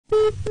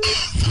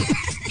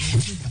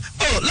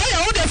Oh, lawyer,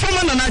 who the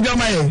former Nana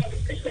Jomayo?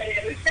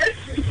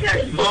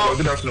 Oh,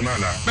 good afternoon,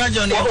 Nana.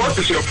 What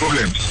is your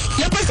problem?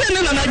 Your person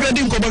in Nana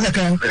Jodim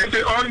Kobaka. The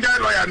on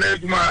that lawyer,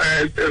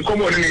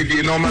 come on in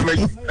the normal.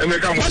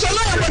 What's a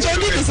lawyer? What you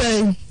need to say?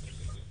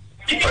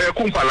 Lawyer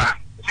Kumpala.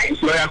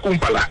 Lawyer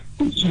Kumpala.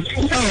 Oh,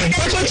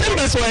 what's your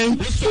chambers way?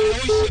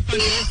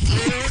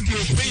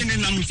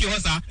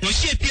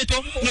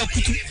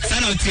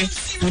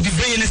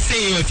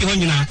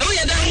 Oh,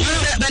 yeah,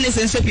 that is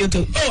a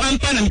sepulchre. Oh, I'm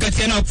Panam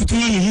Katiana put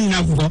money in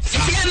Navu.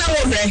 Yana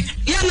over.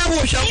 Yana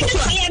wash up.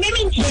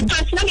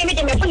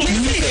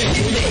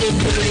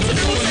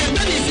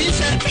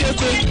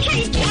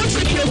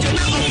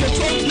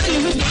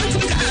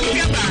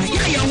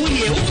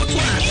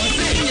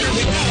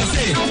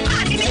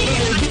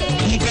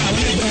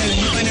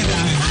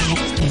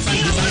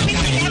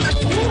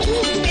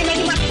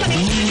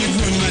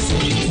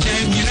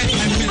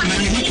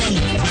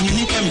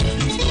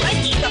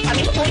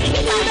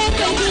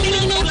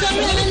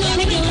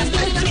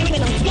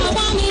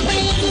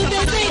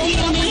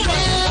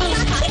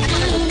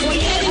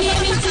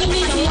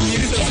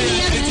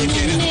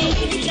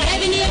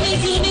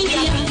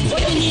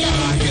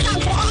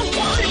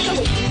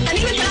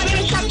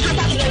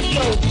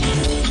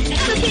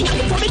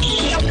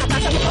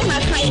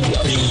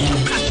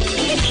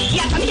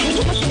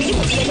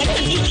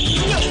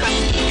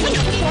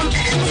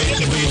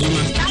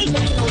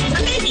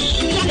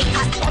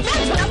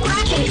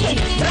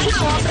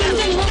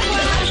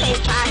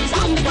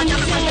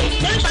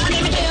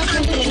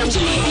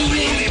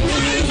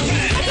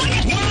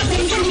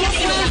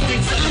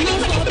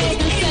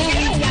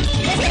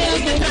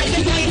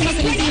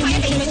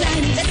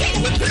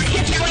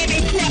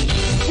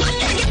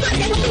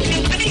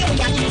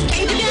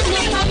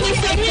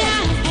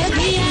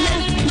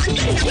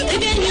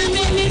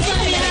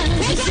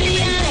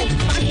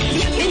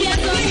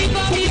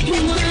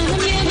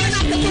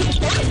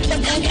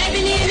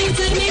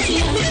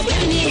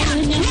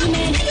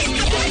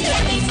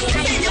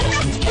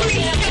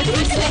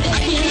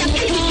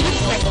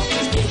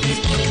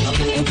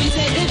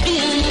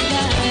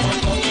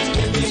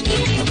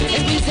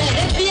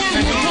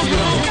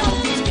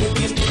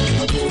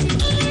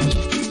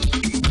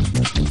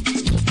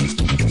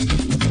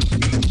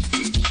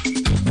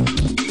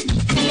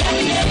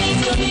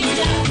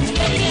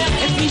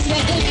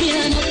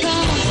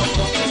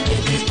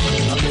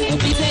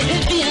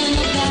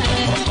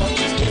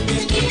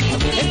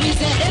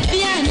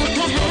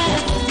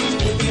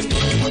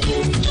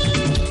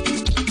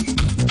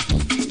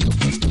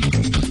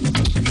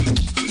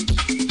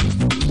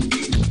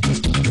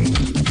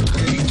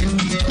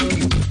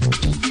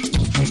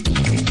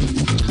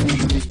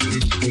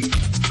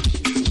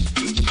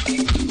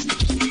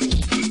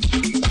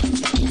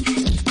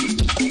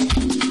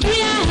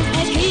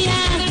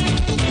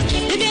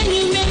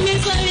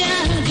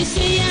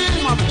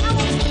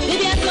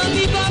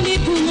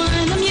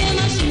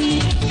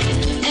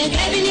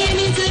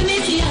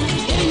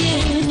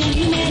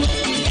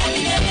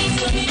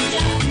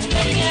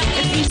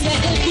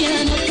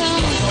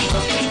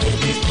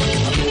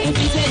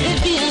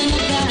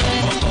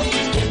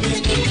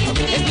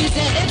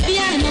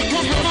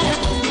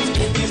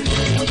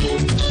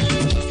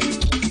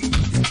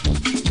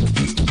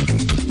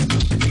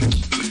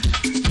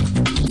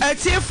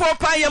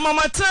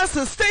 Mama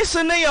Trust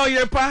station near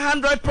Europe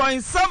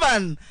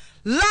 100.7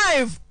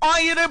 live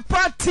on Europe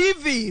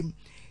TV.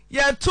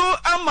 Ya to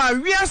ama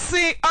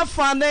wiase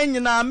afane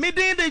nyina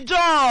midi the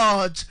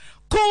George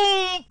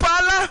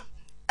Kumpala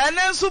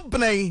enenso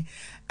bnei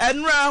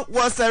enra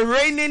was a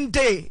raining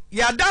day.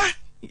 Yada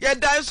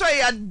so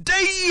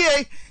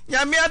yadeye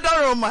nyame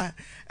adaroma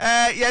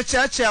ya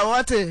chacha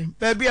wate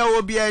baby a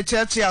will be a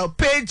chacha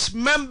page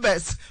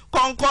members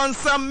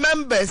some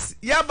members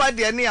yaba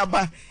de ne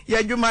aba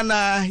yadwuma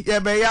na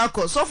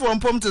yebeyako so for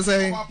mpom to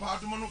say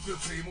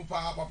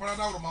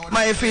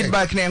my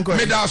feedback na enko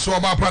me da so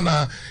ba pa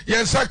na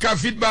yen saka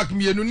feedback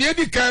mienu ne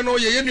edi kan no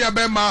ye yenu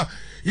abema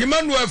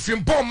Emmanuel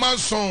Frimpong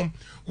Manson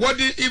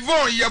wodi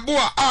Yvonne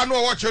Yeboa a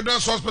no wo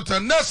children's hospital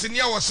nurse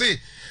ne wo se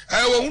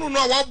wo hunu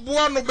no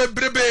waboa no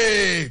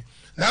bebrebe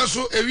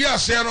nanso ewi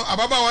ase no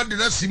ababa wade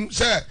na sim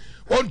se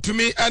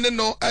ontumi ane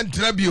no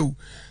antra bio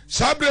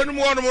sabre no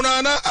mo no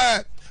na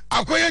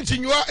akoye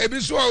nchinywa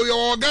ebiso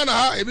wo Ghana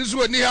ha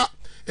ebiso ni ha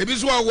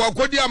ebiso wo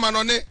akodi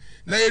amanone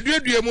na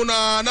yeduedue mu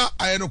na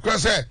ayenokra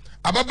se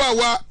ababa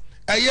wa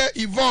eye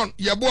Yvonne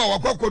Yeboa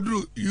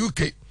wakwakoduru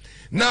UK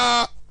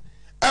na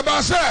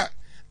eba se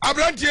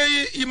abrantie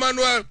yi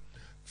Emmanuel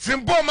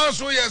Frimpong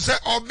Manson ye se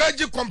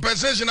obeji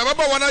compensation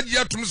ababa wana ji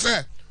atum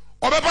se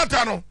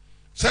obepata no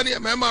se ne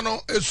mema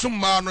no esum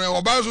ma no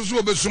oba so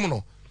obesum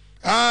no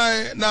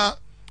ai na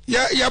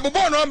ya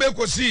bobo no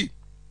mekosi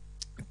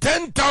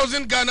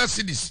 10,000 Ghana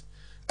cedis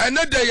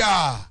another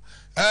ya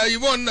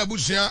Yvonne na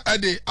busia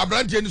ade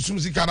abrantie ni sum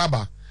sika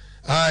naba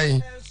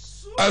ai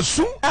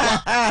asu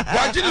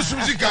wagye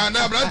sum sika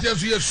na abrante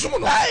so ye sum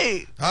no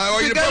oye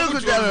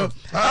paputo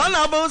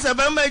ona bo se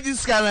be maji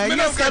sika na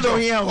ye sika do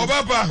hia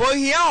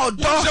ohia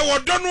odo se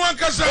wodo no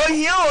ankasa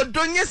ohia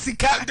odo nye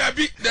sika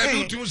dabi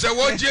tum se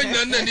wo je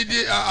nyan na ni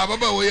di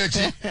ababa wo ye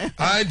chi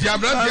nti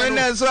abrante no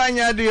na so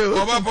anya de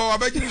o papa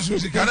wabagye sum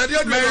sika na de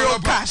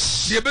papa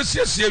ye be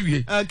siesie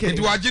wie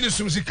nti wagye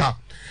sum sika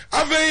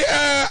avei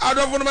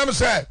adofo no mem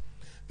se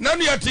na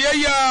nu yate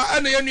ya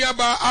ana ye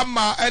nuaba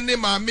ama ene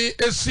maame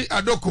esi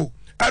adoko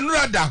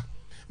anurada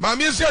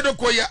maame esi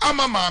adoko ye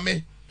ama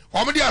maame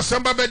omde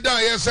asamba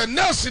beda ye se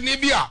nurse ni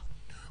bia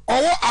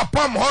owo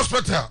apam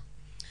hospital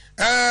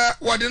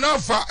wode na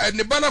fa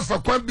ne bana fa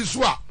kwan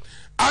biso a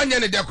anya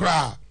ne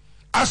dekora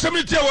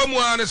asemite wa mu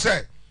an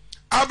se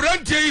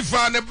abrantie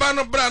ifa ne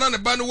bana bra na ne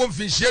bana wo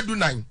mfinhie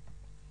dunan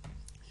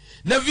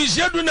na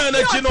vinhie dunan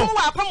na chi no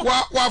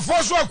wa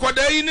foso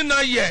akoda yi ni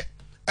na ye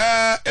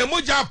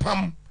emoja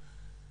apam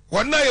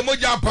wana ye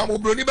moja apam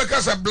obroni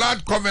bekasa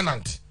blood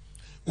covenant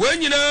we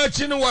nyina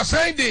chi no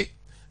wasan de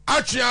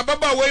atwe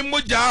ababa we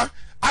moja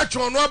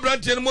atwe no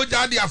abrantie no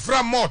moja de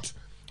afra mort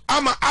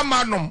ama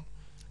amanom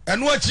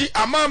eno achi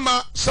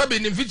amama sabe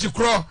ni fiti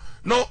kro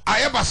no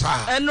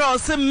ayebasa eno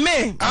se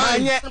me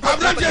anye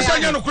abrantie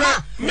sanya no kro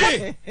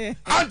me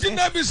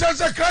antina bi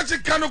sense krachi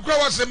kanu kro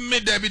was me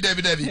debi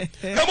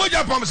e moja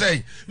apam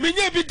say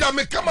menye bi da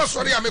me kama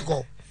sori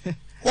ameko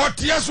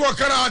what yes what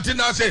can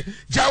antina say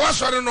jawa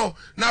sori no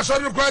na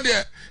sori no kro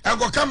de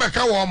engo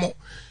kameka wo mo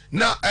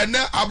na ene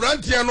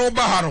abrantie no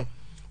ba ha no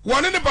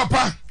wone ne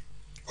papa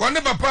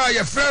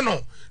ye frɛ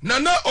no na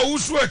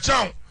owusu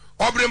achaw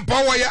obrempa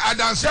wo ye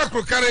adanse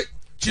akrokare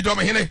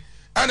chidomhene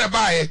ana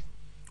baaye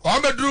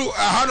o medru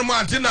hanu ma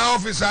antina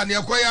officer ne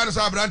ekoya ne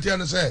sa abrantie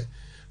no say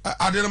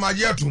adeno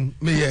maje atum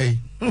me ye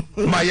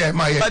maye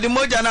but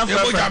moja na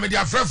frɛ moja me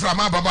dia frɛfra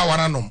ma baba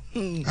waranom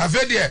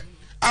afede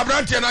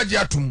abrantie na je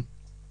atum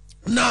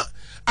na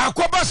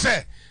akoba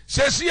se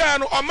sesia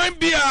no oman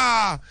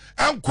bia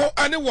enko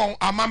ane won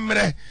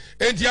amamre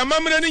enti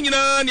amamre ni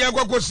nyina ne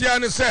akwakosia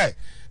ne se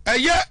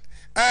eye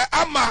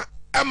ama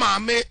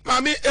maame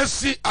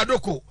esi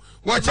adoko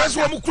wa chese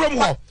wo mukrom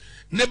ho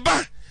ne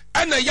ba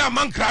ana ya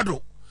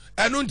mankrado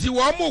enu nti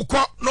wo mu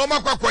kɔ no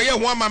makwakoye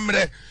ho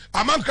amamre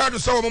amankrado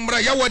se wo mumra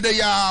ya wode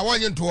ya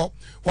wonye nto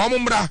wo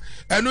mumra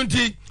enu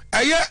nti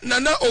eye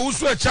nana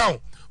owusu achaw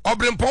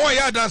obrempon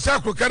ya dansa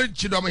akrokare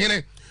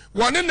chidomhene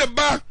wone ne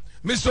ba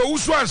Mr.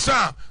 Owusu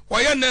ansa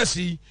woye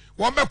nurse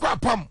wo bekɔ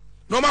apam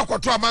no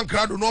makoto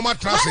amankrado no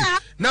matrase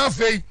na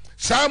afei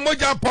sa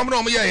moja apam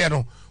no ye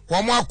no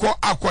wo mo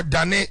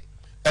akodane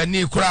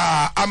ani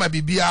kura ama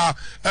bibia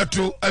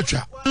eto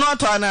atwa no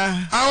to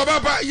ana awo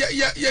baba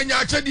ye nya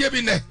achedie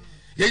bi ne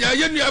ye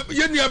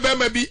nua ba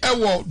ma bi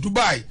ewo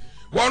Dubai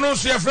wono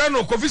so ye frɛ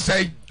no Kofi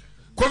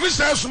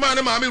Sai suma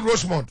ne maami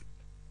Rosemond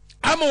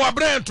ama wa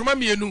brand to ma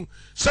mienu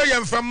sɛ ye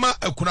mfama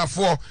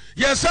akunafo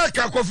ye sɛ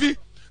ka Kofi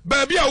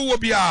ba bia wo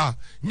bia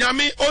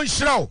nyame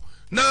onhyiraw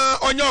na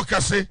onye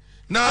okase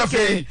na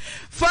afei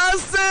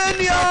fasten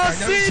your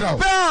seat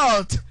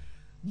belt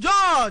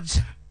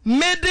George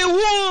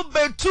Mediwu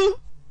betu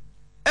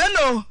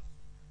eno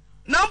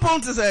na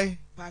point say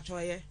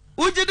pachoye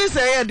uji di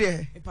say ye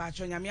de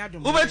pacho nyame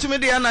adom ubetumi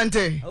de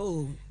anante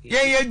oh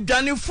ye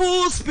dani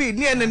full speed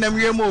ni enenam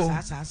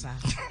yemo sa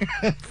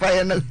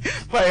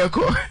fire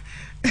ko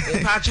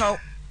pacho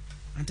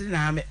ante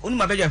na me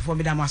onuma bejo fo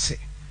me da mase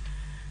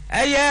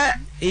eye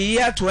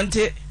year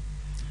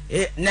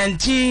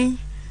 2019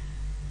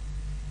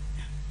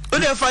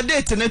 ode fa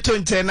date ne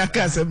 20 na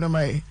kasem na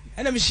mai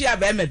ena me shia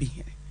ba ma bi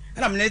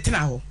ena me tena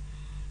ho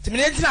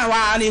timene tena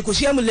wa na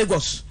ekosia mu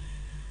Lagos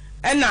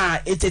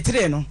ena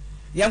 83 no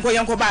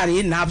yanko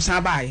baare na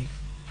absan baaye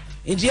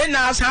ntie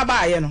na absan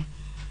baaye no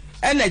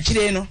ena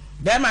kire no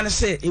be ma ne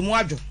se emu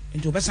adwo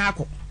nti obesan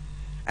akọ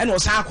ena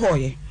osan akọ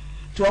ye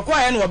to okọ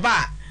ye no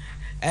ba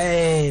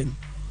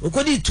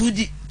okodi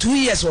 2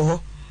 years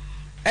ho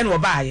ena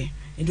obaaye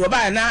nti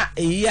obaaye na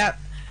eya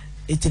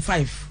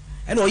 85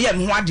 ena oye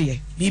me ho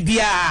ade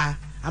bibia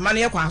amane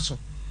ye kwa so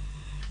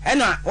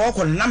ena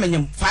okọ na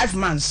menyem 5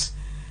 months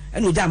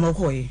ena oja ma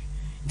okọ ye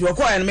nti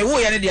okọ ye no me wo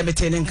ye ne de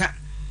metene nka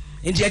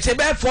nti ete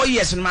be 4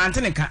 years no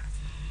mante nka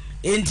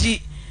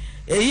nti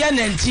eya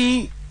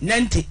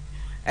 1990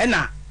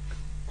 ena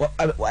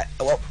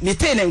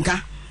metene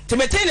nka te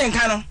metene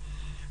nka no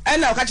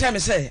ena okacha me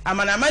se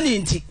amana mani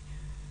nti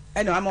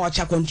ena ama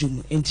ocha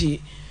kwantum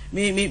nti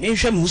me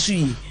hwɛ me husu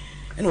yi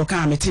ena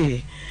oka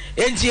mete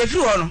nti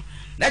efiri ho no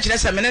na kyerɛ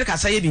sɛ me ne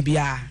kasa ye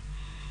bibia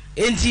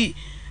nti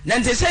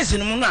 96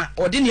 no mu na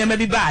ɔde nneɛma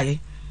bi baaye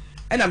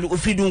ena me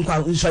ofiri du nkwa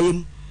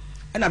nsoyem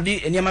ena me de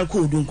nneɛma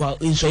ko du nkwa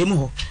nsoyem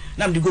ho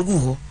na me de gogu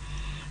ho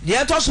de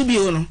etoso bi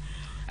ho no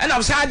ena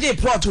me sa age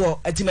plot ho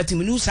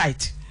atimatim new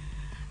site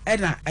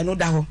ena eno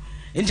da ho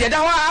nti da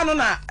ho ano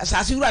na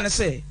asase wura ne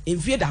se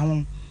emfie da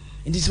ho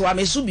nti se wa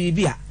mesu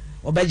bibia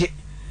obeje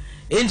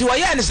nti wo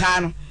ye ne saa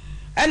no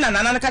ena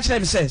nana ka kyerɛ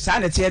me se saa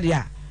ne te de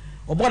a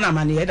obo na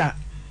mane ye da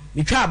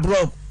me twa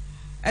blog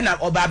ena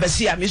oba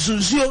abasia me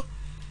sunsuo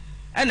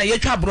ena ye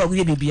twa blog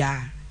ye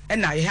bibia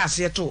ena ye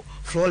hase to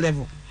floor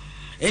level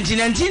enti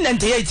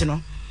 1998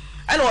 no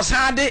ana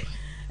osan de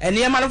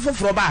enema no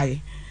foforo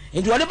baaye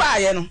enti wode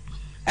baaye no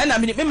ana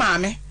me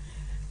maame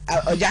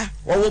oja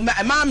wo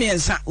maame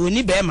ensa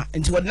oni bema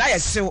enti wode na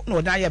yesew na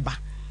wode na ye ba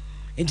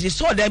enti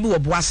so da bi wo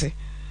boase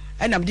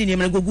ana me di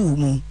enema gogu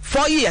mu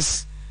 4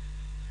 years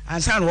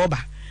ansa no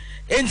ba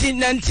enti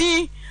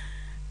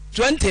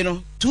 1920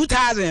 no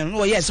 2000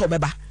 no yes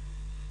obeba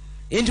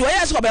enti wo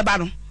yes obeba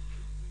no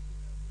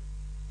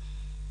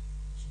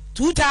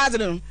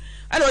 2000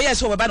 ana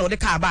yes obeba no de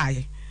ka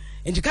baaye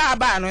enti ka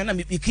baa no na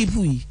me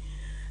kipu yi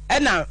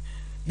na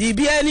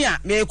bibia ni a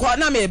me ko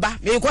na me ba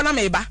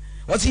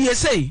o ti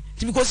yesei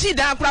ti because see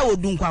da kra wo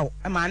dunkwa wo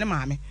ma ne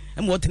maame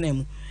e mo tena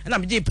mu na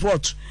me je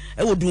plot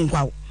e wo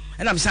dunkwa wo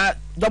na me sa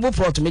double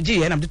plot me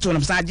je na me to na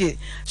me sa je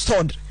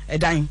stored e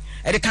dan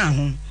e de kan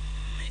ho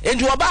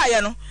enti wo baa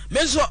ye no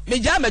me so me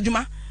ja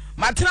madwuma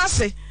ma tena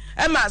se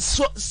e ma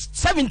so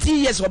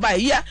 17 years wo baa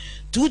ye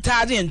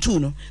 2002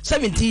 no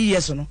 17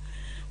 years no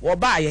wo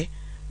baa ye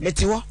me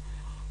ti wo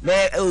me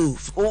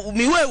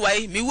mi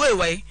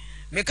wei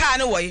me ka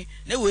ne woy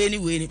ne we ni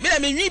me na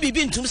me nwi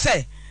bibi ntum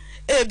se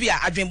e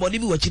bia adwenbode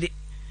bi wachire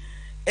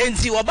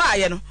enti wo ba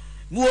ye no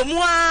wo mu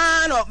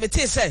a no me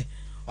te se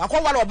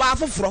wakwa wo ba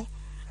afoforo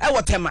e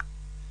wotema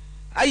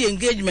aye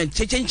engagement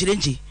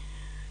chechenchirenchi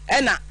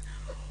e na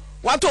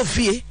wato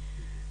fie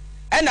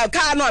e na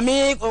ka no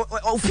me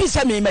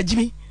ofisa me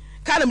magimi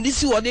ka na me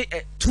disi wo de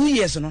 2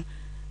 years no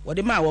wo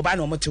de ma wo ba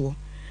na mo te wo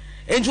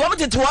enti wo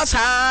te wo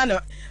sa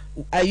na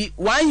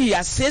 1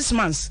 year 6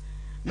 months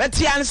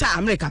metia nsa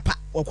America pa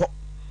wokọ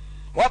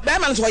wo be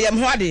man so yem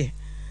ho ade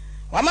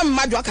wa ma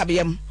mmadwo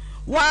akabeyam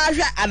wa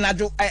hwe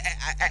anadwo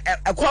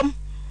akom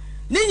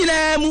ni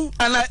nyina mu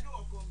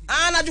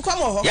anadwo kom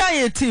ho ya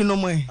ye ti no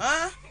mo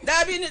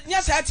da bi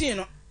nya sa ti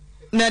no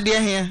na de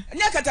he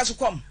nya kata so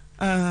kom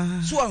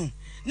so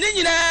ni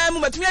nyina mu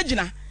matumi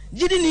agina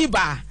gidi ni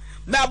ba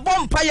ma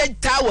bompa ye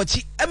ta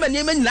wachi ama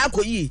ni ma nyina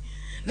akoyi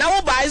na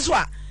wo ba iso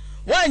a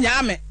wa nya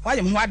ame wa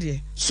yem ho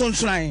ade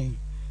sonsoran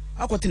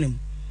akotenam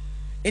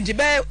enti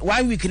be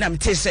 1 week na me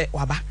te se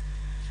waba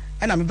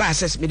na me ba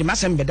access me de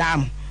masem be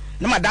dam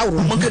na ma da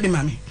woro mo ka bi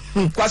mame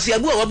kwase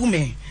agu a wabu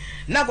me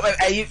na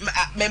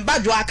me ba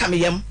jo aka me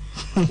yam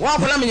wa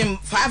ko na me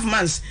 5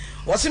 months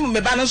wo se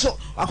me ba no so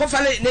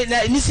akofa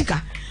ni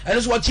sika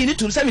eno so wo chi ni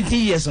 17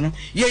 years no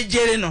ye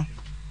jere no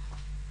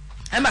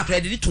e ma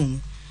credit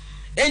tum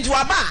enti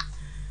waba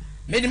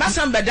me de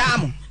masem be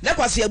dam na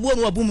kwase agu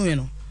no wabu me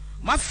no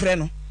ma frɛ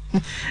no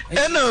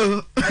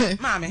eno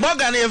mame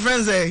Morgan your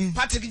friends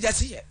Patrick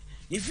Jesse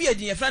if you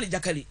your friend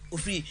Jakali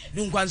ofri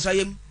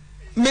dunkwansayem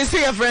me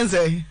say your friends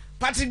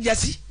Patrick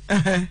Jesse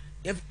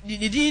if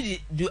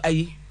did do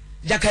ayi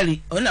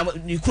Jakali ona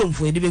ni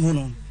kromfo e de be hu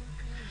no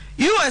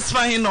US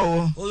fine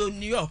no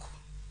New York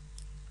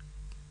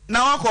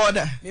na wa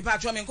order me pa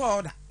twa me ko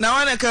order na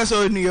wa na ka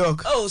so New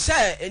York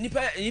say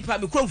nipa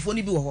me kromfo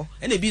ni bi wo ho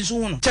e na bi nso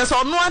hu no chese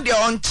ono ade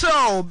on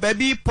trell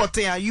baby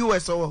poten a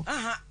US o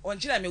on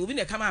chira me obi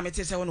na kama me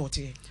te se wo no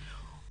te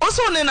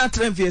also ne na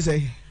trend fie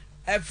say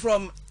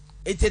from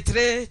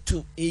 83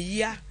 to a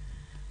year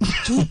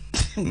to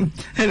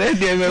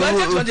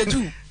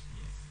 2022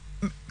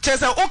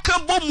 chese o ka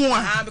bomu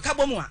a be ka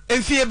bomu a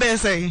efie be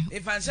say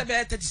if an se be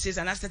 36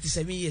 and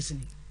 37 years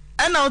ni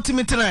and now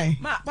ultimate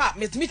ma pa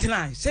me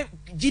tonight say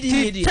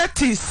gidi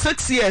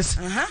 36 years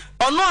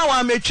ono a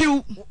wa metwi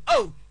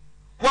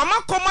wa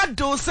makoma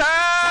do sa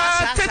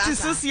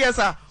 36 years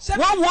a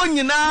wa wo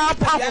nyina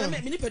pa ho me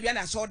ni padua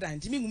na so dan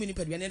timi ngumi ni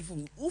padua na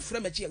fu wo fra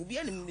machi obi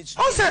ani mu ni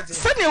o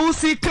se ne wo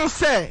si kan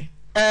se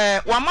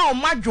wa ma o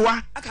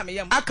madwoa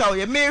aka o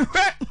ye me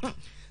hwe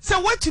se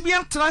what to be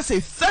am say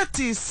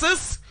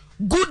 36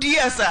 good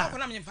years a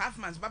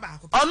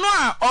ono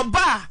a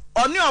oba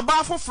oni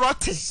oba foforo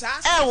te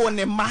e wo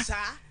ne ma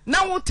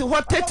na wo te ho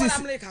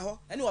 30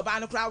 ene oba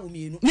no kra wo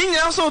mienu ni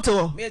nyina so te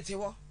ho me te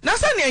ho na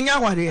se ne nya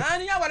ware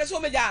nya ware so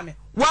meja me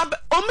wa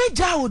o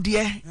meja wo de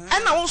e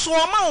na wo so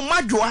o ma o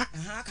madwoa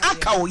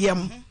aka o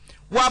yem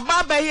wa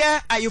ba ba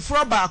ye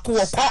ayeforo ba ko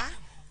wokọ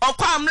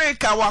okọ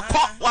America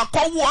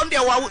wakọ wo on de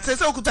wa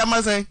se okuta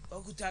masen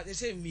okuta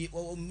se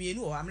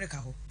mienu o America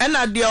ho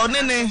na de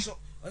onene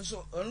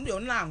so onu de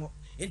onu anwo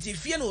enti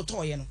fie na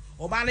otoye no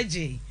oba na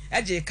je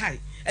eje kai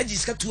eji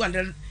ska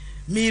 200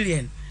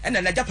 million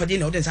na na japade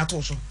na o de nsa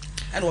to so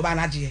na oba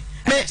na je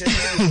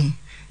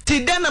ti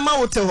den na ma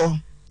wote ho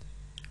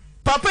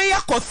papa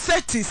ya ko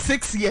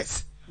 36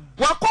 years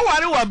wakọ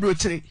ware wa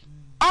brochire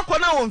akọ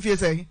na won fie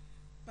sei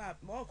pa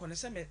mo ko na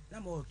se me na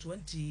mo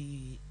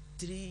 23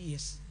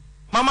 years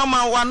mama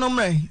ma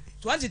wanomre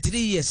 23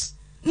 years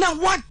na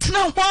what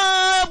na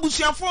wa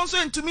busuafo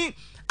so ntumi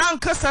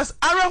ankasas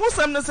ara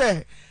hosam ne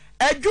se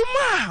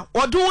adwuma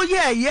odo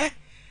ye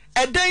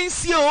edan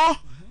si o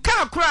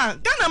ka kra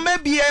Ghana ma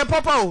bie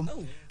papa o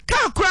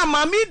ka kra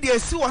ma mi de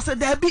si wo se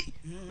da bi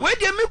we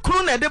de mi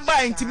kru na de ba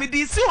ntimi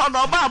di si ho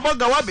na oba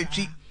aboga wa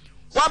betwi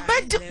wa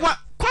bedi wa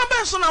kwa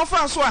ben so na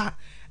fa so a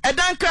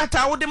edan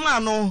krata wo de ma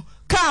no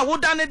ka wo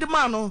da ne de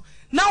ma no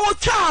na wo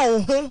twa wo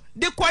ho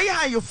de koye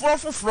ayeforo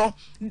foforo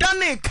da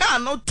ne ka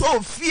no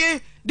to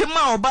fie de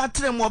ma oba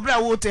trem obra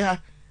wo te ha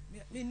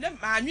me nem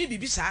anwi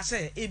bibi sa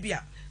say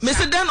ebia me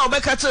se den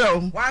obeka kire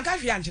o wan ka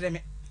hwe ankire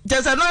me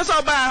jesa no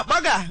so ba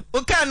baga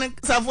o kan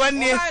safo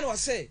ani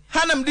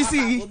hanam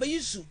disi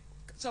obeyisu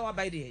so wa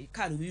by the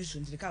car obeyisu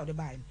nti car de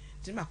buy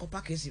nti ma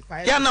kopa kesi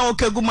fire ya na o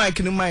kegu mic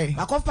ni mai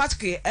ma kopa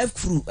ke f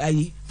crew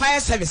ayi fire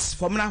service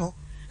from na ho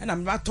na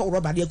me ba to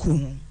rubber de akuru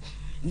ho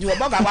nti wo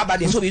baga wa ba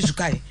de so obeyisu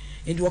kai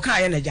nti wo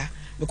kan ye na ja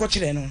me ko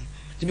kire no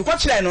nti me ko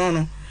kire no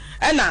no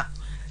na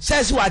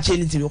says wa che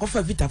nti me ko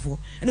fa vitafo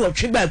na wo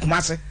twe ba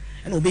kumase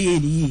na obeye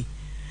ni yi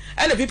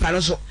na pipa no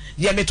so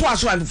ye me to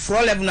aso and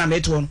for level na me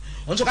to no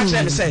onso ka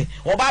kire me say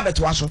oba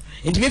beto aso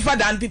nti me fa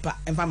dan pipa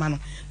emfa ma no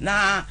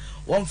na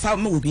won fa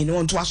me obi ni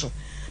won to aso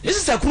this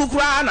is a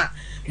kurukura na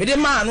me de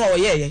ma no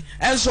oyeye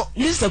enso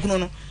this is kunu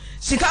no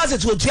sika se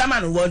to otua ma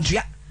no won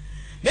tua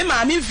me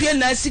ma me fie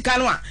na sika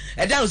no a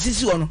eda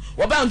osisi wo no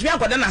wo ba ntumi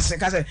akoda na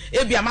sika se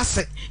ebia ma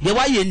se ye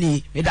wa ye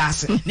ni me da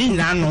se ni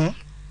nyina no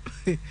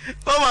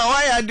o ma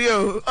wa ya de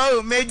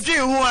o me dwi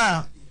hu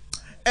a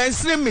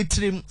ensre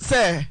mitrim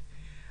se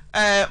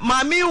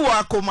mami wo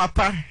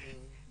akomapa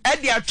e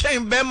dia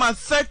twen be ma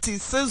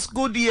 36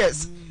 good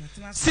years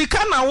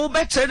sika na wo be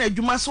kire na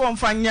adwuma so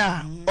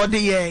omfanya o de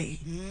ye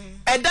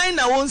edan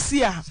na won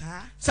si a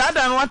sa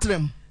dan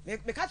watrem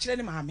me ka kire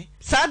ni maame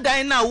sa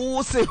dan na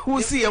wo se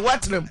hu si e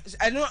watrem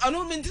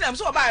anu mi ntina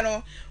so oba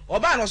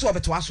no so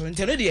obeto aso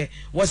nti no de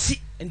wo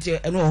si nti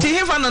eno ti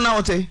hefa na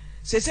wote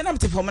se na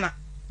mte fomna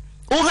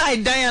o ha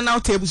dan na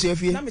wote abusu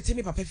afie na mte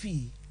mi papa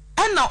fi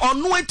na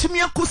onu atumi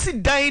akosi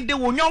dan de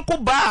wo nyonko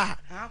ba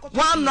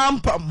wa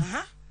nampam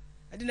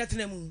ade na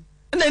tena mu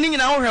na ni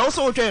nyina wo hwe wo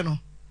so wo twe no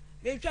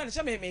me twa ne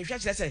se me hwe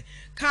kire se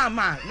ka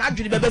ma na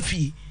adwene beba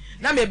fi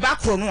na me ba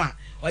kro no a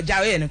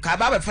ojawe no ka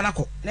ba ba fa na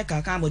ko ne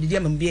ka ka modidi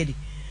am bia di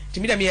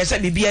timi da me yesa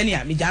bibia ni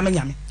a me jama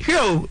nyame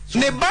hyo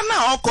ne ba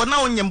na okọ na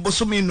onyem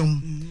bosomi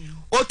num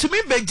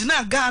otumi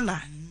begina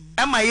Ghana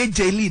ema ye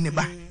jeli ne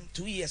ba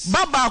 2 years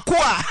baba ko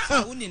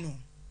a woni no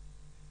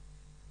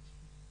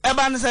e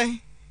ba ne say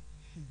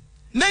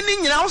na ni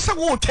nyina wo se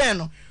wo twen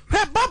no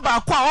hwe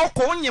baba ko a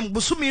okọ onyem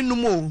bosomi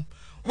num o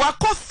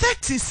wako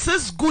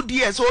 36 good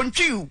years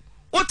ontwi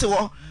wote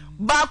wo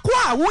ba ko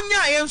a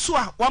wonya ye nso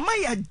a wama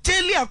ya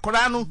jeli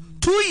akora no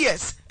 2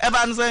 years e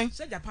ba ne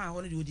say Japan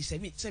ho no de odi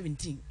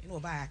 17 ino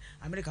ba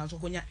America so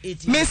konya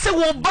 18 me se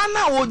wo ba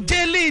na wo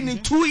jeli ni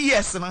 2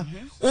 years na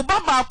wo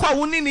baba ko a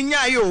woni ni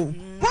nya yo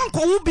wanko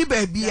wo bi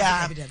ba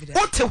bia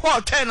wote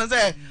ho twen no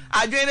say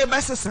adwen ne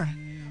besesa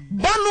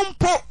banu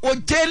mpo wo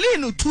jeli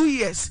no 2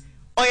 years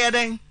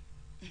oyeden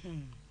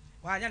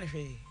wa anya ne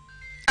hwe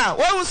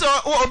wo so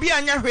obi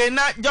anya hwe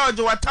na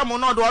George Watamo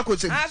no do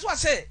akosi so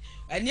say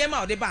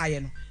eniema o de ba ye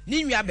no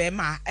ni nwia be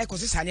ma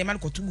ekosi sa eniema no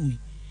kotugu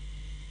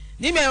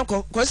ni me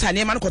ko sa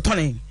eniema no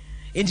kotone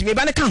enti me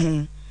ba ne ka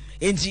ho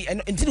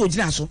enti ne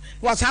ogina so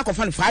wa sa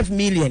akofa no 5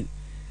 million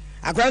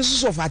akran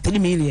so for 3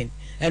 million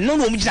no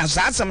no omgina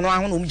so asem no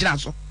aho no omgina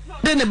so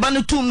de ne ba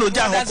no tum no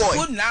ja ho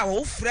ko na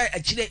wo fra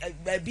akire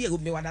bi e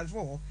me wadan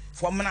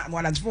for na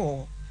wadan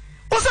for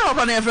what's up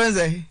on your friends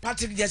eh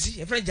Patrick Jesse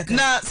your friend Jaka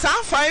na sa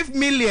 5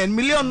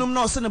 million num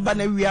no se ne ba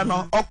na wia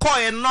no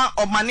okoye no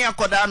omane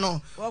akoda no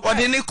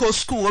ode ne ko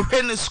school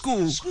ohwe ne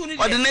school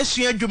ode ne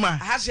sua adwuma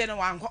ahase no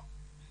wanko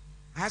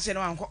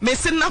me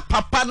se na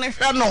papa ne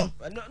hwe no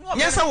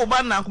nyesa wo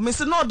ba na me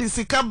se no de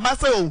sika ba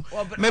se o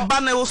me ba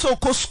na wo so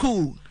ko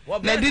school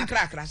na di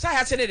krakra sa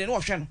ahase ne de no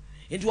hwe no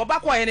enti wo ba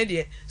ko ye ne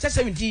de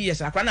 17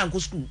 years akra na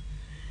nko school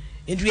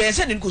enti ye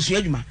se de ko sua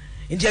adwuma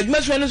enti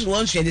adwuma so no so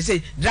won sua de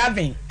say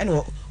driving and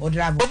o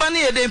drive oba ne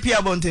ye de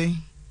pia bonten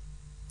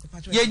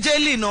ye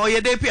jeli no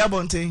ye de pia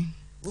bonten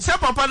se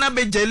papa na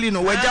be jeli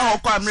no waja ho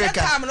ko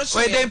America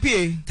we de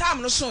pia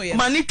tam no so ye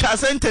mani twa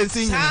sentence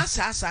nyi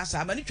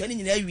sa mani twa ni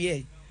nyina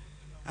awie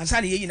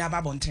ansa ne ye nyina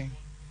ba bonten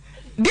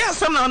dia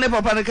asem na ne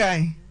papa ne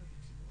kai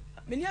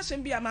meni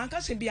asem bia man ka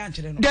asem bia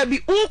ankere no da bi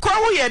unko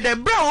wo ye de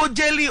bra o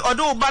jeli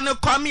odo oba ne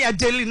kwame ya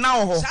jeli na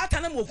ho sa ta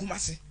na mo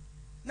kumase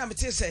na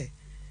mete se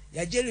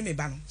ya jeli me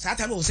ba no sa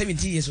ta no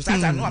 17 years so sa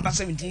ta no aba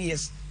 17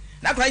 years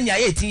na kwa nya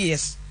 18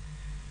 years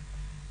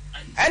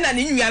ana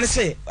ni nwia ne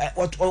se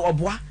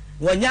oboa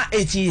wonya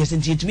 18 years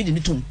nti tumi de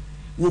nitum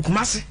wo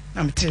kumase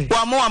na mete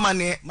wa mo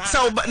amane sa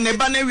ne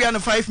ba na wia no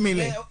 5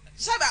 million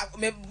saba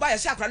me ba ya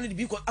se akra no de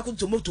bi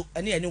akonto moto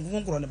ene ene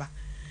nkonkoro ne ba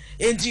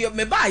enti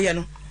me ba ye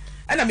no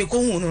ana me ko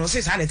hu no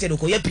se sa na te de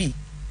ko ya pi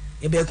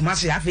e be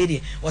kumase ya fe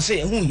de o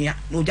se hu hia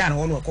na oja na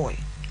wo no ko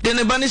de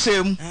ne ba ne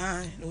sem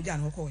na oja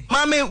na wo ko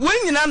mame we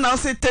nyina na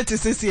say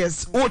 36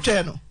 years wo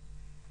twe no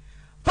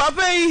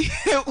papa yi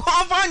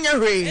wo fanya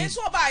hwe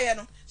so ba ye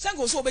no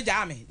sango so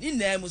obeja ame ni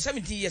na mu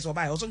 17 years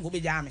oba ye so ngo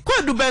obeja ame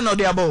ko du be no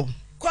de abo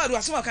ko adu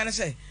asema kan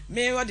say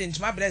me wo de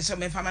ntuma bre so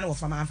me fama na wo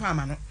fama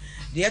fama no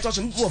de yeto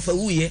so mpo fa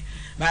wuye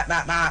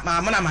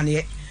ma na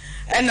mane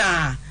e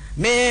na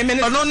me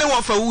no ne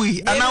wo fa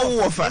wuyi ana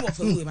wo fa wo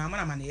fa wuye ma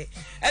na mane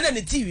e na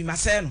ne TV ma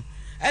se no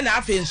e na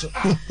afi nso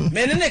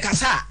me ne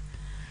kasa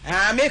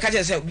me ka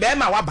je say be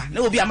ma waba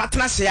na obi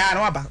amatena se ya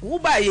na waba wo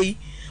ba ye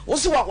wo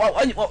so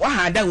wa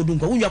ha da odun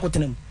ko wunwa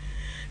kotenam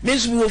me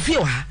nso wo fie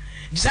wa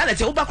disana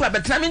te wo ba kura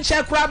betena me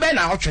nche kura be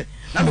na otwe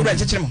na do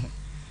nchechire mo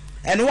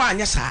ene wa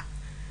anya sa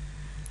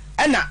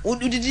ɛna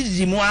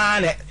udidi mu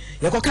ana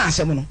yɛkɔ ka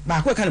asɛm no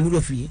ba ko ka na mu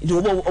do fie nti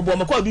obo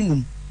makɔ du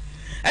num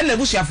ɛna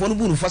busuafo no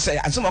bu no fo sɛ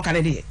asɛm ɔka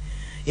ne de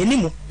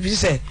enimu bi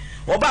sɛ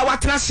oba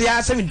watena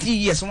sia 17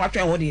 years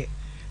watwen ho de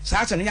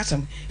saa sɛ no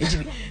yasɛm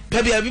nti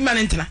baabi ma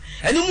ne ntena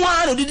enimu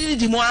ana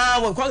udidi mu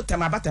a ko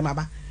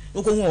temaba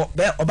no ko hu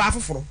oba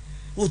foforo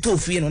o to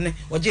fie no ne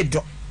oje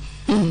dɔ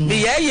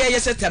me yɛ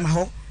sɛ tema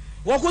hɔ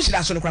wo ko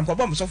hyira so no kran ko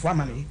bɔ msɔfo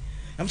ama ne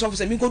am sɔfo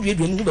sɛ mi ko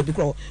duedue mu ba bi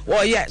kro wo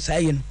yɛ saa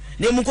yɛ no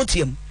na mu ko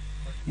tiam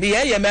me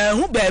yɛ ma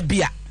hu ba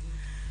bia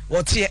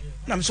wo tie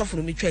na msɔfo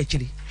no mi twa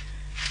akiri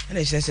na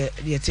hyɛ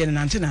sɛ de tie ne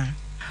nante na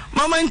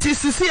mama nti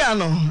sisi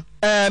ano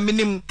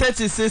minim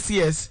 36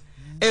 years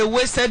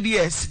wasted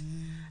years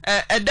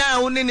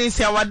ɛdan wo ne ne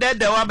sia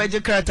wadada wa beje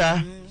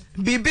krata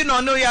bibi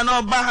no no ya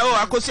no ba o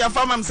akosia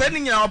famam sɛ ne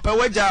nyina opɛ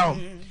wagya o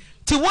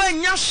ti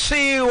wanya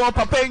hwe wo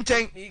papa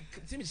nkyɛn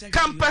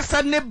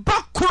kampasa ne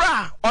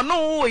bakura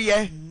ɔno wo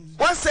yɛ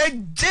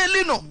wɔsɛ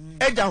jeli no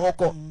agya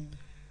hɔkɔ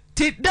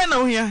ti den na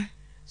wo ya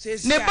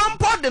ne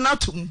bampo de na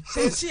tum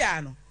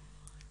sɛsia no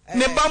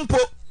ne bampo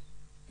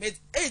me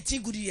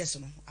 18 good years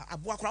no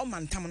aboa kora o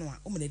mantam no a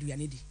o mena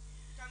aduane di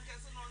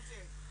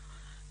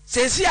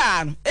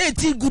sɛsia no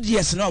 18 good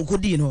years no ko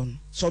di no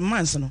so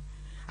months no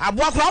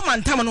aboa kora o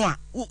mantam no a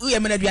o yɛ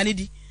mena aduane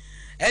di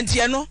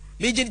entie no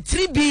me gye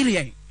 3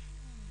 billion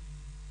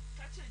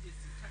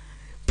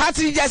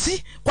Patri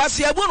Jesse,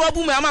 kwasi abu no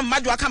abu me ama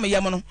madwo aka me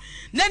yem no.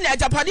 Na ne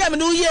ajapade am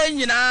no ye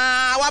nyina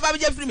wa ba be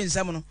free me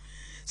nsam no.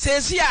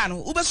 Sesia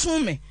no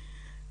ubesun me.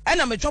 E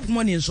na me chop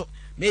money nso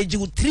me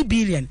giwu 3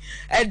 billion.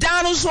 E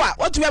dan no so a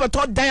what we have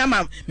to dan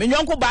ama me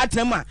nyonko ba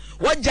atram a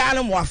wo ja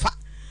no mo afa.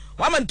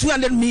 Wa man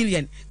 200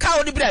 million. Ka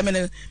wo de bra me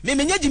me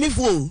nya jimi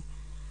fo.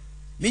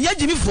 Me nya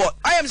jimi fo.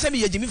 Ayam se me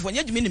ye jimi fo,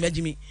 nya jimi ni ma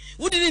jimi.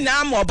 Wudi ni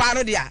na ama oba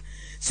no de a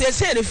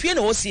se ne fie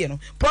na wo sie no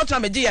protona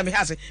me gye ya me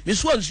hase me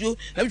so ansuo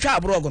na twa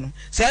abrogo no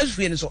se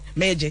fie no so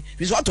me gye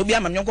bi so to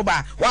bia ma nyonko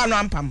ba wa no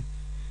ampam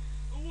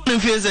ne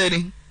fie ze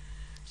ni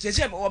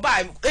se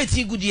oba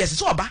 80 good years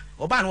so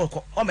oba no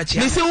ko o ma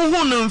chia me se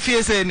hu no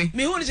fie ze ni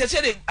me hu ni se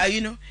de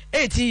you know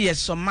 18 years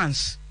some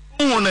months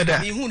hu no da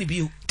me hu ni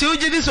bi ti o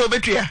gye di so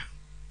obetua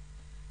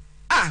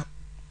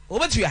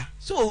obetua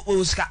so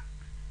o ska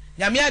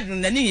nyame adu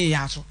na ni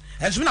ya so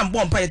enso na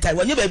mbɔ mpa yetai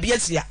wonye ba bi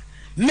asia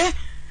me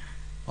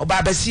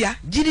oba basia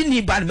gidi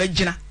ni ba na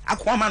magina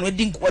akoma no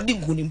odi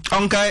nkunim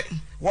onkai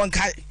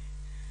wonkai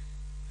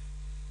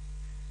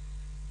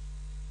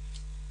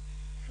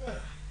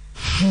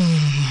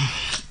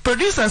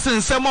producer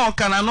sin semo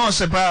kana no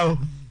sepa o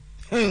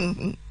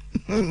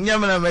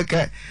nyamana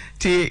meka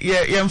ti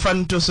ye mfa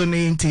nto so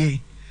ni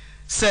nti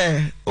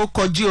se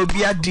okoji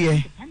obi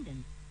ade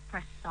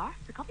press star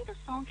to copy the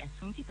song at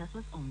 20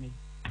 pesos only.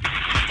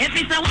 If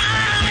it's a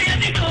why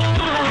every do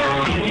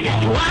now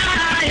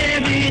why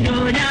every do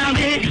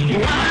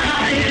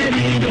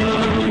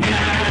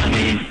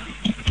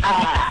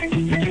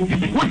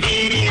what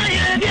did I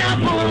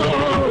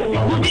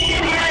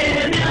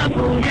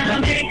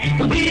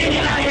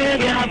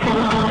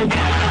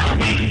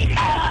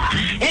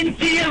and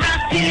see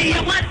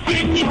what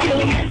did you do?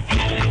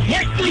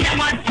 Yes, we are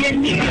what did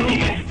you do?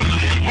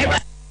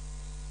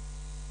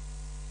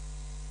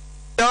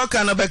 Yo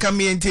kana beka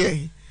mi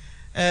ntie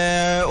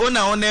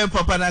ona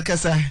papa na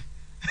kasa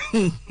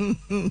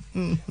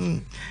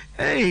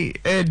hey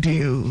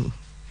Eddie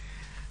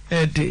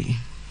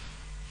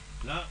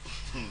na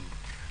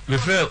me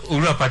fe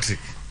Owura Patrick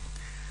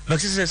but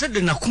say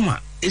de nakuma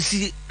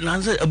esi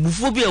na say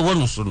abufo bi e wo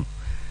no so no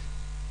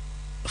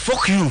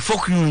fuck you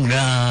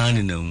na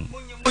ni na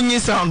onyi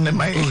sound ne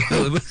mai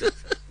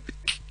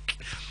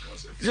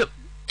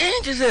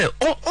just say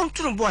on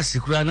to bo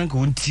asikura na nka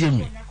ontie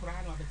me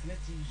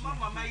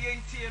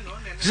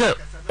say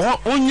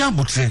onya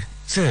butre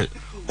say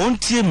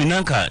ontie me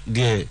na nka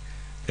de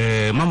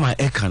mama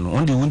eka no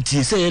on de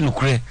ontie say e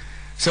nokure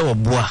say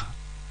oboa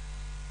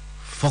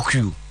fuck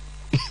you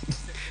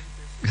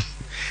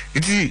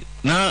iti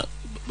na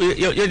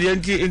ya de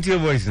anti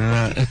voice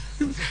na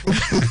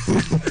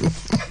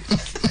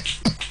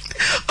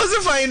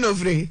ozo fine no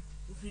free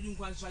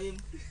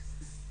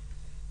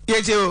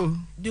yeje o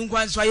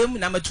dinkwan swayem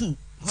number 2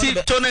 ti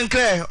tonen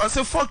clear o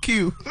say fuck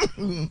you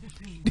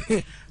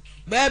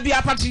baby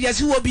apatri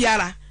yesi wo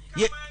biara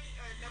ye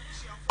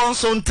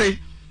onsonte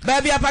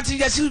baby apatri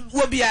yesi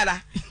wo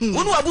biara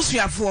wonu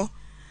abusuafo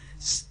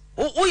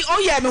o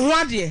ye me ho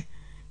ade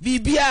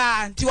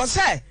bibia nti wo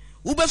say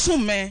wo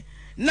besum me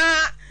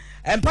na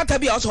empata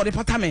bia o so de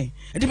pata me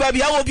nti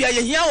baby awo bia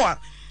ye hia wa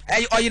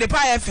oyire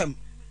pa FM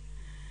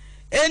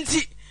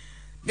enti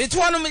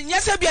metuano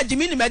nyasa bia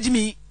jimi ni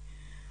magimi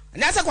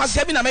nyasa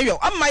kwase bi na meyo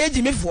amma ye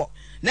jimifo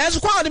na enso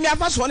kwa de me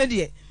afa so ne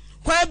de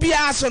kwa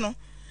bia aso no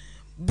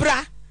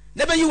bra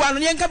na be yiwa no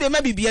ye nka be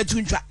ma bibia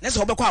tuntwa na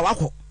so obekwa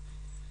awakọ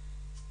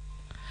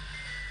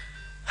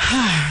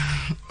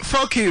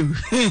fuck you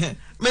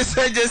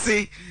Mr.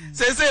 Jesse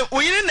say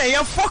oyire na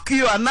ye fuck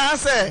you and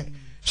say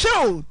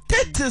show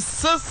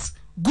 36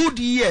 good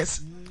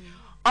years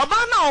oba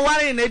na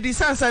oware na di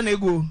sansa na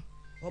ego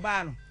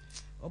oba no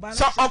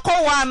so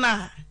okowa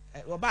na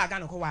oba aga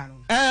no ko wa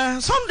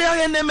no Sunday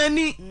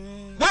ayenemani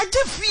waje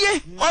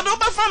fie odo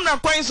ba fam na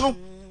kwan so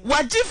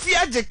waje fie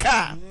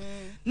ageka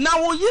na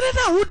wo yire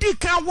na wodi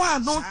ka wa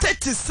no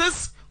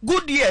 36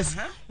 good years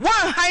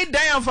one high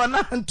down for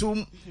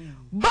nantum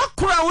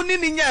bakura woni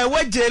ni nya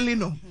wa jeli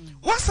no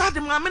wasa de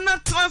mame na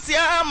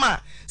transia ama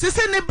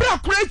sese ne bra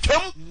kura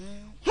twam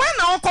when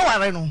na okọ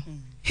ware no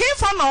he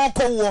for na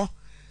okọ wo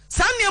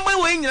sane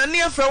ma we nyina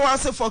ne afra wa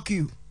say fuck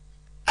you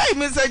hey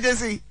Mr.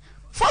 Jesse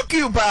fuck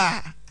you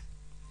ba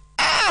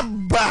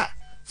abba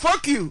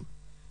fuck you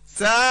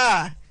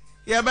sir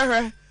ya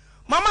behwe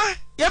mama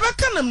ya be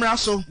kan mra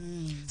so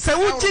se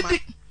wo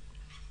gidi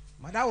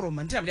madawro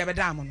man tem ya be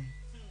da mo no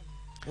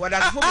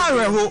wada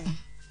fo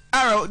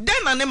Arrow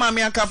den na ne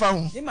mame akafa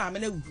ho ne mame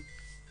na wu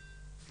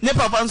ne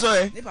papa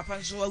nso ne papa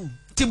nso awu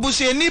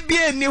tibushe ni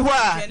bie ni ho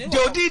a de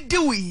odi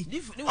diwi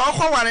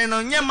okọ ware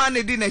no nyema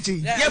ne di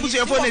nachi ye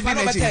bushe fo ne di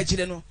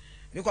nachi no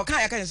me ko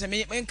kan ya kan se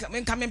me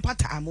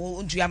pata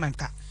mo ntu ya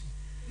manka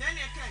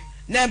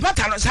na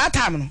pata no sa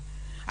tam no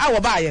a wo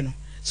ba ye no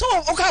so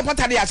o ka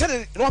pata de ya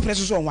se no press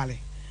so onwale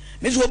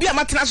me so obi a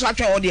matena so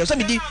atwen o de so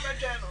me di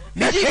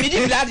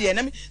blood ye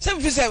na me se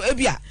me fi se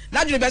obi a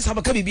na dwene be sa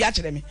ba ka bibi a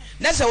kire me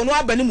na se ono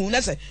aba ne mu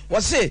na se wo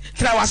se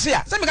tra wase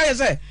a se me ka ye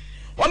se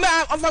o me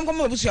afan ko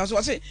mabusu ya so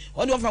wo se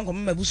o de afan ko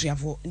mabusu ya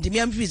fo ntimi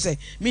am fi se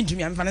me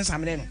ntumi am fa ne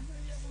samre no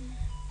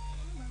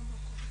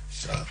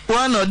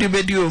one of the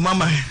video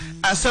mama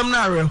asem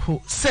na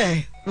reho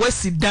say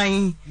wasi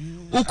dan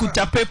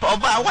ukuta paper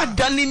oba wa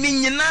dani ni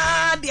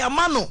nyina de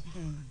amano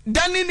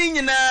dani ni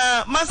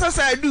nyina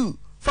masasa du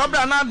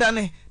fabra na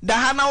dani da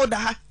ha na wo da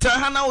ha tra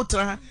ha na wo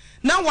tra ha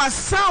na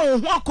wasa wo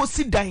ho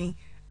akosi dan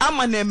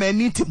ama na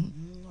emanitim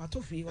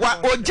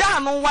wa oja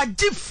no wa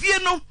gifie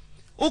no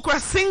ukra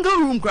single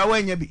room kra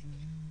wanya bi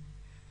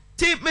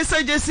ti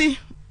Mr. Jesse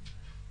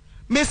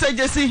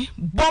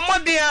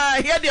bomode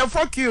a here dey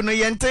fuck you no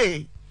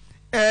yente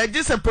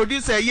just a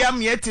producer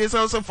yam yet is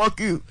also fuck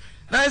you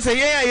na say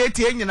yeah yet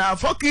nyina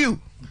fuck you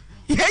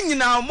ye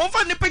nyina mo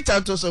fa ni picture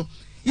to so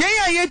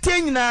yeah yet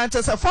nyina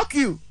just a fuck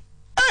you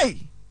hey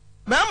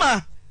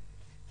mama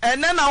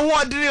and then I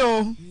want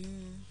you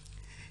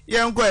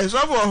young boy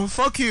so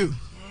fuck you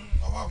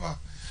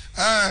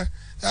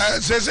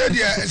say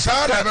dia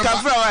Sarah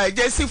Kafra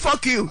Jesse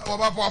fuck you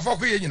papa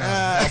fuck you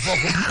nyina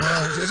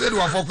fuck say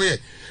do fuck you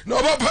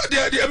no papa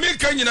dia me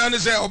kan nyina ne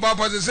say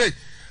papa say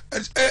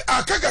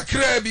akaka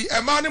kra bi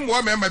e ma ne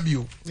mo ma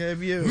bio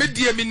me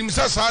die minim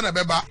sa na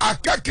beba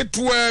akaka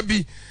toa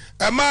bi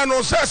e ma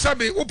no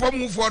sasabe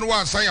upamufo no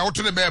wansan ya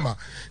woto ne bema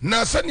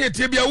na sane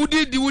tie bia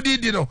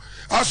wudi no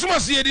asoma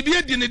se ye de bi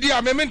edi ne di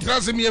a me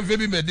mentrase me emfe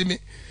bi medimi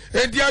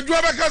edi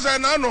adwo beka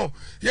na no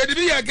ye de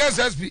bi ya gas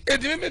sp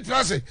edi me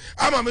mentrase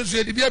ama me so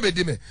ye de bi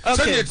abedime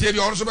sane tie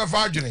bia ono so be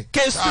fa adwene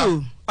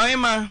kesu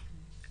oyima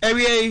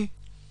ewie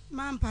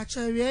man pacho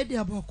ewie de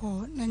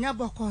aboko na nya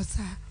boko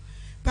sa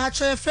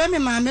pacho efremi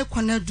maame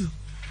konadu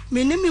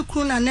menimi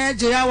kru na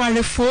Nigeria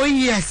wale 4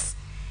 years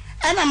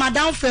ena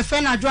madam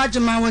fefe na George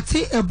ma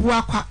woti ebu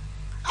akwa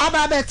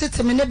aba be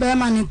tete me ne be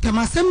ma ne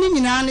ntemasem ni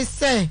nyina ne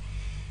say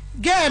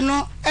girl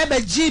no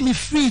ebe gi me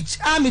fridge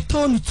a me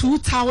ton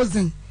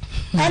 2000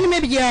 ene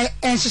me bi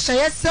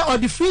enhyehyeye se o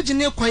the fridge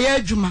ne koya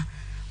adwuma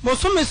bo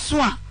so me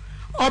so a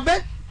obe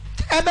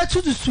ebe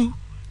tutusu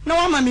na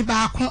wa ma me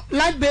baako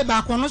light bay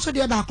baako no so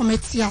de baako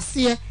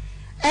metiase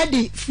e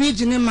di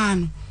fridge ne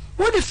man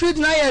wo the fridge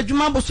na ya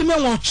adwuma bo so me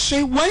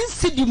woche wan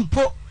sidi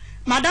mpo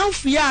madam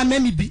fia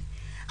amemi bi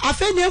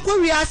afa ne ko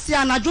wi ase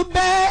anajo be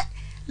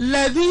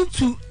 11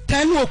 to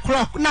 10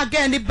 o'clock na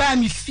ga ni ba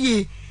mi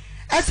fie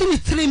ese ni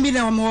 3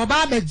 million mo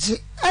ba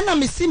beje ena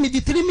me si mi di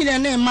 3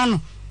 million na ma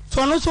no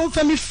so no so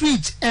fa mi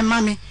fridge e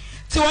ma me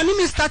ti woni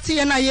mi start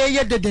ye na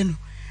ye dede no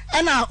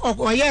ena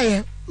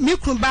oye mi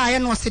kun ba ye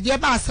no se de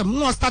ba asem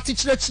no start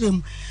chire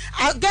mu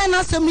aga na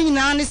asem ni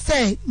na ne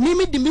say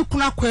mi di mi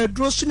kun akwa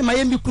aduro so ni ma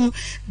ye mi kun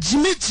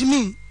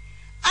jimi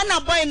ana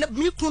boy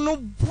mi kun no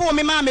bo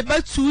me ma me ba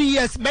 2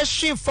 years be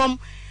hwe from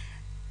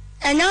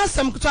enya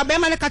asem kuto be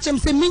ma ne ka chem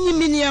se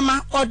minyi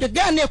ema o de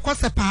ga na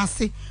ekose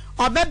paase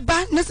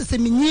obeba ne se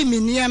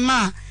minyi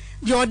ema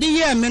de odi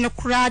ye me no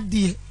kura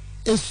die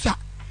esua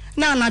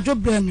na anajo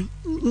brenu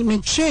me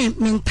train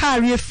me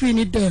ntare free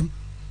ni dem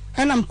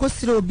ena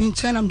mkosire obi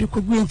nche na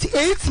mdikogu enti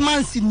 8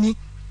 months ni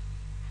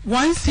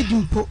one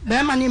sidimpo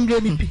be ma ne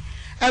mre bibi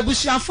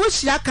abusiafo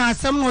hia kan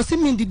asem no se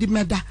mindidi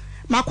meda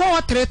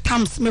makwa 3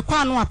 times me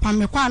kwa anu apam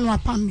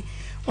me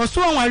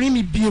oso wanware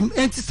mi biem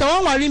enti se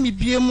wanware mi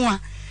biem a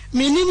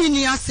menini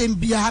ni asem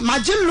bia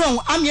magilon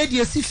am ye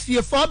de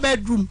asifie 4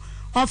 bedroom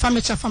on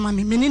family chafa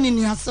mami menini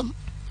ni asem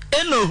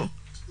eno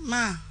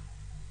ma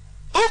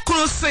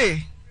ukru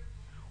se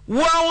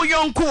wo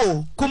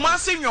yonko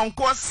kumasi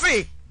yonko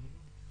se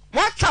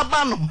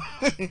wataba no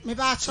me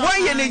ba cho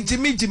wo ye ne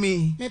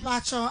jimi me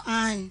ba cho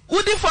an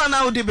udi fo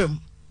na udi bem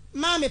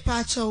ma me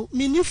pa cho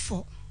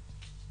minifo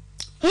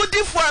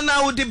udi fo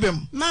na udi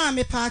bem ma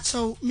me pa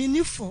cho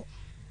minifo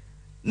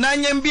na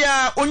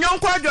nyembia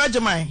onyonko adwo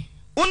agyeman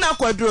una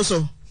kwaduro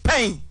so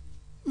pen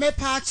me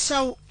pa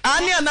cho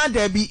ani ana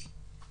dabi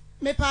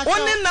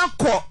Oni na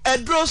ko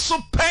edro so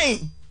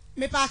pen.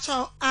 Me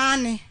pacho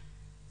ane.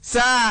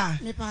 Sa.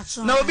 Me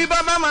pacho. Na obi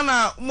baba ma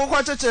na mo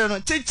kwa chichiri no.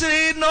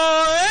 Chichiri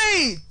no.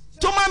 Hey.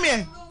 To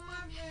mami.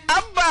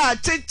 Abba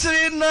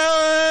chichiri no.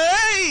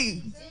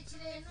 Hey.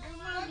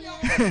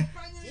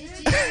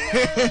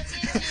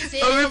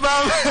 Obi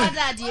baba.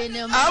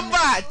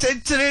 Abba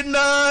chichiri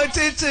no.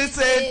 Chichiri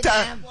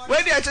seta.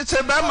 Where the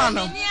chichiri baba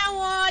no?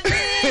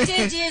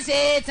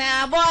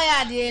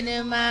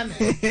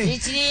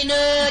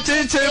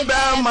 Chichiri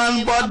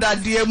Bellman bother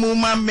dear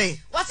mummy.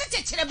 What's it,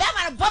 Chichiri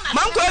Bellman?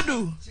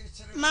 Mankwadu.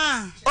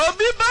 Ma.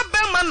 Obi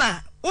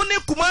Bellman, only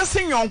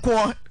Kumasi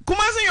Yonko.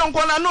 Kumasi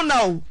Yonko, I know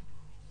now.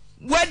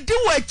 Where do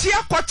we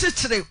cheer for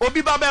Chichiri,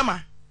 Obi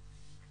Bellman?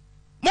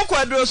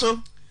 Mokwadu so.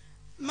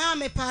 Ma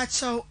me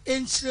pacho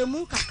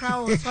enchiremu kakra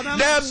o.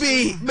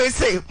 Debbie, they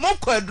say,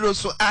 Mokwadu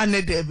so,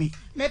 Anne Debbie.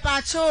 Me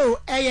pacho,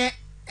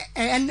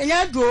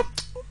 Yadro.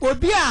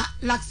 Obi a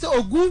lakse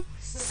ogu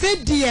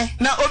sedie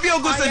na obi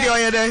ogu sedie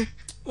oyede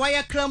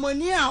waya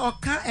kramonia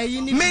oka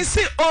eyini me si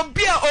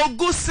obi a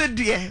ogu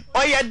sedie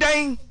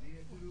oyeden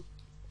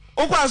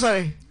okwa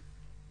sorry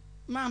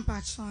man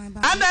patron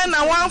ba adan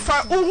na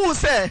wanfa uhu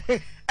se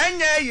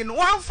enye yi no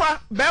wanfa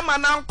be ma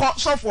na nko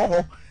sofo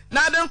ho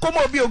na adan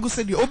komo obi ogu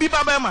sedie obi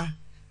ba be ma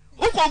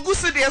ukọ ogu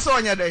sedie se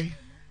onyeden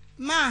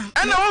ma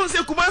ana won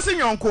se Kumasi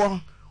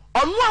nyonko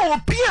onu a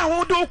obi a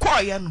wo do ko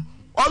ye no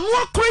onu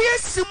akroye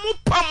simu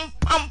pam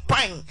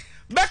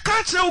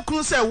beka kire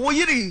okun se wo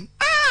yiri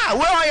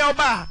we oya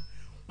oba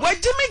wa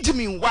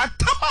jimi wa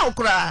tama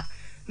okra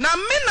na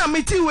me na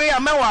meti we ya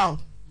mewa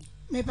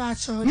me ba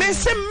cho me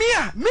se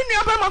mia me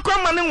nua ba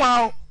makra ma ne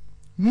wa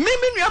me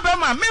nua ba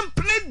ma me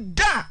mpne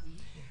da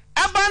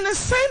aba ne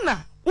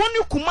sena woni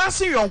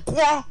Kumasi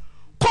yonko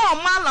ko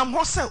malam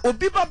ho se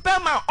obi ba ba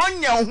ma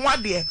onye ho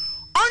ade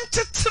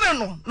onchetere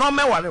no na o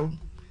meware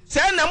se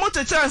na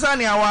motetere sa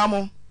ne awa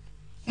mo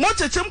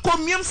mochechim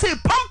komiem say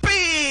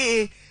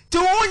pumpy to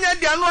wonya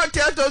dia no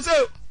ato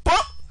say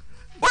pop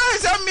why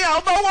say me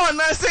oba won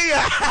na say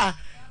ya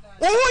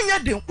wonya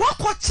de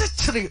wakọ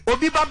chechire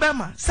obi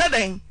babema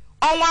seden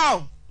onwa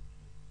o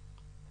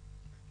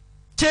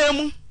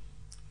chemu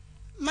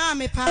ma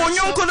me pa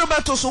onyo ko no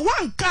beto so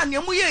wanka ne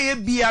mu ye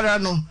biara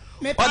no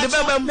o de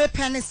baba me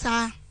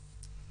penisa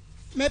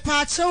me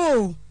pa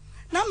cho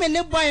na me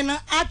ne boy no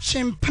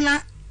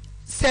atwempna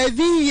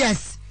 7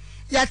 years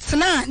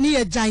yatena ni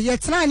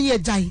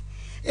yejai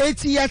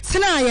eti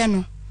yatena ye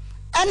no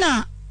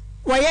ana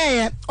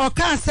waye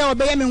oka se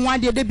obeye me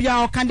hwade de bia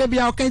oka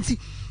nti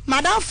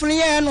madam funu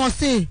ye no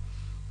se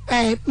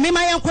me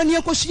ma yanko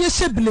ne ko hye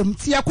hyeblem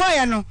ti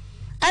yakoye no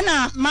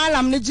ana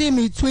malam ne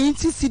jimi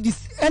 20 cedis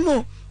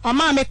eno o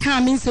ma me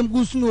kan me nsem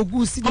gusu no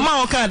ogusi o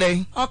ma oka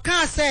dey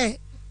oka se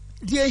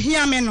de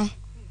hia me no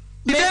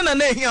de na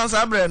na hia so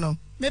abre no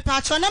me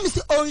pa cho na me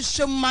se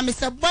onhwem ma me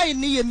se boy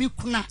ne ye mi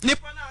kuna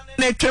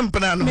na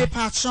twempna no me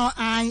patron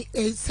an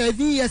 7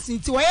 years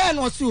nti waye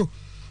no so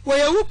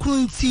waye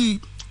wukunti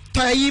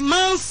toyi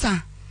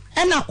mansa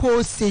ena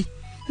ko se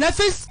na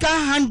fiska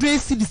 100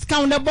 cedis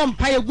count na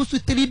bompa ye gusu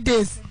 3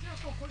 days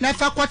na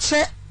fa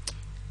kwache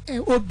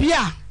obi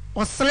a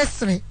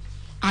osresre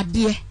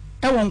ade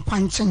e won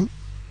kwanchen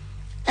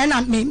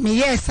ena me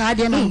yes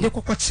ade na de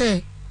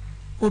kokoche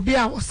obi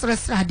a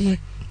osresre ade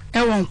e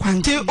won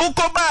kwanchen ti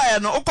ukoba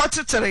no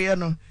ukochitere ye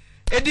no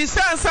edi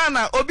sansa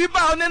na obi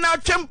ba one na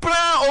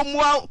twempra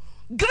omua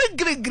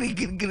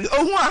gri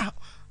ohu a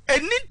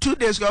eni 2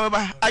 days go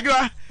ba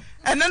adwa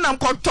ene nam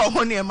ko to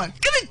ho ne ma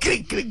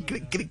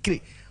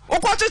gri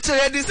okwo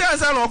chichire edi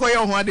sansa na okoye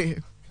ho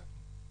ade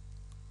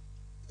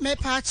me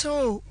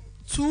pacho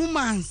 2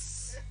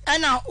 months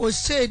ana o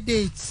share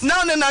date na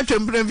one na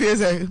twempra fie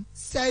say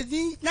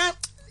 7 na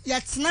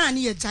yatena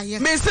ni yejaye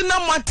me se na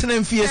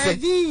matena fie say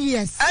 7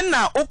 years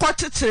ana okwo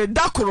chichire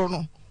dakoro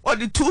no o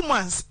di 2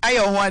 months aye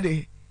ho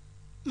ade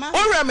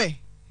Orame.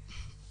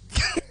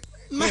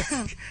 Na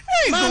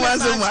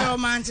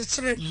wan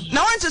chichire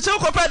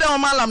ko pede o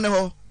malam ne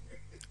ho.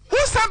 Who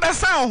sa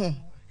besan ho?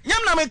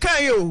 Nyam na me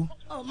kan yo.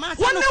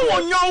 Wone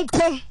wo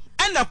nyonko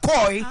ena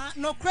koi.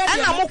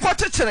 Ena mo ko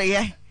chichire ye.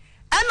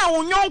 Ena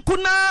wo nyonko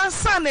na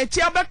sa na ti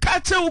abeka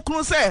che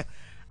wukunu se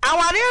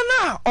aware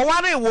na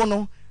oware wo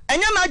no.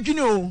 Enya na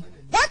adwene o.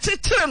 Wa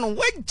chichire no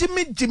wa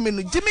jimi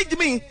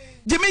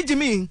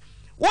no.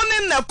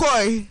 Wone na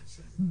koi.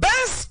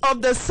 Birds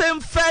of the same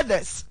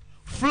feathers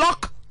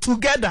flock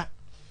together.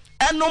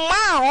 And no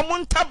ma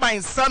omunta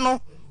bansa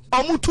no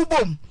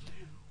omutubom.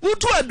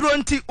 Utu adro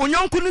nti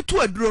onyonku ni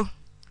tu adro.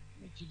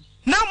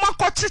 Na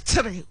makọ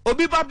chichire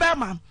obi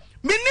babema.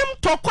 Minim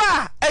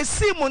tokwa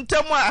esi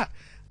muntemu a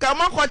ka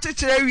makọ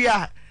chichire wi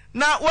a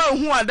na wa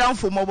hu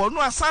adamfo mobo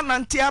no asana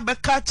nti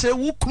abeka kire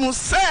wukunu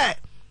se.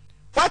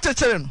 Wa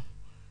chichire no.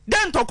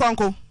 Den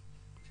tokwanko.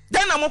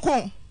 Den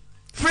amoko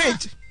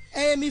fridge.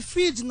 Mi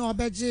fridge no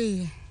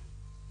obeje.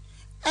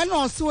 Ena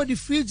also the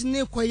fridge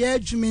ne koye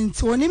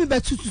adwumenti oni me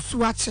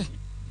betutusu ache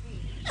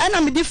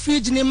ena me the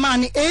fridge ne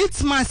man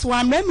 8 months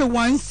wa me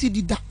 1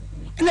 cedi da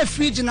ena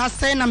fridge na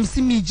say na me si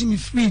me gi me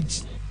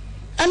fridge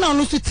ena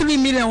no so 3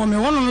 million wo me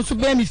wono no so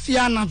be me fie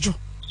anajo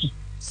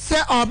se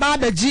oba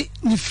beji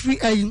ni free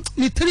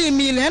ni 3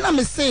 million na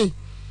me say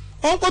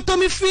onko to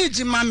me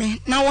fridge mame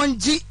na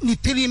wonji ni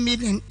 3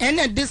 million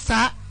ene de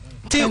sa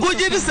ti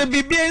uji de se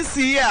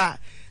bibiensi ya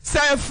se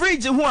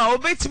fridge ho a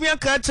obetimi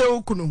aka cha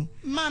okunu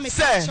mame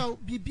ka cha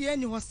bibie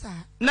ni ho sa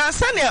na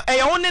se ne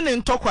eye won ne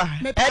ntokwa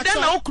ede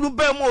na okunu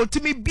ba mu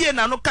otimi bie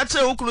na no ka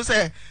cha okunu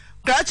se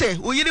kache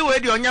uyiri we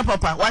de onya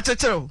papa wa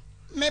chechero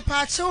me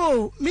pa cha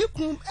o mi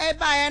ku e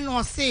ba e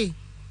no se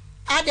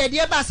ade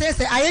de ba se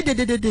aye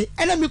de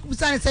ena mi ku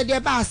sa ne se de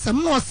ba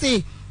asem no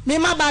se me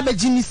ma ba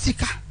beji ni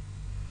sika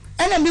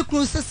ena mi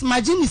ku se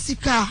smaji ni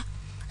sika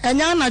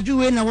enya na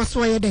juwe na wo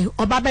so ye de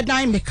oba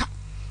bedan meka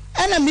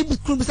ena mi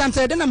ku sa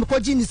se de na me ko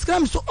ji ni sika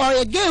mi so o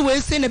ye ge we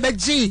se ne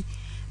beji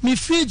mi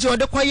fridge o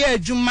de ko ye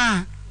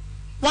adwuma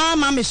wa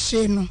ma me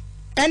hye no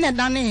ene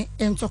dane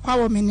entokwa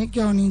wo me ne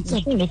girl ni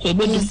nti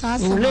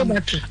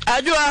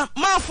adwa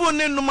ma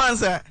phone ni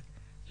numanza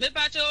me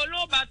ba che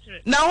olo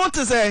battery na what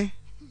to say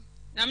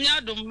na me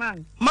adom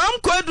man mam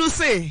kwadu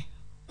say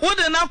wo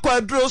de na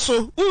kwadro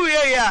so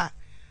uwie ya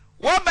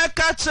wo be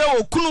ka che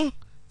okunu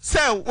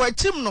say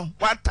wachim no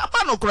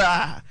watapa no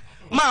kra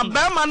ma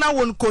ba ma na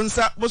won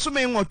konsa bo so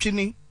me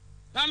nwotwini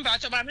mam ba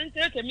che ba me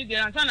ntete mi de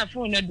ansa na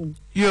phone na dum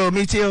yo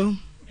me tio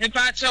me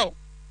pa che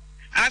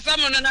asam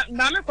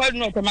na me kwadu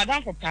no ko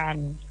madam for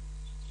pan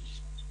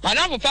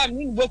madam for pan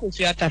ni boko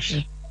su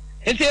atafi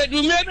enti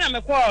edu me na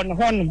me ko no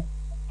honum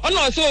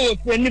ono so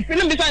ni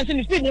film bi san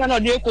ni film na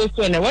de ko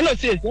so na wono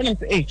se so na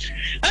say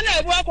ana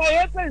ebu akọ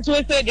yo fe so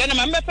say de na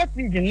ma me fa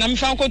fridge na me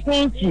fa ko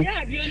tonsu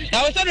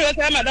na wo so de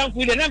say madam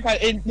fu de na fa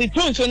ni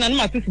tonsu na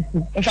ma sisi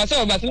fa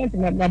so ba so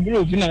na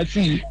bro bi na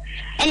si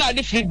ana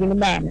de fridge ni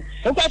ma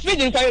o ka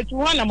fridge ka tu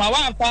na ma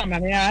wa fa ma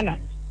me ana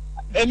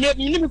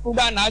mi ni ku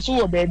ba na so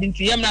wo ba bi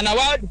nti yam na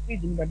wa de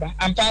fridge ni baba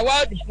ampa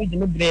wa de fridge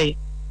ni bre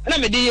ana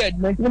me de ye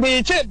me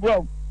be che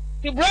bro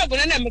ti bro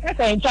na me ka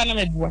ka nta na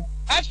me bua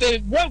after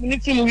bro ni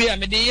team we am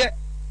de ye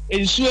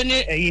ensuo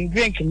ni in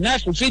drink na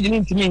so fridge ni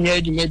ntimi nya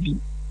adwuma bi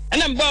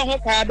ana mba ho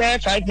ka ba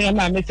 5 na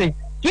ma me say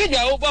fridge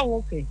a wo ba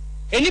ho kai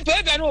eni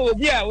pa ga no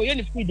obi a wo ye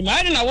ni fridge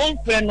ma na won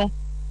fre no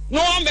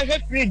won be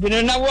fridge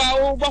no na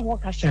wo ba ho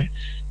kasa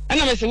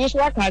ana me say wo so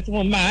aka ati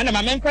mo ma ana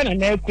ma me mfa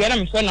na eku ana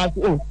me so na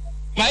so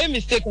my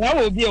mistake na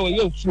wo obi a wo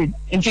ye fridge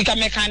nti ka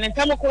me kan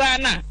ntam kura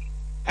na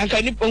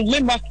anka ni me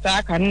ba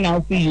ta ka na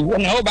o fi you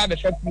na wo ba be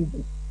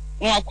fridge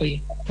no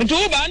akoye nti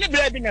wo ba ne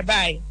bra bi na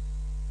bai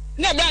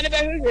na bra ne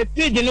be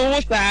fridge no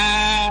wo sa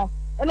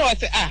ana wo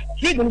say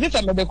fridge no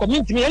say me be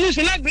community me any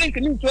so na drink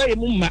ni so ye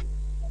mumma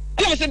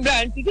ana wo say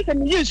bra nti say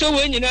me yin so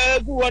we nyina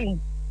gu wonu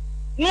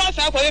no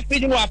sa akoye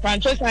fridge no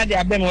apancho sa de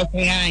abem wo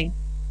say an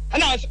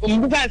ana wo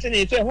mbuga say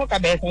ne say ho ka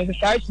be so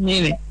 5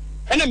 million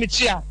ana me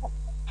chia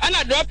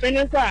ana drop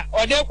in sa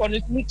o de ko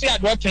ni chia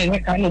drop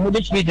in ka no mo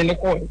de fridge ne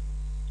ko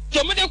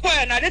so mo de ko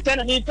na de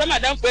tell me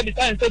madam for the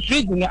time say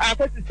fridge no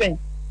akosi say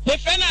me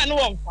fe na no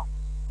wonfa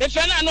me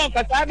fe na no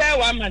wonfa sa ba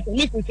wa man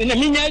me ku se na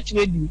me nya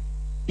achire di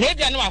na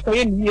dia no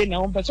akoye ni ye na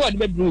wonfa so o de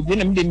be bro bi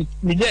na me de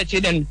me je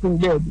achire dan tun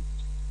be obi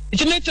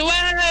it me to wa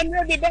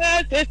me be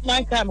ba 6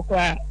 man kam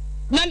kwa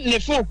na ne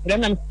fo pre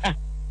na na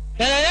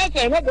ya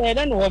ko me be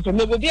dan wo to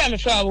me bo bi a me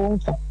fa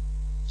wonfa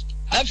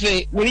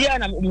afi wuri ya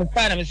na me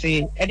fa na me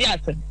se e di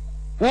ase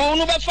wo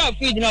no be fa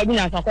fridge na obi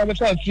nya akwa be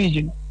fa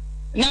fridge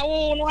na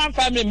wo no han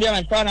family me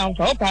ma fa na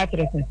wonfa o pa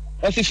atrese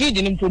o si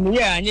fridge ni mponu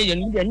ye anye ye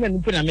no de anya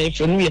no na me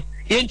fonu ye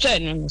ye ncha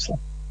no so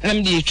na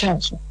me de twa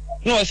so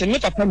no o se me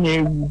papa na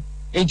ewu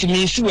enti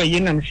me si wa ye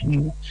na me fi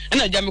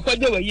na ja me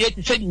kwaje wa ye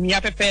ti se ni ya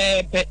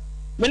pepepe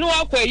me no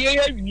wa kwa ye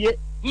wie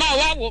ma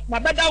wa ma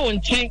beda wo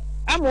nchen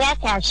ama wa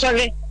kwa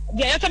asore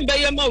de ya sam be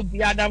ye ma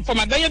obi adam for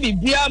ma be ye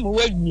bibia ma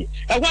wa wie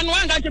e ho no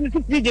anga che me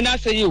fridge na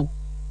se ye o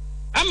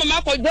ama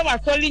ma kwa je wa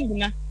solid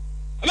na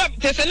ama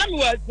te se na me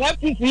wa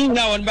fridge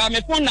na won ba me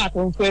pon na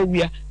to fo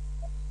awia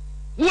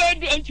wo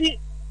du enti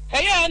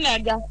eya na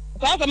da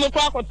ka me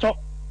kwa akoto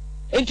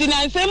enti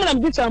na nsem na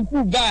bi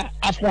shampoo ba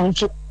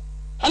afroncho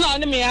ana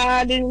ne me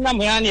ya de na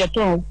mo ya na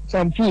eto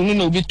shampoo ni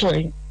na obi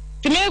toy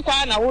ti me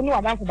kwa na wo no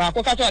adanfo ba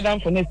ko ka to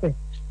adanfo ne se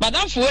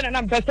madanfo we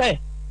na mpese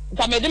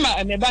ka me de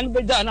ma me ba no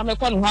be ja na me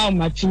kwa no ha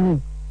ma chi ni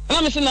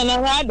ana me se na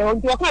na ha da o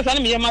ti o ka sa na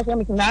me ye ma so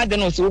me se na ade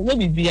no so ne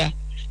bibia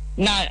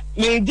na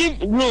me di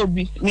no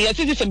bi me ya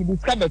titi se me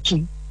discover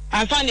tu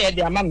anfa na e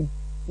de ama me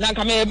na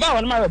ka me ba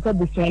won ma repa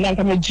bi se na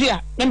ka me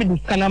gia na me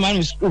discover na ma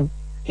no school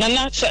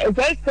na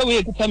first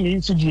we to me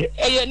to die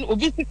eh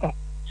obi sika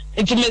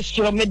enti me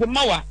sure me de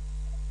mawa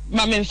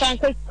ma me nsan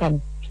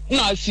kan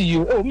na see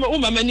you o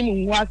ma mani mu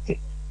nwate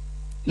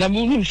na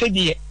mu nim se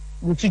die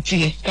wo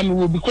titie ka me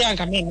wo bi kura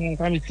nka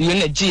me see you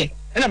na gie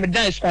na me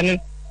dan scan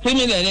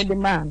me le de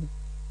man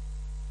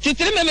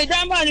titiri me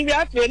dan ma ni bi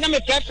afi na me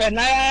prefer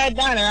na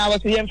dan na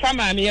was yen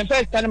fama me yen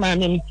first time ma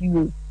me see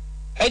you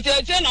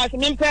eche na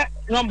me mpe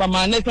number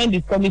man na send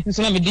this committee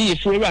so na me die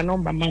free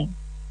number man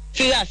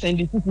say ya send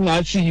this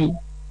na see you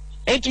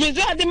it means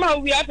that the man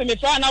we have me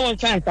fa na won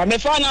sense me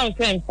fa na won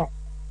sense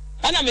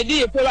ana me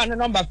di e pera na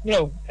number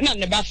flow na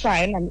ne ba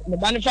fa na me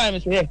ba ne fa me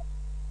say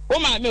o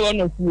ma me won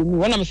no see ni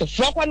won na me say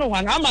fro kwa no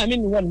wan ama me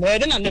ni won me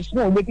de na ne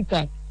fo obe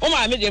kita o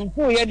ma me je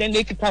mfu ye de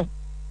ne kita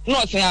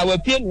no say I will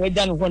pay no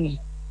agya no hono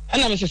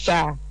ana me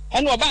sesa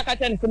ana oba aka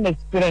tell me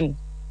experience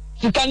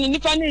sika ni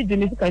nipa na edi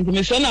ni sika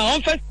ntimi so na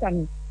on first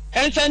kan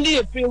en sandi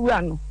e pray wu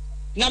ano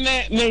na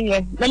me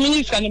ye na me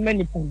ni sika no me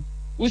nipa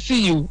we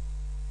see you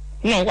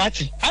no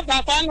what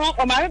apa no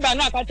o ma ba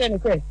no aka tell me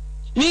say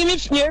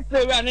mi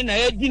pray wu ano na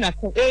edi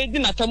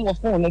na tam wo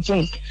phone no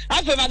so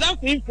afa madam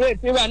pray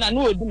wu ano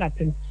na odi na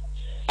tam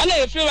ana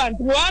e pray wu ano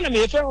wo ana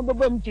me pray wu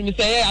bobo ntimi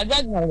say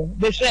ajaj na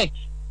the check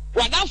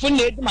wadam fo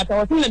na edi mata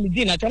wo na me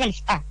di na tam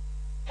na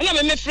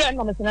ana me friend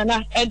na me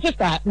sana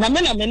ejika na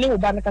me na me ne wo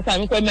ba na kasa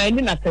me ko ma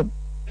edi na tam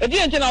edi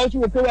ente na wo ti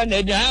wo pray na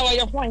edi ha wa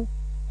ye hwan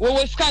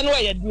wo scan wo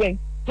ye die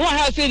no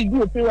ha say di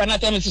wo pray na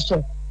tam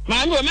so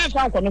ma me wo me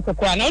fa ko no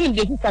kokora na onu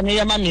de sika ne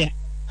ye ma me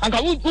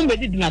anka wo be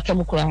di na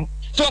tam kokora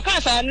so ka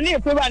sa ne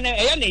pray na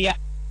e ye ne ya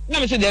na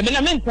me say de be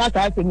na me ntra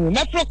ka se ni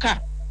me proka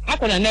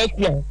akona na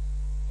akua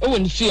o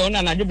woni fi o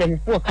na na de be me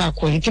proka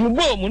ko nti me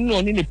bo mu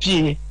no ni ne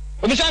pie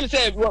obi sa me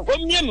say wo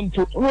mie me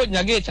mpo wo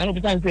nya gate na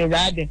obi sa me say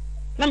ya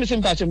na me say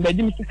mpa so be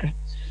di me sika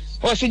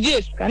o si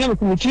yes kana me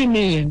ko 3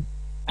 million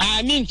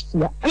mean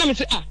ana me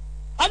say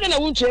ada na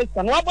wun chase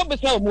kan wa bobe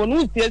say mo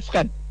no chase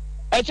kan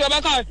e ti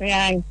oba ka say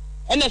ai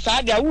ene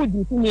sa dia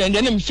wudi 2 million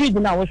na me feed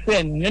na wo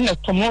say na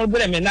tomo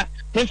bere me na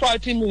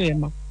 40 million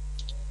ma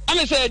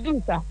am say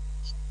do sa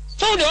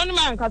so the only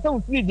man ka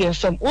so feed there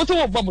some wo to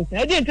wo bobe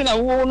say e dey na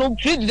wo no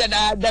feed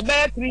da be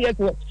 3 years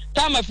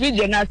time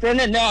feed na say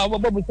na wo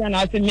bobe say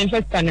na say me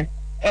first kan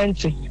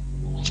enti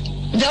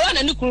da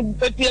wana ni ku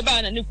pie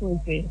ba na ni ku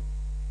say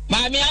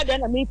ma mi ada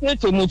na mi fe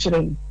to mu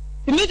chire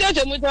mi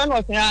je mu tan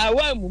o say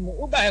wa mu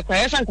u ba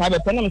kwa san ka be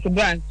pena me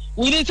brand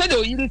we dey say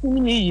do yiri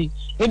tumi ni yi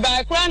e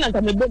ba kwa na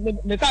ka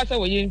me ka say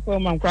wo yin for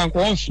man kwa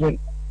on fun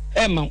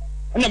e ma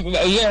na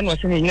ye no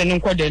say ni ni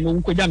nko de no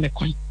nko ja me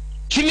kon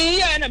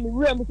timi ye na me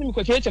wura mu timi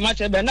ko che ma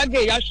che be na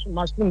ge ya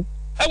masun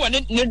e wo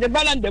ni de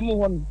balance dem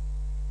ho no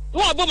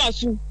wo abo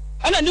masun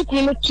ana ni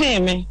kunu no twe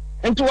me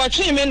nti wo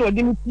twe me no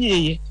odi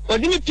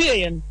mi pie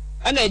ye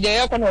ana je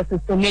ya kwa na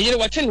system ne yiri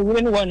wo twe ni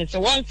wura ni wo ni say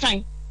one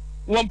time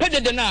won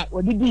pede na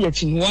odidi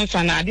yachi won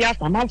fa na ade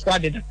afa man so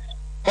ade da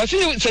ko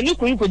se ni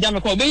kun ko jame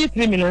ko be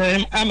 3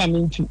 million ama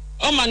mintu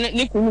o ma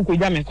ni kun ko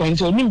jame ko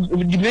nso ni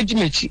di beji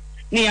mechi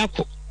ni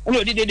yakọ o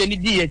odidi de ni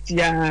di yachi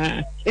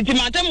ya enti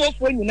matam wo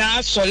fo ni na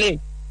asole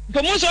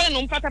to mo so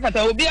no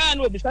pata obi a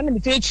na obi sa na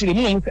mete chire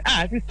mu no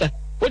sister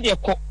o de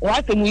ko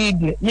wa se mu yi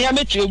de me ya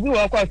mechi obi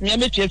wa kwa me ya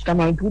mechi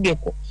skama ntu de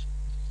ko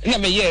na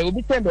me ye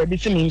obi se be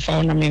se me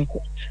mfa na me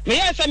nko me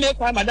ya se me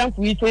kwa madam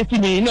fu yi se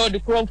me na o de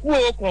kronfo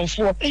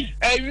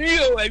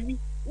awi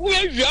wo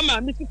awi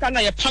ama me sika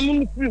na ye pam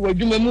no free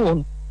wadwuma mu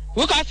won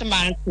wo ka se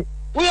mante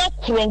wo ye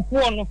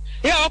kronfo no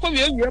ya wa kwa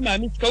wi awi ama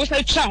me sika wo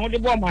sa twa ho de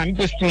bo ma me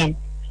beslam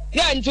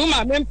ya nti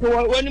ma me mpo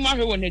woni ma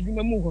hwe won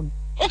adwuma mu won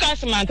wo ka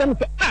se mante me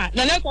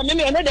na na kwa me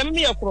na de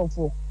me ye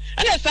kronfo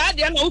ana sa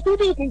de na wo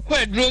tudu kun kwa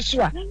adro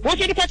so a wo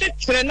tudu pa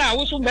tere na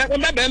wo so be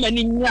ma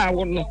ni nya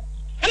wo no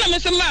ana me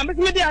se ma me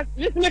de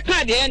me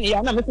ka de ne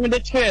ya na me se me de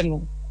tere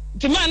no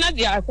ti ma na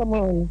de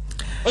asamo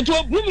otu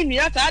obumi ni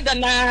ata ada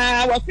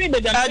na wa fi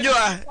de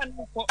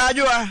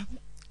ajua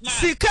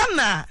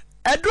sikana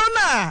edro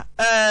na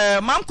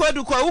mamko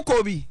eduko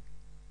uko bi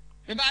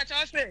me ba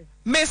cha se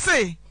me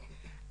se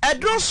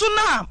edro so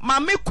na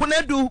mame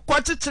kunedu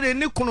kwatitire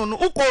ni kunu no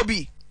uko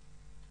bi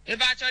me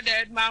ba cha de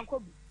mamko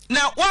bi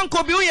na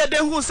wanko bi uye de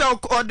hu se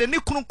o de ni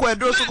kunu ko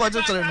edro so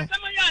kwatitire no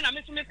na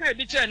me se me ka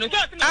bi che no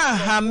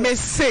aha me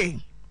se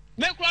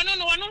me kro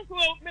no wonu ko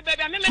me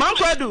bebe me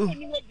mamko edu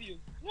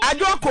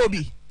ajua ko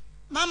bi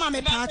mama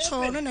me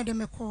pacho no na de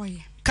me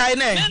koye kai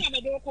ne na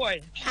me de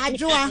koye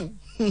ajua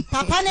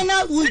papa ne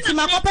na unti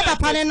makope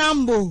papa ne na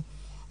mbo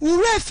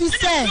ure fi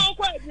se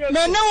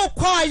me ne wo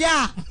koye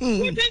a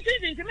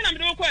tintin me na me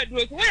de koye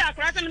duro so we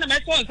akra se me na me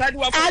so nsade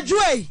wa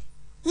ajua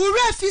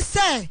ure fi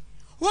se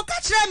wo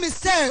ka kire me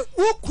se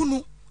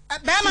ukunu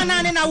be ma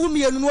na ne na wo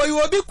mienu no oyi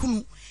obi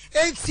kunu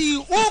enti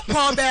wo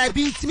ko be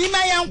bi ntimi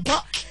ma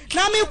yenko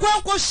na me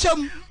gwanko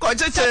shem ko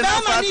cheche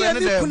na fa ne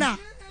dem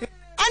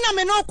ana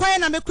me no kwaye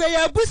na me kwaye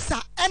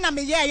abusa ana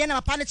me ye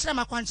na papa ne kire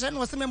makwankyere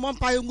no se me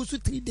mompa yengusu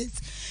 3 days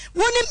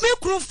woni me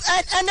kru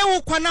ene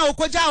wo kwana wo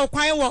koja wo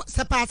kwan wo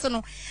sepase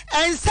no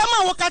ensama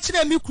wo ka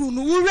kire me kru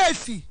no wo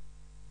refi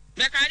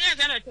me ka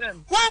ne se na kire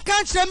no wan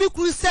kan kire me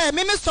kru se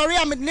me sorry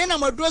am ne na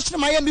maduro so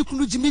ma ye me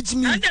kru jimi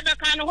ade be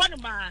ka no ho no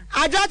ma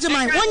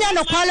ajajeman wonya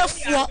no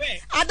kwalefo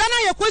adana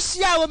ye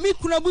kohia wo me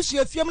kru abusu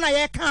afiem na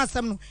ye ka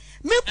asem no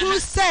me kru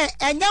se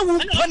enya wo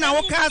po na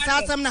wo ka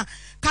asem na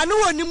kanu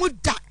woni mu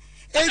da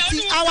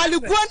eti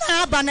awaliguo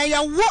na aba na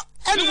ya wo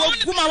ene wo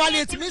guma wale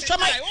eti mi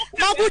hwema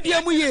magudie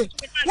mu ye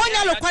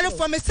wonya lokwale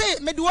for me say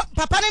me de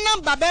papa ne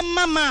namba be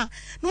mama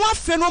no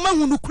afe no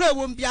mahunu kura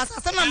wo mbia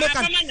asase na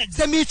meka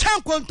se mi twa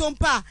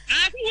nkontompa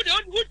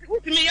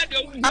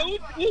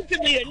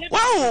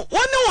wow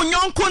woni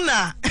wonyonko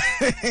na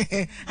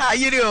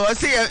ayiri o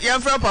se ya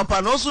fra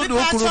papa no so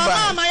do kuru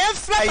ba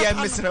ayi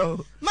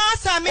misro ma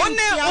sa me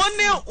woni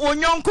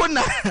wonyonko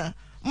na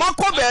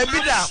mako ba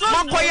bi da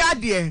mako ya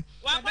de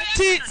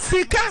ti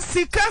sika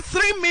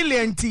 3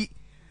 million ti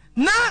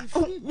na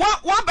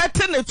wa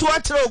bete ne to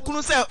akyere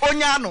okunu se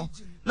onya no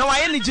na wa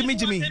ye ne jimi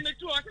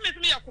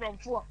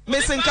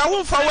mesinka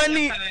wo fa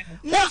wani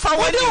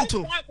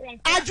to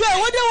adwo e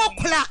wode wo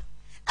kula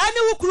ani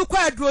wo kuru kwa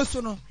aduro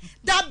so no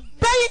da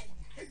bai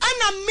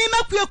ana me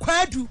makue kwa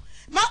adu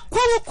ma ko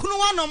wo kunu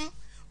wonom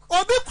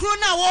obi kuru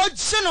na wo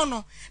gye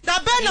no da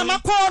bai na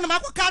makọ no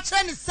makoka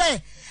kyere ne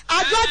se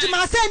adwo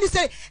ma se ni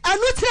se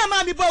anu tire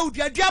ma me ba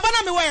odua duaba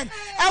na me wen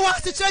e wa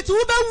se kyere ti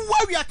wo be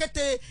wo wi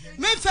akete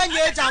me fa nye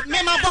eja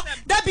me mabo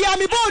da bia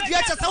me ba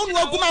odua kyesa wo no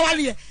aguma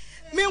wale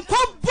me nko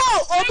bo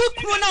obi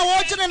kuru na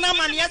wo gye na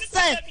ma ne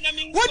se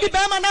wo di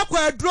ba ma na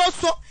kwa aduro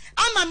so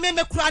ama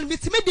me kura me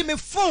timi di me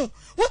phone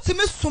wo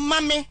timi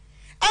suma me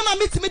ama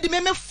me timi di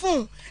me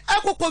phone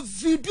akoko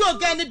video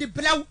gan di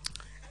bla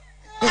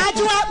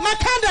adwa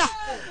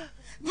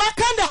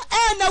makanda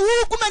na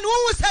wo guma ni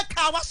wo se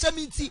ka wa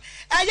semiti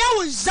eya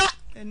wo ja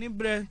eni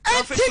bre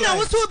enti na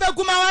wo so be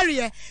guma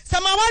ware se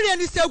ma ware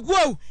ni se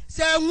guo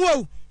se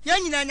nwo ye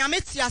nyina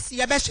nyame tiase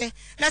ye behwe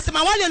na se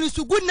ma ware ni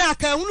su gu na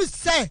ka hunu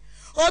se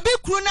obi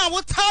kru na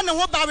wo ta ne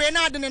ho bawe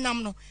na ade ne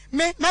nam no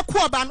me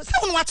mako oba no se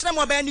wo no wa kire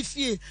me oba ni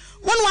fie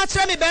wo no wa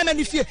kire me ba ma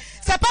ni fie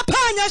se papa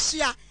anya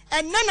hia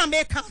enne na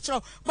me ka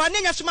kire bo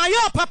ne nya hima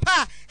yo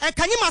papa e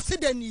kanyi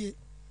masedanie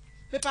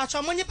me pa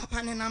cho monye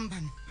papa ne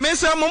number no me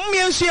say mo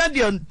me hia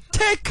de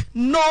take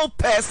no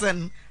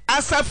person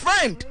as a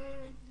friend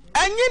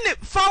anyi ne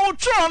fa wo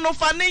tro no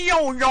fa ne ye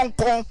wo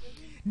yonko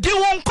di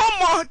won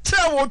komo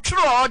tre wo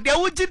tro de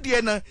wo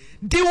gidie na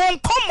di won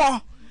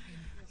komo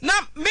na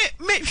me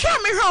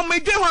hwa me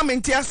dwe hwa me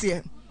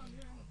ntiase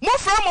mo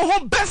fra mo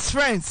ho best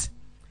friends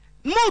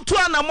mo tu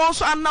anamo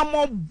so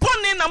anamo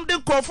boni nam de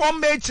krofo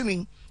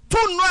mechini to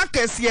nu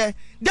akese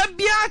da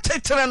bia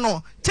tetere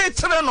no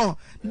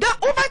da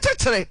oba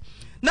tetere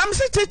nam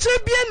se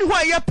tetere bia ni ho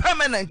ye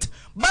permanent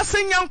bas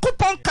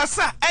nyankopon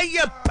kasa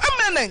eye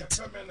permanent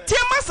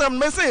tiemasam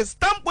me say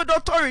stamp with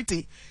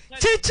authority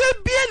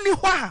tetere bia ni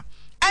ho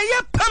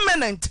eye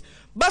permanent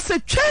bas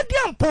twedi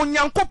ampon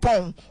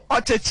nyankopon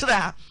o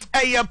tetere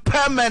eye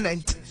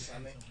permanent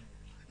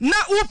na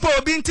upo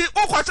obi nti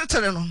ukwa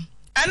tetere no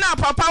ena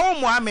papa wo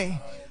moame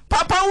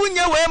papa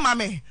wunye we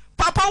mame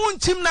papa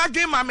wunchim na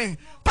dwe mame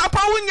papa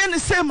wunye ne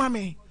se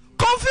mame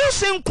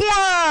confusion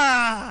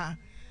kwa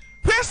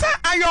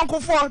pesa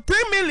ayonkofo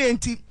 3 million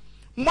ti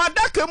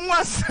mwadaka mu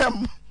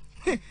asem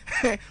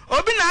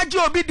obi na age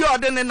obi di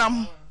ode ne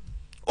nam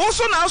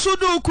uso na so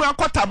do ku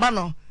akotaba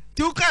no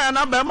ti uka ya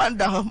na ba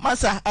manda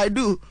masa I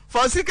do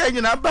for sika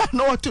nyina ba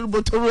no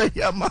turbotoru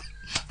yama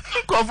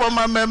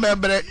konforma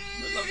memebre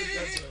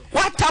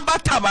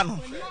wataba no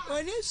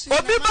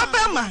obi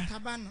babema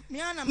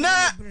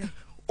na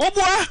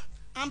obua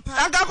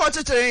aga ko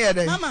tetere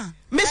yede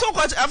me so ko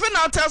afi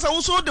na tell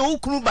wo so de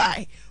ukuru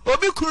bai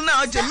obi kuru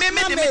na oje me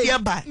de me dia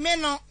bai me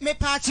no me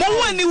pa chi mo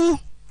wani wu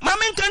ma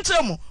me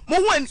nkantre mo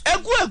wani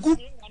egu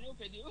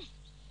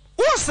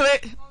wo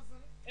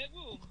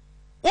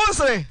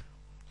sre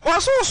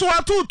so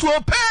atutu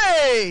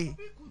ope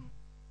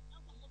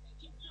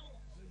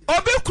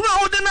obi kuru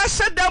a wode na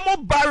sheda mo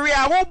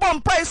barrier wo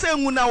bom pai se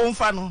ngu na wo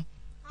mfa no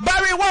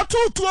barrier wo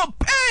atutu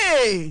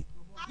ope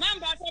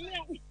mamba to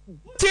me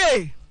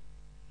tie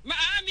ma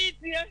ami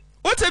tie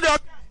what do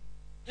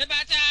e ba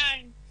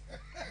time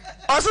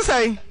oso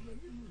sai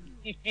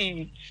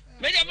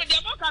me de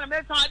mo kan me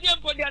san ade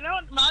mpo de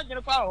na ma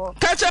agere kwa ho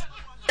kacha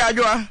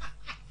adwa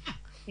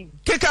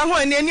keka ho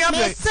ani abe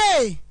me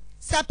say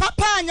se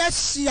papa anya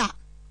hia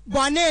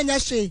bone anya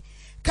hwe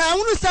ka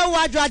hunu se wo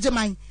adwa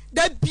ageman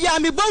da bia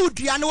me bo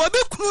wudua na obi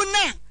kunu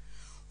na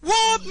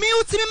wo mi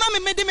utimi ma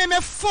me de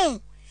me phone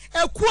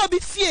eku obi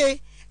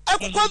fie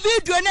ekko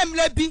video na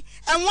mla bi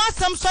enwo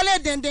asam sole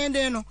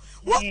denden no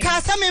wo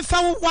ka sa me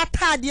fa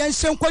watade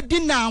enhye nkodi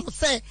na ho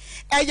se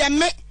eye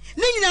me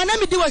ni nyina na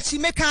me di wachi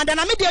me ka da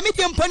na me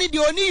de mponi de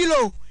oni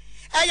yilo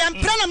eye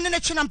mpra na me ne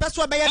twe na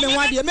mpaso be ye me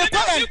wade me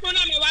kwa en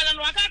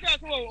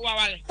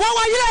wo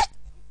wayile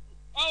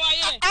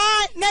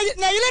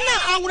na yile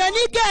na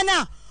anwurani ga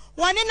na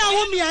wani na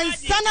wo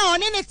miansa na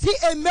oni ne ti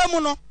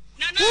ememu no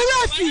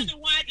wo fi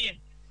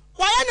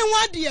waya ne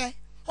wade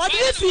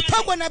odi fi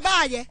togo na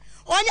baaye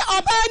onye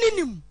oba ni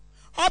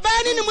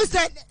nim se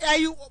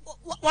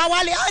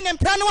wawale anem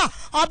plano a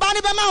oba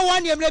ni be ma wo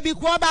ne mre bi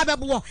ko oba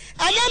bebo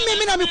anya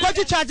mimi na mi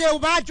kwaji charge wo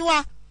ba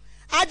adwa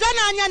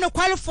na anya ne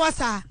qualify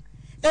sa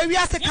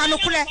ewiase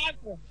kanokure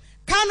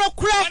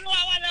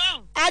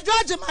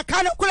adwa ma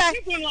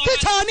kanokure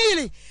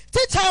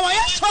teacher wa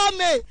ya show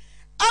me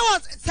I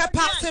was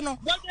sepase no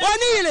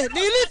oni ile ni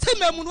ile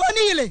timemu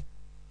oni ile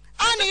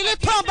ani ile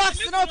turn back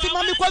no ti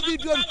mami kwa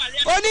video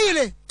oni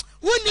ile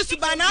woni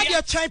suba na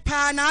ade try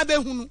pa na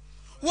abehunu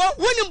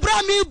woni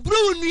bra mi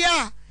bru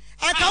nua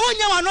aka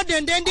wonya wa no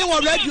denden wo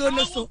radio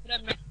no so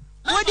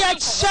wo de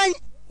chan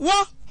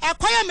wo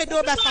akwaya me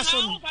do be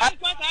faso no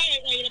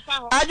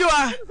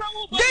adwa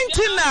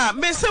dentina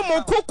me se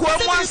mo kokko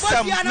mu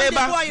asem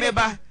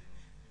meba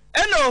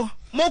eno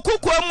mo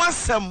kokko mu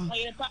asem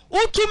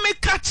utumi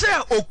ka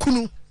kire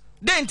okunu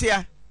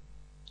dentia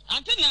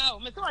antina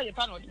me se wa ye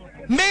pa no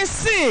me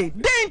se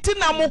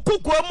dentina mo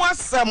kokko mu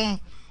asem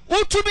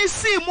utumi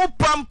si mu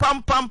pam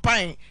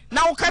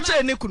na wo ka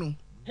kire ne kunu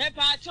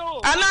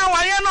ana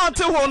ware na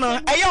ote ho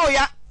no eye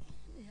oya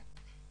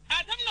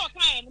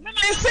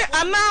ese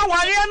ana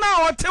ware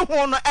na ote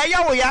ho no eye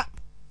oya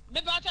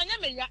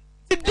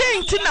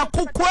didn't na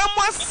kokwa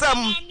mu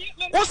asam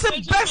wo se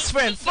best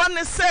friend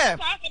funny say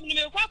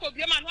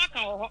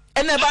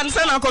ene ban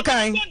se na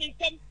kokan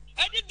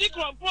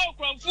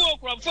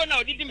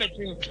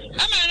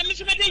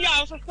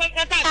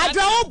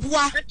Adwa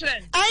obua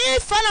ayi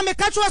fa na me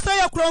ka cho say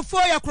ya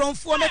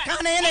kronfo me ka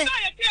na yene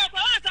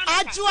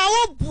adwa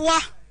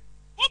obua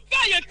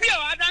oba ye fie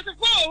o adanse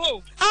fo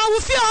ho wo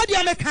fie o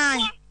de me kan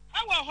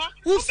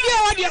wo fie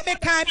o de me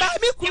kan ba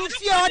mi kuru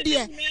fie o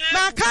de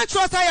na ka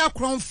cho say ya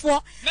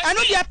kronfo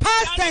eno de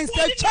past tense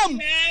e cham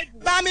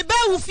ba mi ba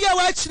wo fie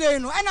wa chire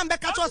no ena me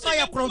ka cho say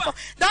ya kronfo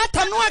that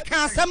time no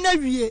ka asam na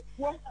wie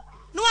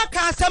no aka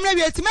asam na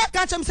wieti me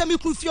ka chem se me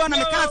kufio na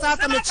me ka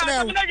asam me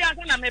kire wo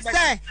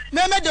say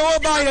me de wo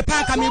ba ye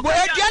pa ka me bo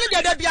e dia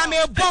ne de bia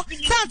me bo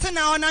sante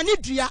na ona ni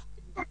dua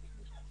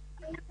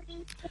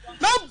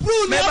na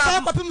bru me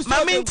ba pa pim so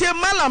ma mintie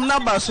malam na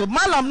ba so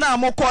malam na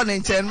mo ko ne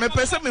nchen me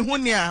pese me hu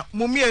ni a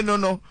mo mie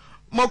no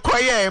mo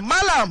koye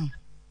malam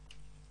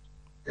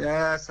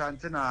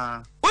sante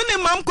na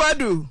uni mam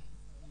kwadu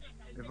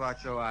me ba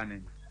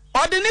chawani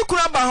odi ni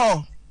kura ba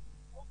ho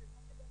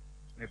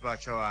me ba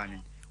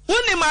chawani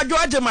uni madwo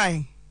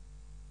agemai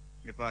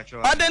mepa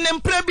cho ade ne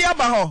mpre bia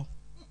ba ho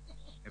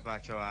mepa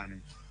cho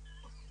ani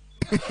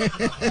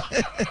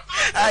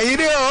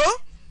ayire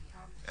o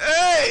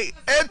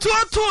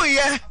etu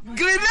ye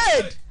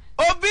grenade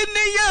obi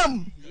ni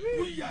yam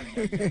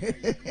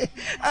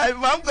I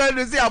mam going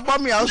to see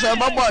abom ya so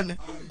babon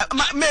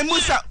me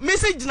musa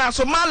message na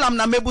so malam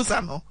na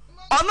mebusa no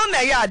ono na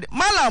yard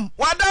malam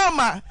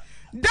wadama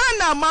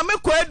dana mame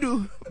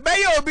kwadu be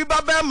ye obi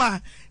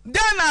babema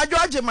Dana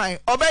Georgemai,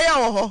 obey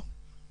your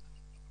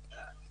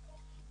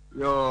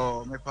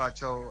yo, me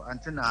pacho,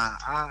 Antina,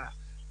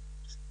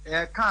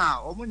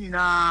 can't,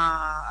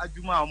 Omunina,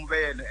 Ajuma,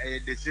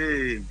 the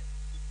same.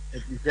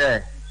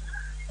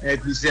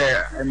 If you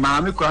say,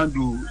 Mammy can't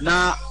do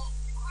now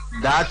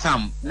that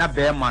time, not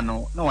bear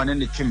mano, no one in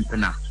the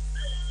chimpana.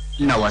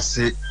 No, I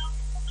say,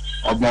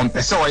 or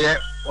Monpesoye,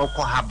 or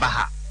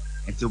Kohabaha,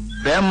 and to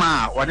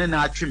Bema, one in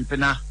our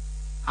chimpana.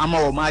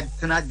 Ama ma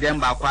tena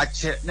demba kwa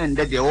che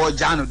nende de o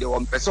janu de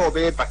won pese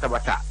obe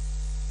patabata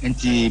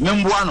enti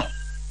memboa no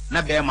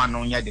na be ma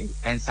no nya de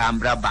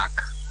ensambra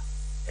back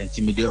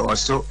enti mi de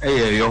oso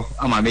eyeyo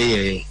ama me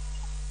ye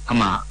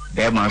ama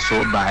be ma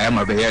so ba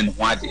ama be ye no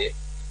ade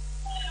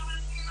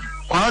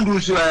kwa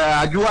ndu so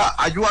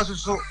ajua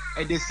so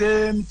at the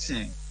same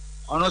thing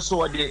ono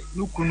so de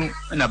nukunu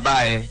na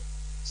bae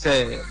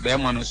se be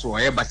ma no so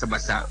ye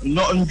basa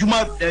no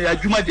njuma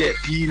ajuma de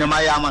pi na ma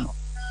ya ma no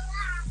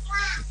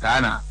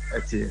Dana,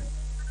 eti.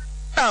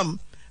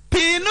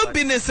 Pinu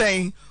bi ne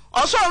saying,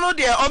 also no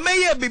de o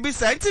meye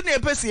bibisa nti na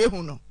epese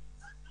ehu no.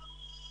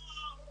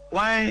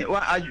 Why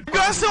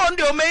you say on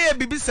de o meye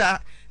bibisa,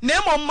 na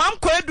mo mam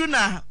kwadu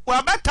na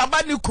wa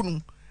betaba ne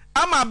kunu.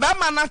 Ama ba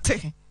ma na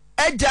te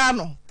eja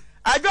no.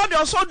 Adwo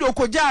de so de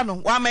okoja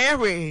no wa meye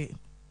hwe.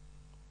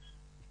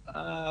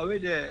 We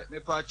de me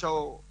pa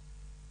chawo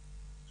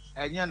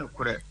enya no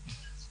kure.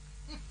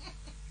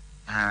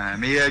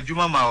 Me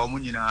adwuma ma o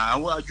munyina,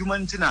 adwuma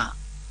ntina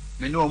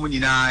me no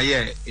munyina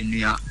ye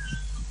enua.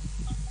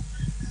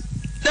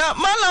 Na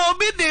mala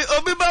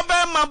obi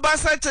baba ma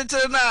basa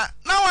chechere na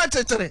wa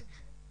chechere.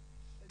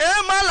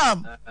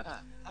 Malam.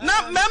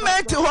 Na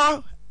meme ti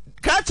ho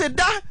ka che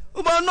da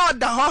ubo no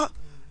da ho.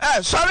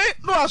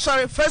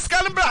 Sorry, first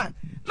calibra.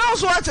 Na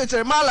so wa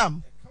chechere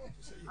malam.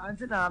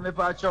 Antina me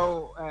pa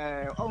chawo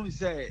on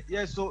say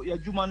yes so ya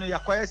adwuma no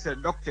yakwaye se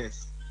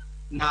doctors.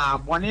 Na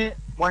bone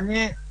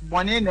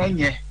na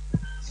enye.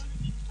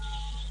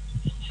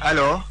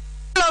 Hello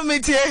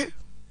metie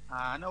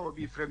na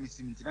obi frame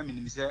simiti na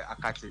minim se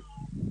akate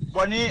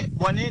bone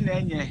na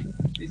enye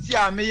isi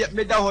a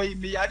me da ho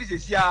me yari se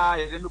isi a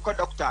ye me ko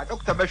doctor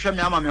be hwe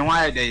me ama me ho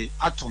aye dey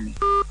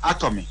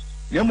atomi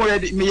ne mo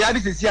me yari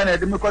se isi a na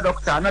de me ko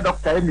doctor na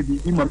doctor e me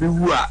bi ma me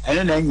wu a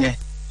ene na enye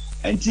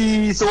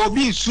enti so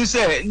obi su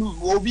se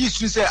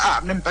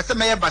me mpese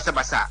me ye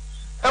basa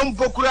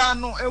empokura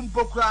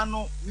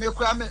no me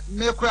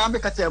kura me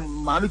kate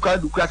ma me kwa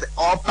du kura se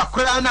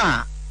opakura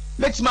na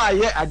metima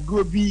aye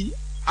aduro bi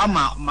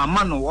ama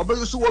mama no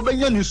obeso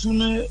obenya nusu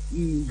ne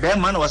be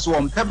ma na waso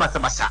ompe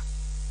basa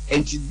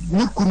enti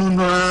nikunu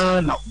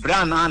no na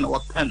brana na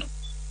wapeno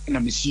na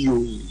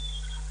mesiyo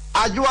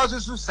ajuwa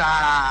susu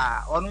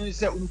sa onu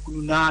se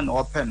nikunu na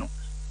wapeno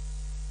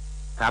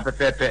ta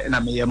pepepe na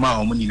me yema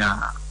o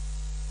munina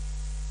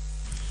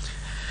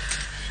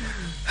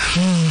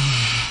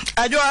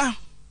ajuwa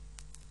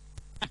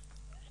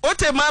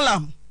ote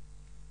malam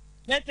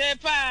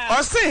netepa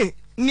osi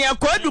ni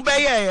akwadu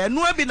beye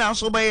enu abi na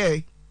so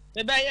beye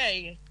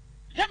beye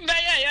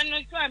ya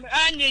no so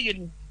anye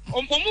yi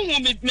omuhu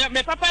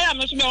me papa ya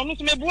me so me onu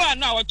so me bua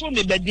na o to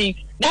me badin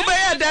wo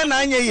beye dan na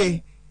anye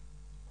yi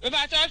we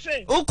ba to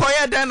se wo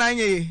koye dan na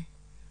anye yi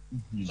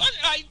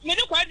me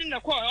do kwa di na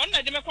ko on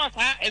na de me kwa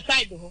sa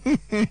side ho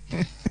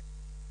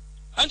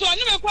anto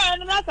ani me kwa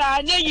na sa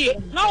anya yi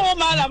na wo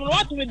malam no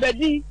what me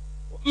bedi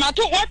ma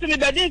to what me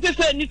bedi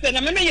se ni se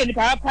na me ye ni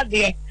pa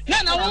de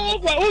na wo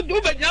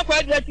be gina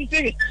kwa de ti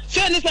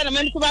se ni se na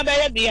me ni ko ba be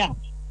ye de a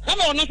na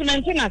me ono se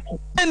maintenance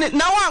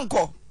na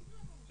wanko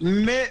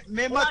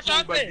me ma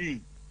tu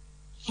bedi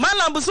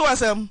malam bu so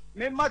asem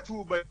me ma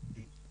tu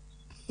bedi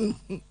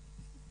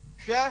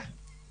hwe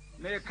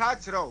me ka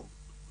tro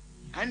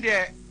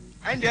ande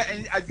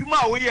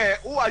adwuma wo ye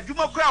wo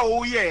adwuma kra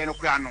wo ye no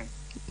kra no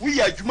wo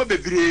ye adwuma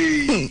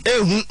bebre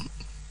ehu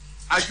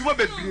adwuma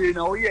bebre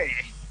na wo ye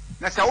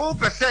na sa wo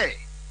pese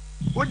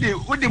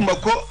wodi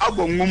mako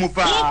abonwum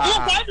pa wo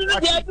kwa di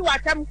dia bi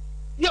watam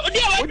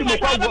odi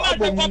mako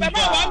abonwum pa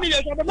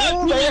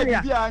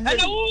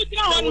ana wo ti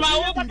hon ma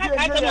wo ka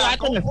ka ta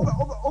watam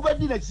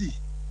obedi na chi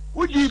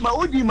odi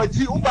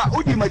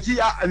maji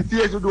ya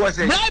anfie so do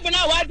wase bribe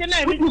na wa de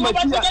na mi ko ba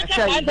ko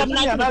ka adam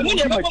na mi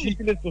ne ba ko mi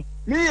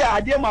mi ya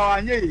ade ma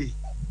wa nye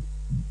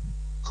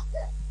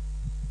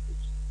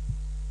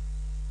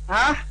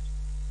ha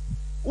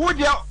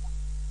odi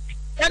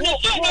ana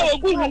na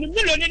ogu ni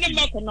mi lo ni ne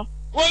ma ko no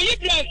o yi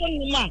bla so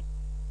ni ma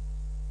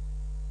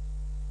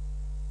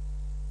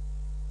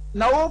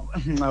na wo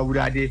na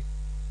wurade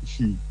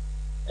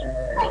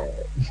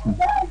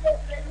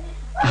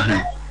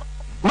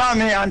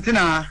Mami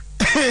Antina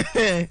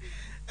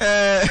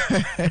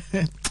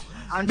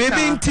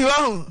baby nti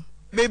wa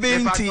baby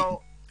nti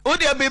o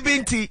dia baby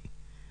nti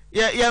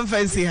ye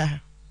mfancy ha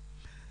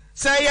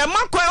say ye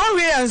makwa o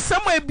hwe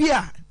ansam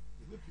abia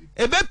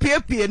ebe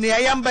piepie ne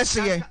ye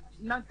mbehye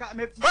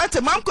what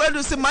manko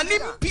edu se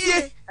manim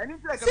pie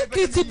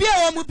secret bia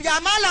wo mu bia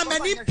mala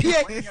manim pie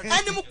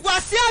anim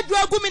kwase adu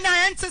agumi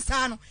na yente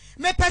sa no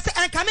me pese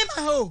enka me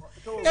ma ho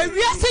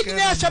ewiase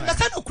nyina hwe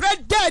pese no kura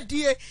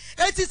dadie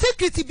eti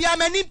secret bia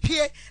manim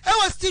pie e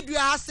wo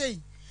studio ase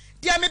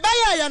dia me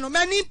baya ya no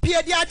manim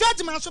pie dia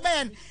adwaje ma so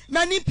baya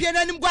manim pie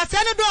na nim kwase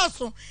ne do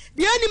so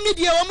dia nim ni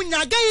dia wo mu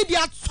nya gayi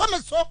dia so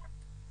me so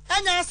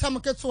anya asam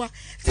ketua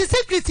si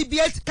secret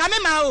bia ka me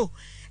ma ho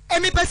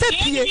emi pese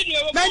pie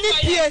manim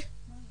pie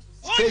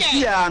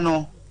Pesia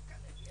no.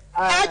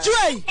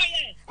 Ajoi.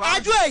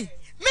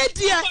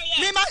 Media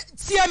me ma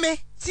tie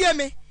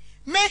me.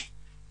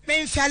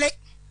 Me mfiale.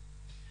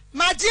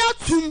 Magia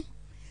tum.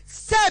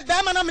 Se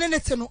be ma na me ne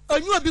te no.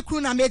 Onyu obi kru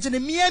na meje ne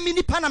mi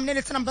nipa na me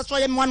ne te na mbeso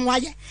ye me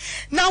waye.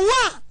 Na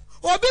wa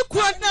obi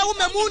kru na wo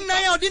mamu na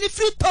ya odi ni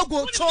free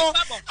Togo cho.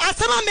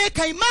 Asema me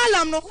kai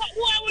malam no.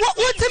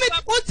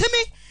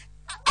 Wotimi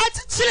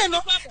atichire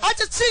no.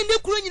 Atichire ni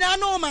kru nyina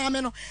no ma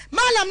me no.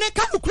 Malam ne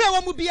ka kru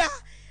wa mu bia.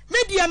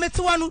 Media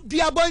metwanu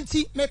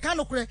duabonti meka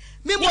nokure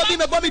me mo bi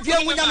me bo me dua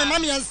nwunya me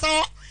mame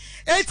yansa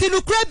enti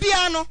nokure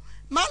bia no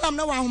malam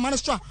na wa homa no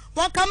so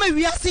won ka ma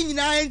wiase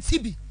nyina enti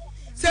bi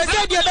se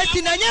dia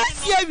beti na nya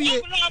si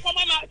awie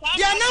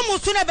dia na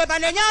musu na beba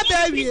na nya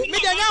ba awie me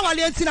dia nya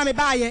wale enti na me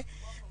baaye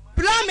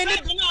plan me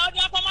ne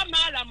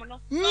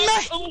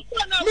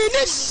me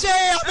ni she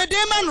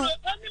abedema no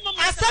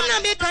asam na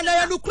me kan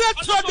na nokure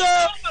todo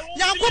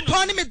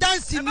yankopon ni me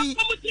dance ni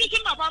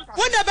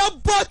wona be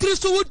botri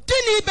so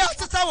wudini be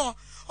sesa wo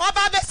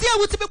oba be se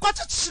awuti be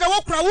kwachichire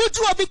wo kura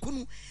wuju obi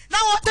kunu na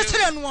wo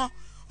techire no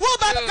wo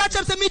ba ka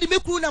chem se me di me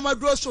kunu na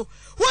maduro so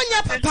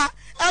wonya papa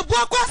abu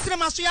akwasire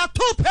maso ya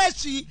to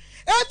pechi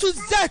A to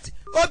Z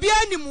obi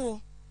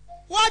animu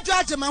wo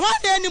judge ma wa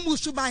na animu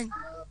suban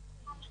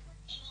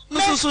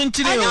mususu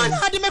nchire o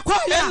anya ade me kwa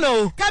ya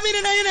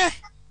kamini na yine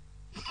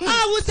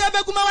wo se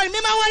be guma wale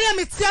me ma wale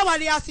me tia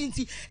wale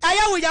asinti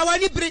aya wo ya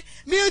wani bre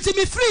me nti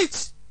me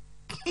fridge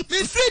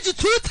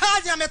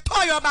 2000 me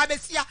toyo ba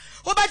besia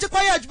wo ba je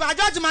koyo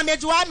adwaje ma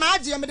meje wa ma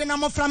age me de na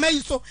moframa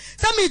yi so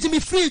se me ji me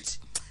fridge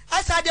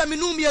asa de me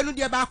nu mienu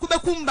de ba ko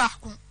bekum ba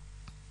ko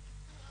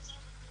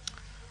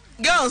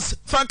girls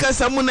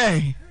fakasa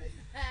munai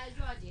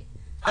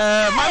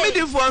mami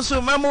di fo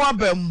so memo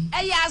abam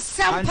ya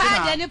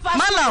sampa de ni pa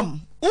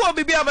malam wo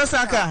bibi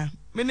abasaka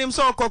minim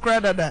so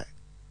kokra dada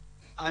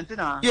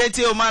Antina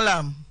yeti o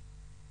malam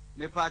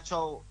me pa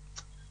cho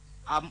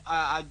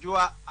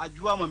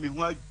adwoa ma me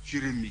ho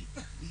adwire mi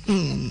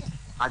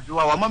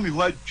adwoa wa ma me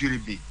ho adwire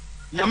bi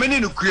nyame ne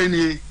no kure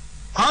ni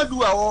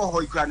kwadu a wo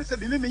ho ikura ne se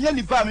bi me nya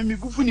nipa me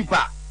bufu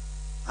nipa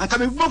anka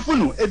me bufu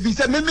no ebi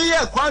se me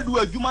ye kwadu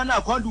adwuma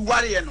na kwadu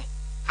ware no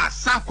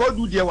asa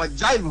kwadu de wa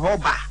jive ho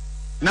ba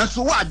na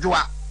so wa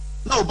adwoa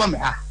na oba me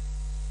ha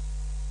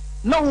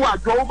na wo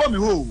adwoa oba me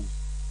ho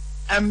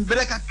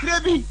embre kakra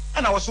bi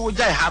na wo so wo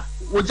jai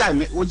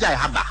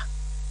ha ba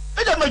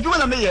e da madwuma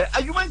na me ye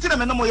adwuma ntina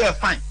me na mo ye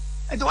fine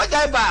enti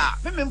wajai ba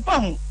me mpa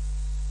ho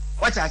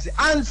wacha se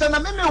ansa na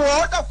me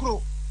wo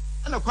dakro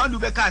ana kwandu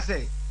be ka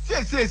se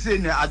se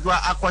ne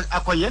adwa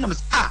akoye na me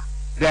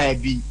da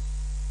bi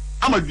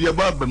amadua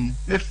babam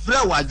me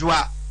fra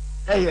wadwa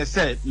eye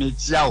se me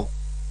chiao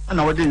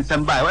ana wodi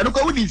nsem ba we no ko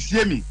wodi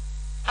sie mi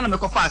ana me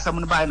ko fa asam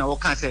no ba na wo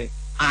ka se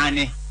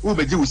ane wo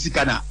beji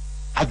usika na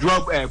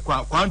adwa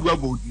kwandu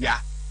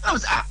abodua na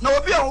se na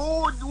obi a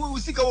wo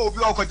usika wo obi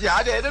okoje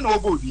ade na wo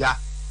bodua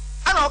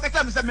ana wo ka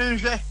ta me se me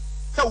nhwe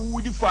sɛ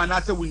wudi fo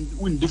anaasɛ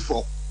wundi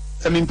fo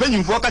sɛ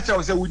mempanyimfo ka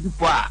kyerɛw sɛ wudi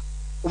fo a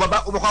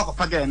wobɛkɔ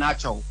akɔpa gɛ na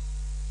akyɛw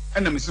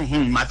ɛna mesi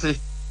mate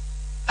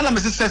ɛna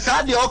mesi sɛ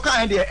saa deɛ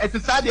ɔka deɛ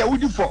ɛte saa deɛ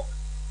wudi fo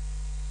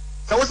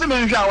sɛ wo sɛ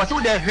menhwɛ a wɔsɛ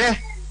wode hwɛ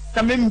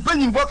sɛ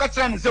mempanyimfo ka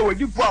kyerɛ no sɛ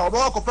wudi fo a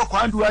wɔbɛkɔ akɔpa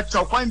kwandu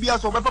akyɛw kwan bia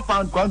so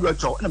wɔbɛpa kwandu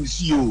akyɛw ɛna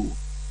mesi yo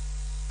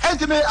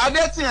ɛnti me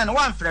ade teɛ no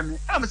wamfrɛ me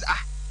ɛna mesi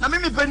na me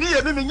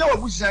paniye me nya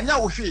wabusua nya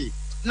wo hwe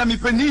na me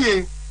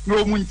paniye na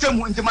omu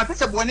ntemu nti mate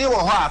sɛ bɔne wɔ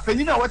hɔ a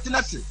panyin a wɔte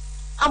na se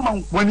ama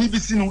bɔne bi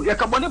si no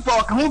yɛka bɔne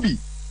pa ɔka ho bi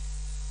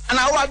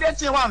ana wo ade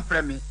teɛ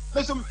wamfrɛ me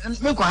me so me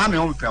nkɔ ha me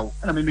ho mfrɛ wo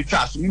ɛna me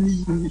metwa so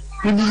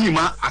me yi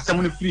ma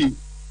asɛm no firi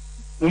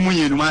mu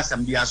yenu ma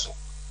asɛm bi aso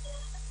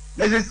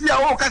na sɛ si a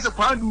wo ka sɛ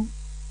kwandu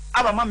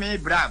aba ma me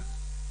bra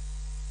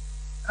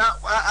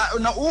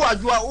na wo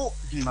adwoa wo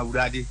ma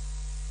wurade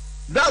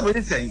da bo ni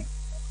sɛn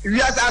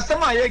wiasa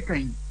asɛm a yɛ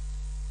kan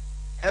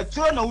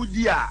ɛtoro na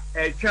wudi a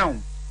ɛtwɛn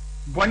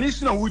bɔne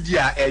so na wudi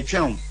a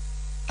ɛtwɛn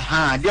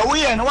deɛ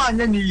woyɛ no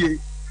woanyɛ ne yie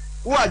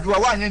wo adwoa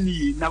woanyɛ ne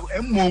yie na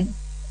mmom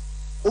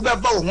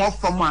wobɛba wo ho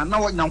fam a na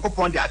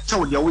Nyankopɔn de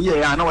akyɛw deɛ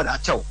woyɛ a na wɔde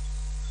akyɛw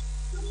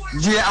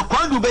deɛ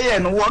akwandu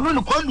bɛyɛ no wɔno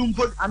ne kwandu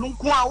mpo ano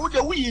nko a wode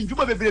woyi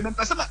ndwuma bebree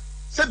mempɛ sɛ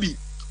sɛbi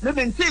ne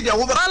mente deɛ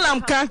wobɛ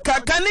malam kan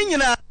ne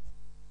nyina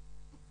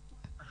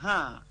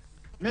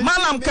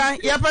malam kan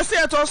yɛpɛ sɛ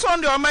yɛtɔ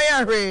sɔn deɛ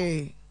ɔmɛyɛ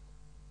hwee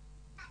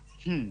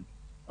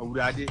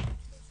awurade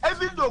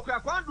even though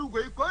kwandu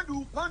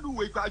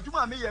wei kwa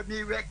adwuma me yɛ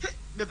me reke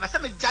me pɛ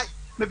sɛ me jai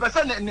me pɛ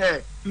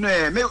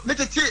sɛ me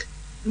tete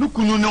no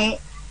kunu no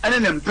ene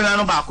ne mpena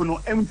no baako no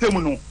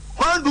emtemu no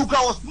kwandu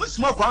kwa was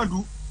musima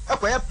kwandu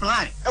ekɔyɛ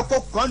plan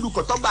ekɔ kwandu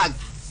kɔtɔ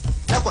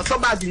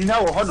bag ni na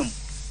wɔ hɔ nom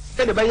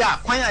sɛ de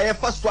bɛyɛ kwan a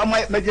yɛfa so ama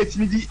megye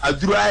timi di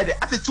aduru ayɛ de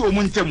atete o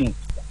mu ntemu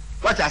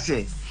wata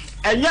sɛ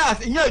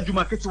ɛnya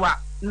adwuma ketewa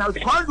na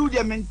kwandu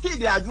de mente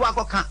de adwo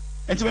akɔka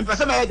enti me pɛ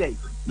sɛ me yɛ dɛ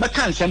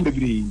mɛka nsɛm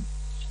bebree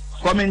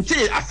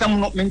kɔmente asɛm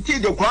no mente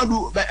de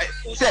kwandu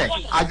sɛ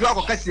adwo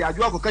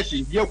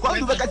akɔkasi de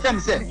kwandu bɛka kyɛm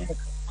sɛ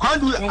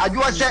kwandu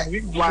adwo sɛ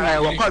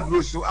wakɔ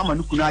aduro so ama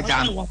no kunu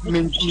agya no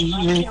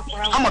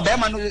ama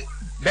bɛma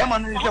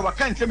no sɛ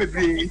waka nsɛm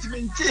bebree nti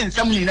mente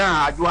nsɛm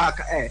nyinaa adwo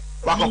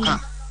wakɔka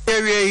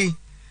ewie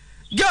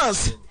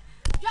girls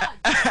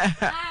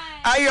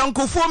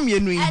ayɔnkofo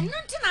mmienu yi ɛno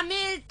nti na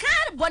meka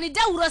bɔne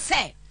dawuro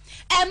sɛ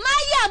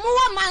ɛmayɛ a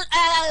mowɔ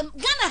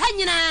Ghana ha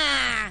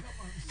nyinaa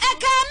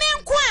ɛkame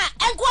nko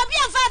a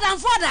nkɔbia mfa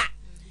adamfo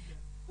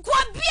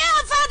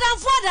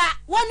da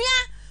wɔnua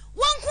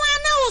wɔnko a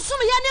na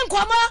wosum yɛ ne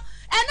nkɔmmɔ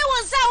ɛne wo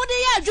nsa wode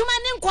yɛ adwuma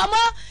ne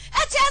nkɔmmɔ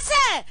ɛkyɛ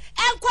sɛ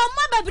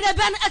nkɔmmɔ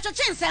bebrebe no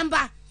ɛtwetwe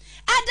nsɛmba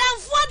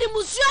adamfo de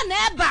musuo na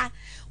ɛba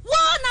wo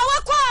na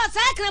wakɔ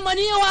saa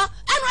kramani hɔ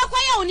ɛna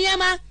wakɔyɛ wo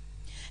nneɛma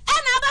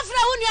ɛna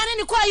abɛfrɛ wo nua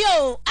ne kɔyɛ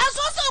o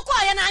aso so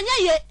kɔyɛ na anyɛ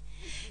ye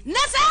na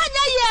sɛ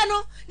anyɛ ye no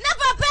na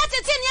papa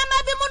tete nneɛma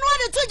bi mu no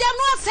wɔde to gyam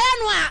no ɔsɛ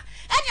no a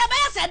ɛne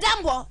ɛbɛyɛ sɛ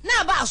dambɔ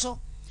na aba so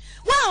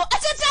wow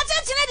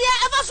ɛtete ne deɛ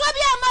ɛfa so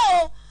bi ama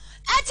o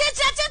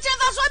ɛtete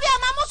ɛfa so bi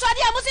ama mo so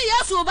deɛ mo se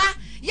Yesu ba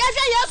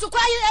yɛhwɛ Yesu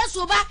kwa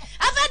Yesu ba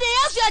afa de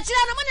Yesu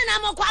akyira no mo ne na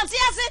mo kwante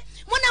ase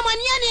mo na mo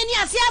ania ne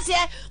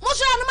ase mo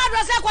so no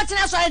madro sɛ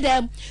kɔtena so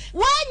dem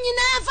wɔn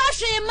nyinaa fa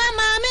hwe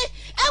mama me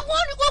ɛgwo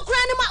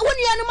kokura ne ma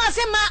wonua no ma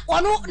se ma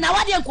ɔno na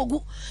wade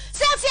nkogu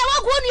sɛ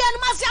wago nua no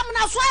ma se am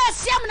na so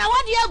ayɛ na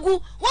wade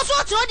agu wo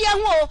so to de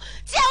ho o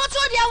ti a wo to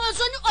de ho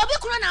so obi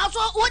kuro na so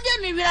wode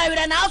no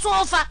wira na so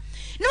ofa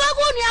ne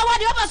wago nua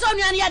wade oba so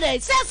nua ne yade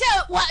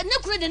sɛ ne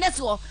kuro de ne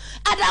so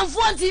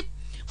adamfo nti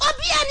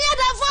obi ani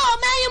adamfo o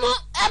mayimu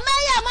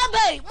emaya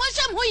mabai mo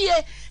hwem ho ye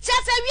sɛ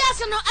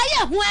wiase no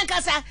ayɛ hu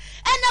ankasa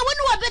ɛna wo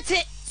ne wobete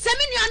sɛ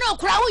me nua no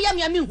okura ho yam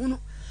yam hunu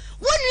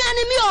wo nua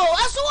ne mi o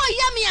aso wo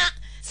yam ya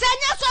sɛ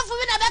nya sofo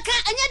bi na bɛka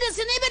anya de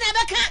sini bi na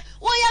bɛka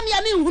wo yam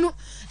yam hunu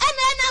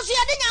ɛna so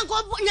yɛde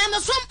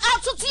nyamesom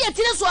atoto yɛ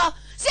tire so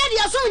sɛ de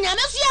yɛsom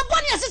nyame so yɛ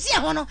bɔne asese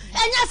ho no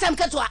ɛnya asɛm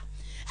ketewa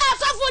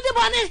asofo de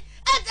bɔne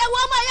wo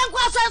ma yɛ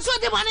nkwa so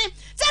de bɔne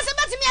sɛ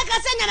betimi aka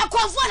sɛ nyame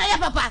kɔnfo na yɛ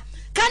papa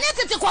kan you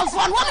tete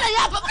kɔnfo no wo na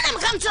yɛ papa na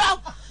mekam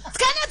kyerɛw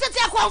kan you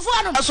tete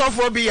kɔnfo no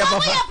asofo bi yɛ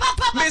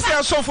papa me sɛ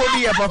asofo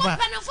bi yɛ papa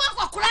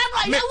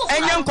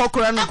ɛnyɛ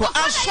nkɔkora no kɔ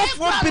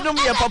asofo binom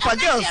yɛ papa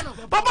girls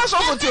papa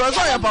asofo ti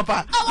ɔsɔ yɛ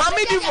papa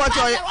mami di fɔ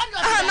tɔ yɛ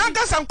na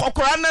nkasa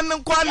nkɔkora no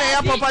nkɔ na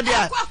yɛ papa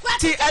deɛ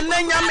ti ɛnɛ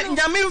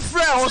nyame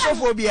mfrɛ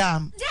ɔsofo bi a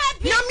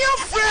nyame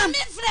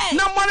mfrɛ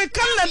na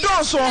mɔreka na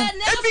dɔɔso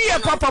ebi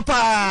yɛ papa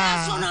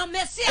paa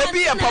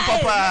ebi yɛ papa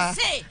paa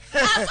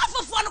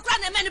asofo no kora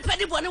na mɛ nipa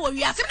di bɔ ne wɔ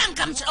wiase na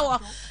nkam kyerɛ wɔ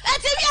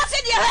ɛti wiase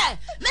deɛ hɛ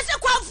mɛsɛ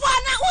kɔnfo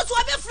na wotu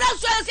obi frɛ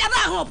so ɛsi ada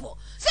ahopo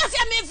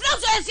sɛ me frɛ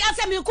so ɛsi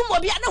asɛ me kum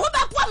obi na ho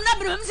bɛpom na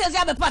brɛ me sɛ ɛsi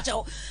abɛpa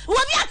kyɛw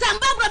obi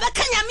atamba brɛ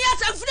bɛka nyame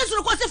asɛ mfiri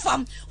soro kɔsi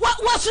fam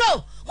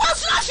wɔsoro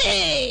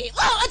hwee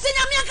ɛti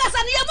nyame akasa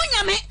ne yɛ mu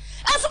nyame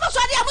ɛsomo so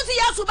ade a mo se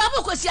Yesu ba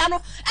mo kɔsia no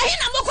ɛhe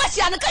na mo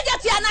kɔsia no kagya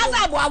tia na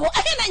asa aboabo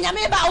ɛhe na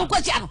nyame ba wo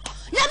kɔsia no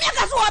nyame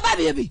akasa wɔ ba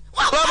baabi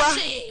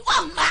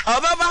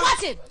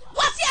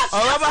wɔte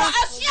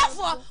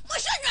asuafo mo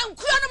hyɛ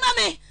nwankuo no ma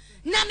me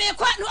na me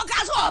kɔ no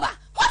ka so ɔba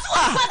wɔte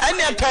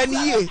Anya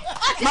kaniye.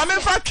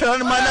 Mama fa twere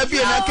no mana bi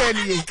na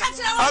kaniye.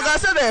 Oga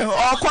se de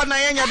okọ na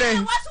yenya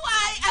de.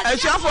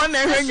 Achiafo na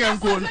ehwe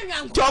nyanko no.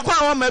 Ti okọ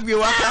awon ma bi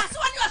waka.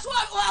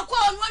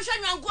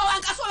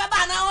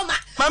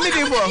 Mami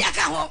di bo.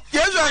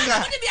 Yesu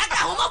anka.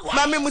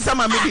 Mami musa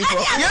mami di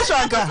bo. Yesu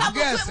anka.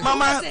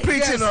 Mama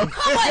preaching no.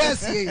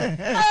 Yes.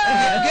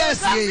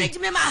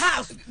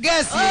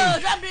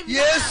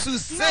 Yesu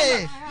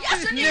say.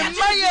 Ne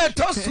maye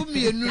to su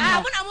mienu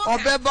no.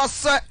 Obebo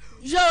se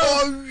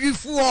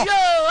owifuo.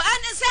 Yo,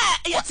 and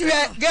say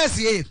Guess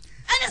ye.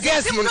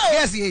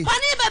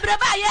 Pani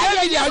bebreba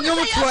ye. Ya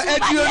nyom to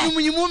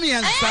aduonum nyimu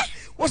miensa.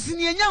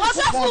 Osini enya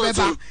nkopon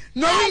beba.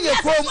 No ye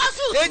kom.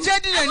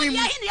 Ejedi nanim.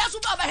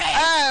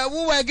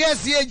 Wo we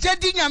guess ye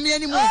ejedi nyame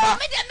anim ba.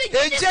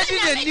 Ejedi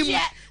nanim.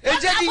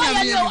 Ejedi nyame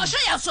anim.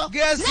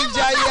 Guess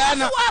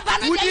jayana.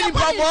 Wudi ni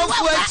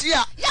pabofu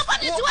achia.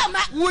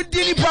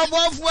 Wudi ni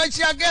pabofu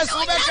achia guess wo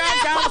be kan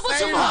kan.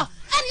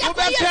 Wo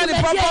be kan ni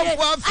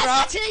pabofu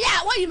afra.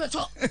 Ya wo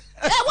yimeto.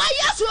 Why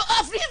yes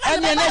free.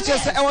 And then I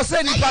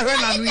say ni pa hwe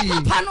na no yi.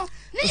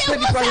 Ni ye wo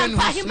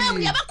pa hima mu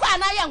ye be kwa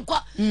na ye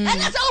nko.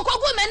 Ene se wo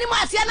kogu mani mu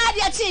asia na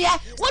ade achi ye.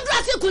 Wo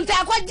dura se kunta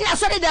akwagyina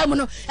sori da mu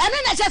no.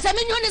 Ene na che se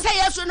menyu ni se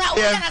yesu na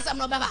wo na sam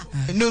no baba.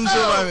 Num so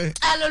mama.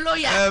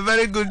 Hallelujah.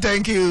 Very good,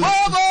 thank you. Bo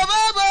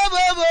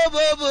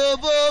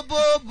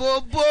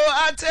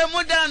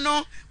atemuda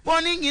no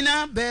boni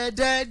nyina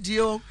bede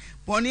dio.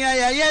 Boni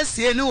aya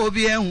yesie ni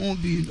obi ehun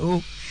bi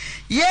no.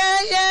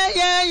 Yeah.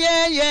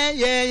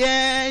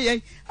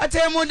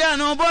 Atemuda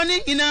no boni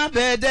ina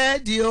bede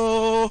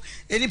dio.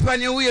 Enipa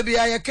ne wo ye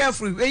bia ye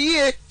careful.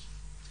 Eyie.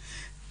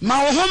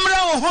 Ma wo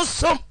homra wo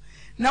hoso.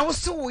 Na wo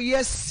se wo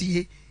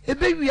yesie.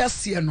 Ebe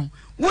wiase no.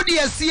 Wo de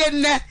yesie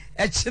ne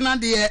echina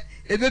de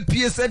ebe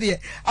pie se de.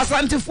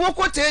 Asantefo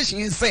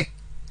quotation se.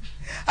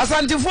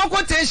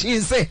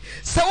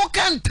 Se wo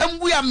kan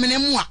tambu ya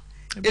menemu a.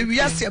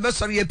 Ewiase ebe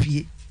sori ye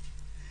pie.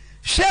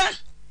 Hwe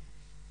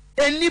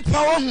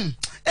enipa wo hu.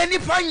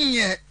 Enipa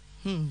nye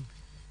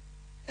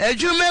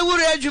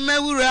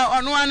ejumewure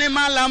onu ane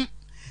malam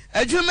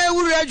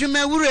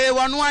ejumewure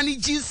onu ane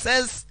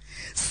Jesus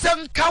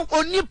senka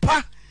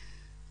onipa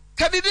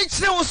ka bibi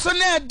kire wo so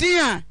na edi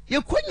a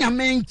yekonya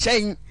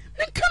menchen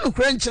nka no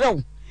kura nkire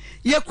wo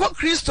yekọ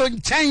Kristo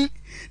nchen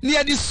ne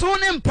yedi so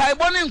ne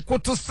mpaibo ne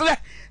nkotosre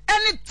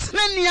ene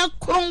tenani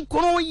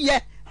akronkron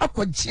ye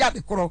akogye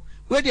adekoro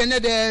we de ne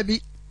da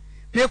bi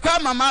me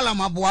kwa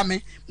malam aboa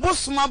me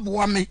bosuma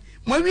aboa me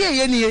mo wie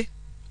ye nie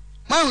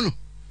Manu,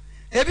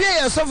 ebi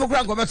ye so for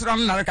kran ko betro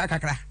na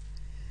kakakra.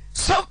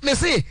 So me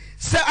say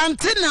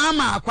antina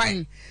ama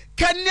akwan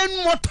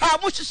kanen moto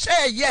amu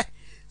hye ye.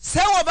 Se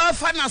wo ba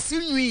fa na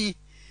sinwi.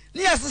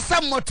 Ni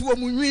asesa moto wo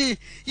munwi.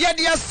 Ye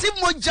de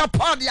asimo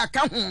Japan ya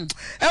ka ho.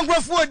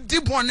 Enkrofo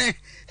odibone.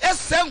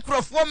 Ese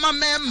enkrofo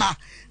mamema.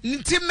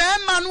 Nti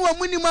mema no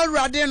amuni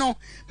mawrade no.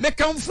 Me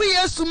kamfu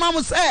Yesu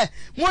mam se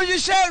mo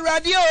hye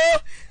awrade o.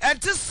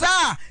 Enti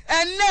sa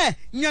enne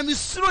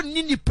nyamesuro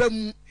ni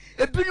nipam.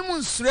 Ebinim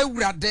nsure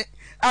wurade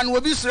an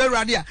obi sure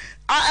wurade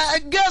a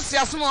gas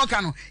yasmo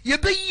ka no ye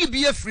beyi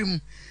bi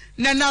afrim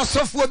na na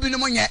sofo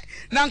binom nye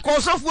na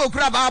nko sofo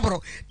okura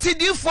baabro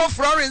tidifo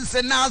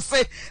Florence na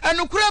ase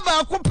anukura ba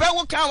akopɛ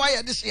wo ka wa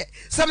ye de hye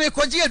se me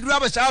koje aduru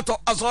abasha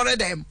ato asore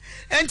dem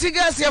enti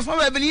gas yafo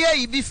ba bi ne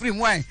ye bi frim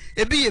wan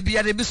ebi ye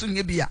bia de bi so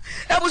nye bia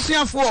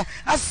ebusuafo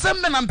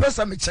asem na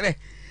mpesa me kire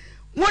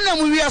wona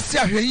mu wiase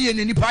ahwe ye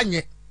ne nipa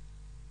nye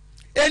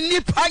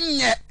enipa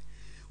nye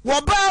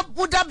Woba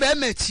buda be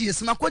machie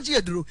sima kwaji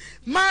eduro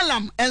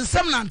malam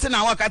ensem nante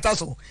na wakata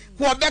so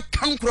wo be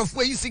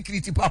kankrofo yi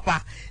security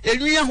papa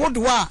enwia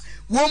hodo a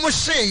wo mo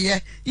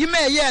hyeye yime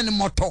ye ne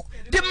moto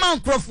de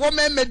mankrofo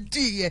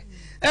memediye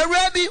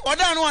ewrabi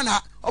oda no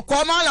na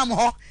okọ malam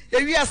ho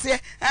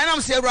ewiase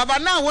enam se ewraba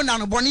na wo na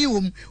no bone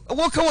wom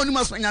wo ka woni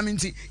maso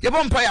nyaminti ye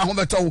bompa ya ho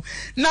beto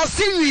na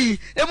sinwi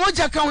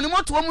emoja ka woni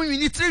moto wo munwi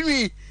ni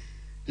trinwi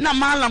na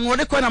malam wo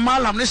de ko na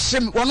malam ne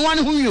hyem wono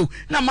ane hu yo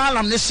na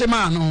malam ne hyem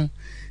ano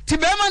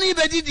Tibema ni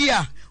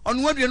bedidia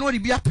onu wadue no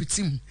bi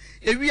apetim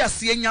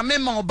ewiase nyame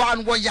ma oba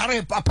no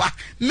yare papa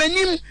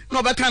manim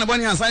no be kan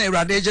boni ansa na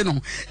Ewrade je no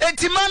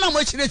etima na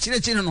mo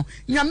chire no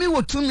nyame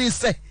wotumi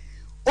se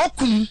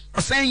okum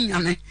osan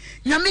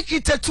nyame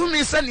kita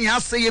tumi se ne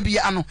aseye bi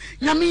ano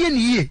nyame ye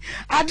ni ye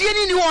ade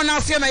ni wona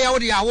ase na ya wo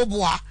de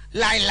awoboa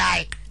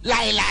lai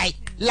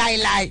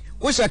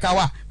wo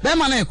shakawa be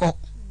ma na eko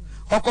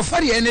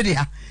okofari ene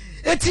dia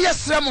eti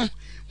yesremo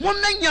mo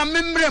na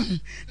nyame mrem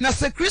na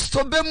se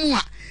Kristo be mu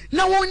a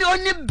na woni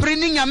oni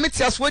brini nyame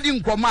tiaswodi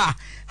nkoma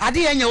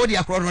ade ye nya wodi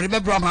akro no be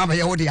bra ma ba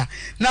ye wodi a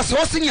na so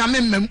se nyame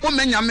mmem o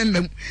me nyame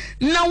mmem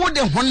na wodi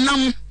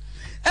honam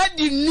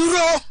adi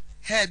nuro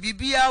he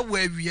bibia wa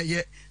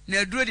wieye na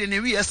aduro de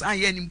na wiye san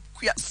ye ni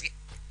kuase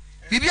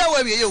bibia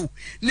wa wie yo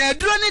na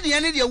aduro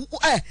ne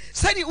de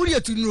sani uri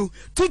atunu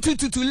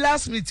tu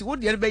last minute wo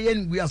de be ye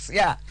nbu ase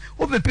a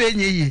wo pepe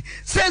nye yi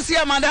sense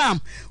ya madam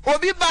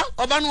obi ba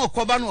oba no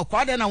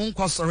okoba de na wo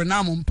nkosore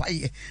na mo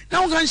mpaye na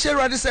wo kan share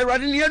rade say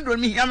rade ne aduro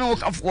mi hia me wo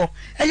kafo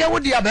eye wo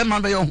de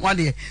abema be yo ho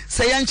ade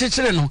say ya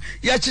nchechire no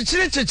ya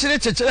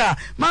chechire a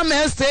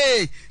mama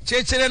stay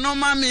chechire no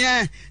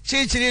mama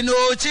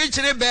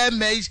chechire be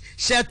me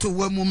sheto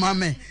wa mu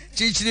mama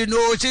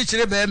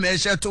chechire be me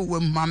sheto wa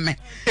mu mama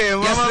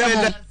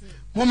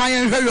mama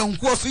yen hwe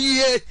nko so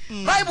ye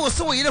bible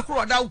so wo yire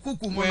kro da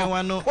kuku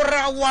mu no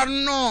kora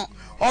wano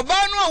oba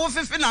no a wo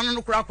fefe na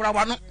no kora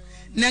wano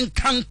ne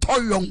nkanto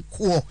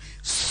yonko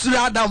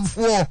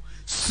suradamfo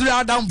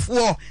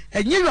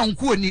enye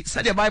yonko ni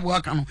se the bible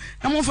aka no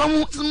e mo fa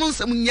mu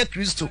nsem nye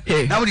Kristo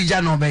na wo di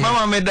ja no be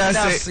mama me da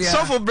se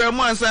so for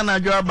bremu ansa na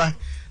adwo aba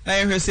na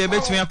ye hwese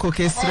betumi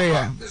akokestre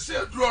ya se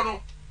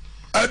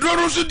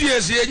aduro so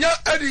die se enya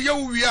ade ye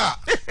wi a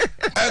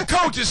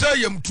account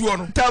say yam tuo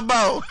no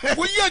tabao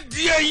wo ye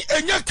die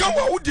enya ka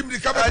wa wodi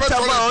mrika be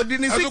petrol tabao di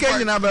ni sika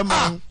nyina be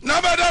ma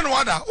na be da no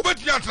wada wo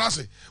betumi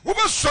atrase wo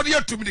be sori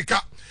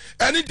atumrika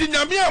eni di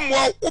nyame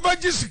amwa wo be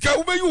gi sika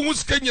wo be yi hu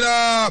sika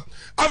nyina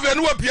ave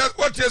no wapia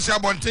wotiesi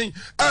abonten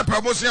e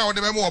promotion a wo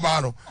de be mo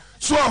ba no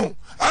so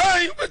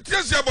ai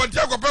wotiesi abonten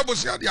akwa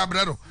promotion de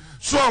abre no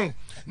so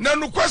na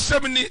no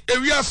kwasem ni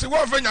ewiase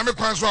wo fa nyame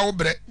kwan so a wo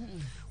bre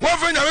wo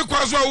fa nyame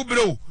kwan so a wo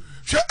bre o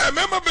hwe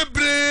emema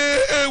bebre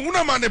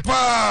ehuna mane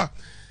pa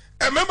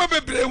emema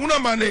bebre ehuna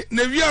mane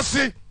na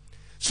wiase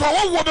so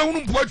wo be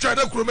hunu mpo atwa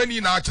da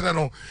kuromani na akere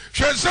no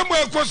hwe nsem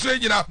ekoso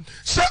nyina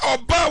se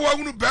oba wa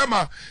hunu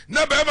bema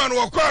na bema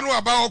no okwa no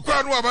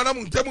aba na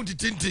muntamu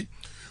titinti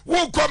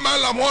wo kwa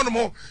mala mo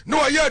no na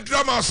wo ya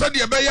drama so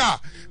de be ya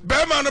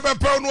bema no be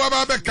pa no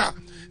aba beka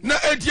na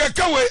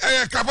etiaka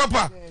we ka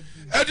papa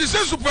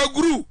edise super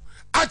guru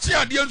achi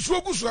ade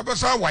nsuo gusu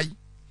abesa wai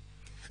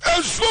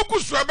nsuo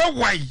gusu abe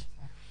wai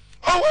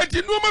o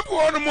eti no ma bi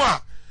wono mo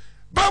a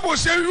bible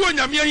say wi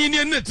onyame yin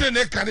ne nete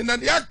ne kan na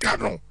ya ka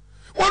no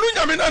wonu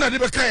nyame na de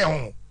be kan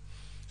ho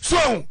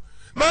so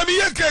ma mi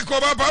ye ke ko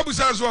ba babu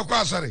sa so kwa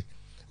asare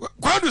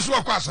kwadu so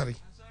kwa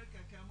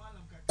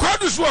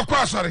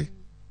asare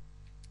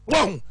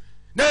wo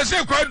na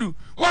se kwadu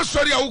wo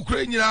sori a wo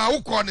kura nyina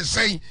wo ko ne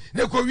sen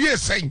ne ko wie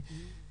sen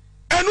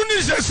enu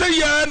ni se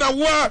ya na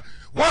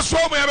wo so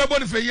mo ya be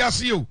boni fe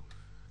yase yo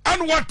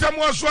anu watam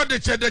wo so de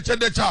che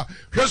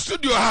hwe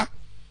studio ha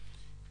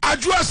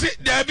ajuase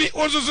dabi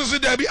ozuzu se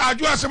dabi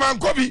ajuase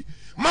mankobi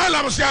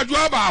malam se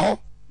ajua ba ho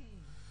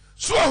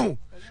so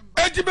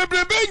enti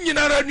bebrebe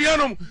nyina ra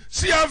nuanom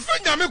si amfa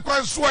nyame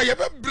kwan so a ye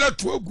bebre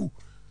to agu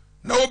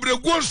na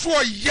obregu so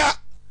ya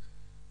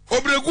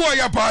obregu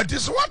ya party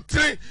so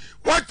watre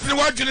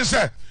wadwene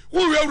se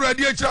wo wi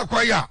awurade akira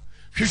kwa ya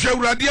hwehwe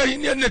awurade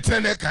ahini ne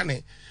tene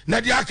kane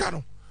na di aka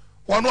no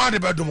wono ade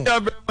bedum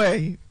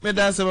me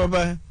da se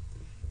baba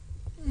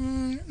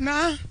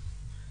na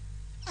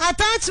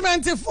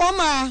attachment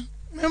former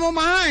me mo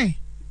mai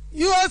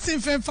you also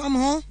in fam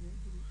ho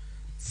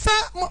sa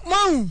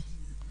mo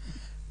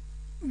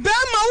be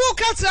ma wo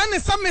ka tra ne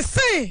sa me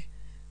say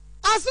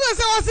aso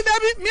se wo se da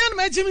bi me an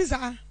ma jimi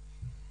sa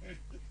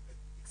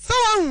so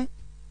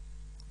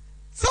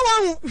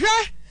wan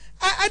hwe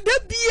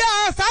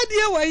adabia sa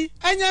de wei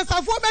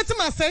anyansafo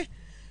betima se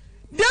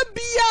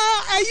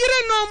dabia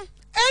ayirenom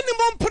eni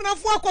mo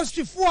mprafo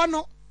akostifo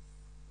no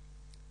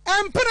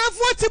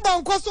emprafo ti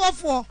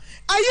bankosofo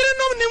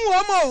ayirenom nim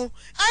wo mo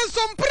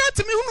anso mprat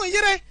mi hunu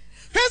yire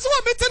hweso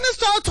obitene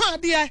so to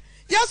ade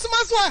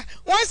yasuma so a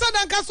won sa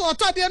danka so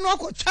to ade no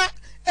akotwa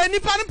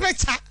enipa no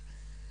picture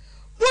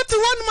woti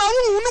won ma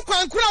hunu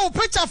kwankura wo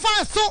picture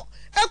fa so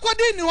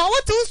ekodi ni wo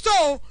woti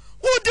so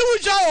wo di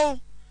wujo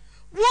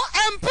wo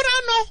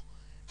empra no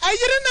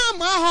ayire na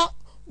ma ho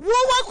wo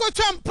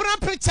wakotwa mpra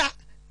picture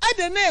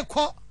ade na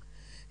ekọ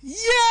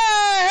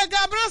ye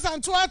Gabriel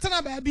Santo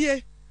atena ba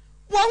bie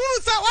wo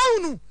hunu sa wo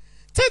hunu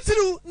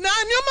titiru na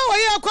anyoma wo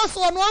ye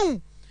akoso no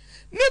hu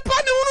nipa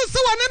ne hunu se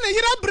wo na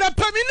yira bra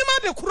pam ni ma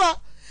de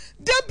kuro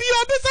de bia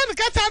obi se ne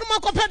kata no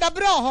makope da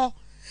bra ho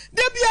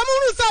de bia mu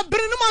hunu sa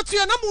bre no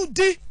matoya na mu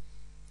di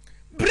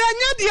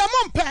branya de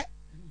amompe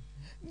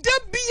de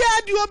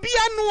bia de obi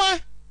anoa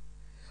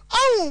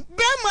awu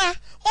bema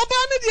oba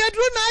ne de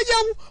aduro na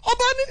ayew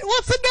oba ne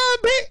wo se da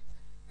bi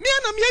mi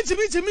anam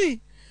ye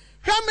jimi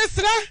hwa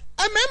mesra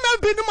amema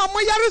bi no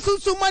mo yare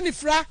sunsun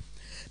manifra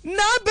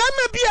na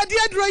bema bi ade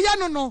aduro ya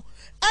no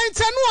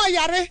anche no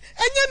oyare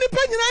enye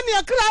nipa nyina ne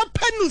akra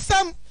panu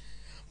sam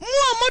mu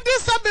amode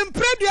sabem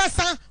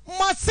preduasa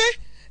mase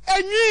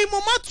enwi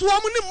mo matoa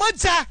mu ne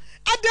moja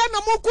ade na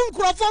mo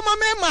kunkurofo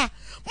mama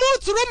mu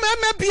turu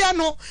mema bia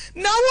no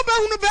na wo be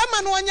hunu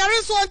bema no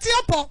onyare so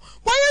ontiapo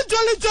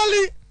woye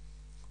jolly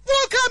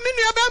wo ka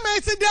minu ebe ma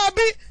esi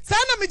dabi sa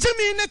na me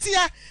jimi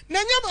netia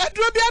na nyam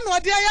aduro bia no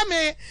ode aya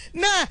me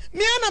na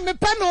me na me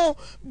pa no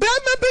be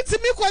ma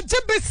bitimi ko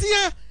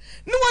jebesia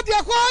ni wode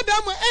akwa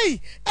da mo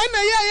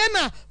ena ye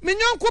na me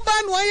nyonko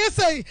ba no aye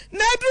sei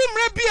na aduru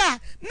mra bia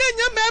na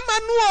nyam me ma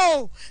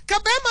no o ka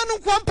be ma no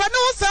ko mpa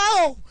no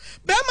sa o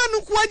be ma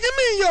no ko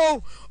anyimi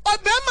yo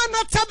obema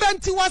na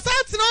tabanti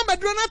wasati na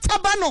medro na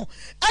tabano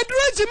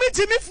adro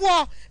jimi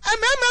fo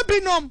emema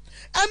binom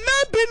a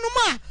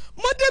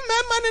mode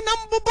mema ne na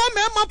mbobo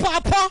mema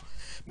papa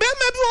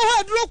bema bi wo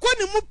adro ko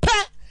ne mu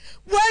pa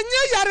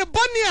wanye yare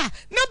bonia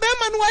na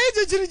bema no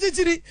waye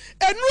jijiri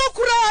enu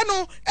okura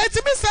no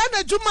etimi sa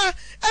na djuma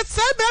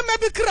esa bema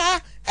bi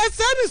kra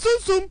esa ni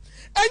sunsum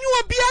enyu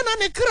obia na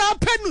ne kra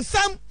penu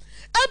sam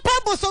empa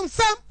bosom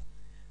sam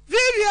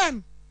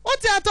Vivian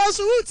what ya to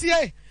so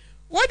utie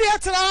what dey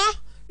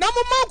atra na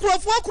mo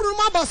makrofo akuru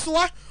ma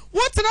basoa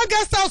what na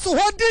guest house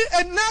hodi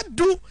and not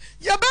do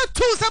ya be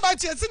two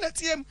sabachi na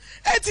tiem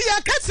eti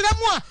ya ka kire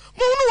mu a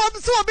mo nu wo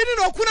se obi ni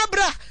na okuna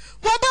bra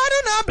wo ba no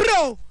na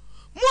bra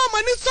mo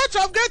amani such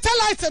of greater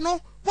light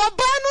no wo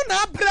ba no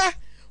na bra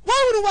wo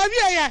huru wa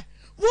wie ya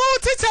wo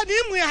teacher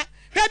ni mu ya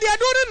hwede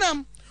adoro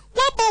nam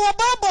wo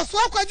ba boso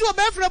akwaje wo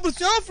be fra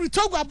busu ofri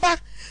togwa ba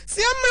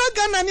se amra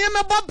gana ne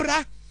me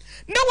bobra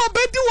na wo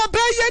bedi wo be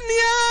ye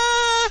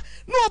nia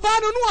no ba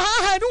no no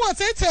ha no wo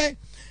tete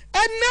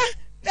enne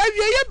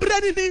awieye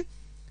brani ni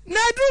na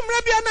du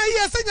mra bia na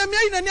ye se nyame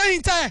ayi na ne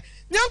ahinta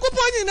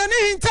nyankopon nyi na ne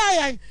hinta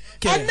yan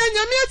enne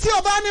nyame ati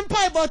oba ne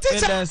mpai bo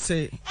teacher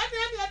ane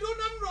adu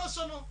nam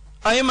roso no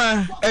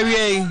ayima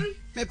awieye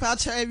me pa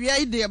cha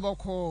awieye de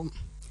boko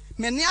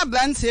me ne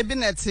ablante bi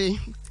nete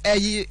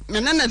ayi me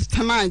na na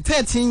taman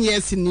 13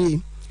 years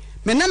ni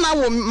me na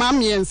wo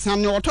mamiensa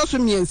ne otoso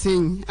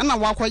miensen ana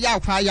wakoya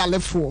akwa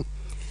yalefo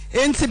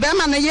enti be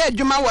ma na ye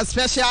adwuma wo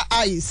special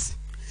eyes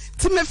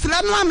ti me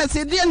frɛ no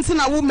amese de enti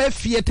na wo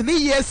mafie 3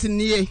 years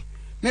nie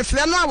me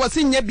frɛ no a wo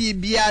se nya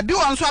bibia bi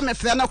won so me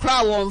frɛ no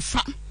kra wo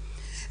mfa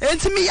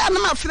enti me ya na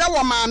ma frɛ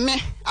wo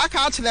maame aka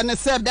akyerɛ ne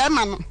sɛ be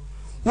ma no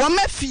wo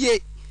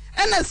mafie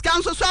ena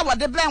scan so a wo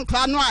de blank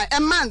kra no a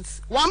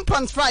month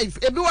 1.5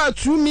 ebi wa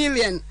 2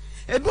 million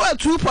ebi wa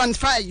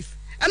 2.5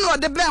 ena wo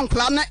de blank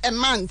kra no a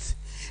month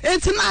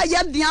enti na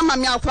ya de ama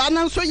me akra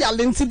no so ya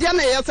lenti de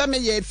na ye sɛ me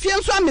ye fie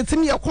so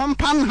ametimi ye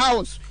compound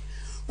house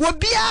wo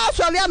bia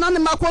so le na ne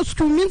makɔ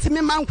school minti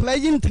me mankla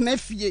yi ntena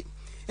fie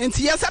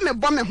enti ye sɛ me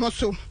bɔ me ho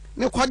so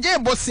me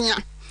kɔje bosia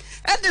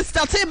e de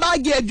start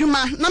bag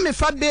adwuma na me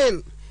fa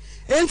bail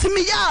enti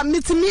me ya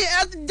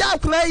metimi ja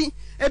akra yi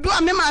ebi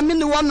wa me ma me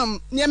ne wonom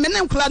ne me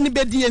ne nkla ne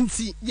bedi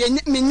enti ye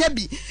me nya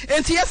bi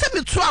enti ye sɛ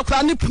me to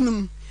akra ne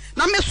punum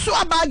na me so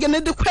bag ne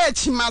de kwa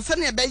achi ma sɛ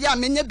ne be ya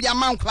me nya bi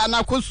amankla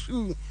na kɔ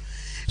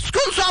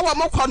school so wa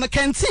mo kɔ no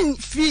canteen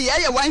fee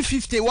ye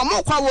 150 wa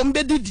mo kɔ wa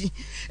mbedidi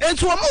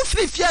enti wa mo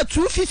free fee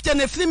 250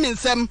 na free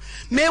minsem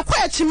me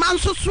kɔ achi man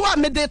so so a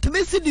me de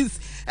 3 cedis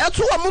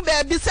etu wa mo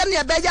ba bi sɛ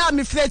ne be ya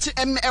me free achi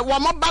wa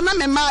mo ba na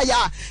me ma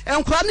ya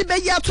enkora ne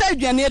be ya to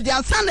aduane de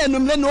ansa na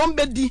enumle no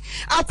mbedi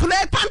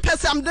akora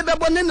pampers am de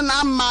bebo ne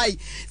na mai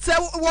sɛ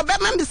wo be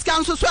ma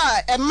biskan so so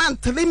a man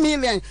 3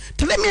 million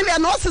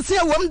no sese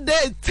wa mo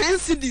de 10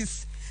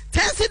 cedis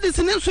 10 cities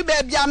in so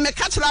baby a me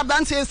catch la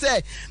branch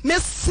say me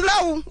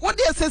slow what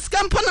dey say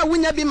scampo na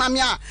wunya bi mame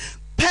a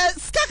pe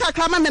skaka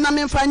kama me na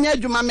me mfanya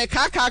adwuma me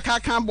ka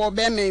bo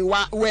be me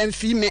wa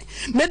mfi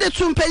me de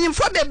tu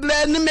mpanyimfo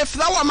beble ni me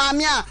fra wo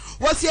mame a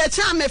wo se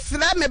echa me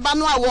fra me ba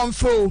no a wo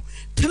mfo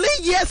 3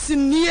 years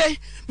nie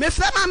me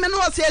fra mame no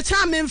wo se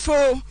echa me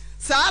mfo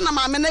sa na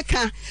mame ne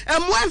ka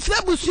emo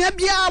mfra busua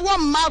bia wo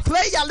ma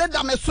kra ya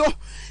leda me so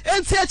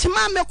enti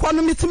echima me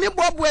kono mitimi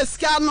bobo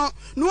eska no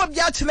no obi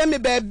a kire me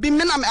ba bi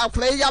me na me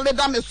akora ya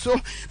leda me so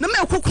na me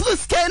kukuru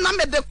ske na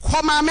me de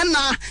koma me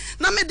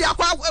na me de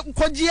akwa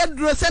koje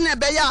aduro se na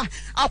be ya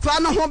akora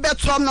no ho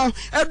beto no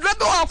aduro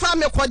be akwa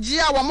me koje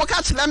a wo mo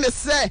ka kire me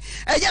se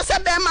eye se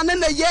be ma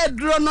na ye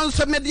aduro no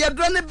so me de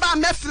aduro ne ba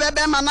me frɛ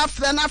be ma na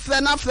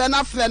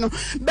frɛ no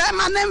be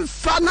ma ne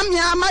mfa na me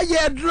ama ye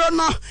aduro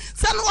no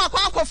se no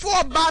akwa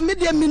akofo ba me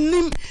de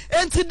minim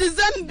enti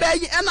December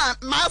yi na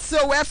ma se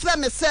we frɛ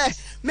me se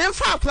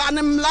memfa akra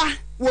ne mla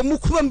wo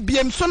mukrom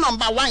biem so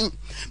number 1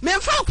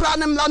 memfa akra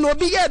ne mla no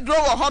obi ye dro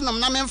wo honom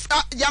na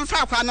memfa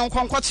yamfa akra ne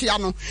nkonkochia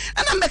no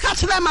ena meka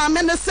kire ma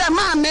me ne se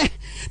ma me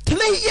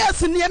 3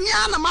 years ni emi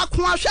ana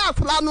makon ahwe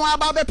akra no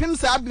aba bepim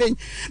sa ablen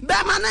be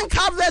ma ne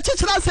nka vle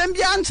chichira sem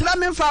bia nchira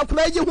memfa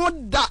akra ji ho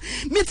da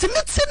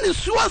mitimiti ni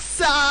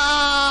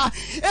suosa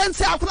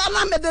enti akra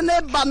na me de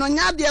ne ba no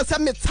nya de se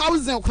me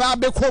 1000 kra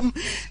bekom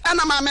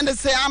ena ma me ne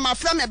se ama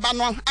fra me ba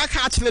no aka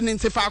akire ne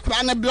ntifa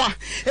akra ne bla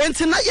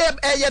enti na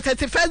ye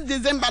 31st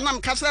December na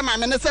mka kire ma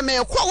me ne se me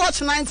ko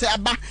watch 90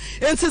 aba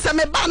enti se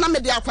me ba na me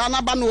de akra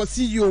na ba no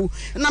si yo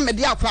na me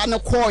de akra ne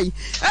koi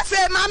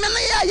efe ma me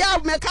ne ya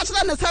me ka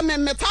kire ne se me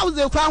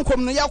 1000 kwa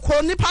nkom no ya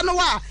ko nipa no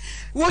wa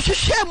wo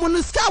hwehwe mu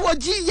no ska wo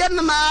gi ye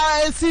na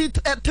si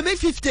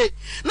 350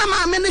 na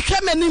ma me ne hwe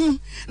manim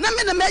na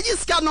me ne magi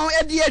ska no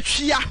e de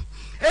atwia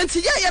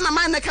enti ye na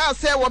man ne ka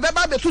se wo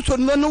beba betuto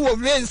no no wo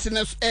rains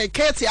ne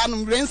kete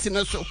anum rains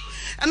ne so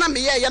na me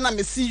ye na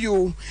me see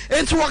you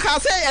enti wo ka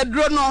se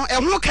edro no e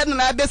ho ka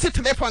na be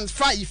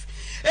 3.5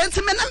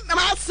 enti me na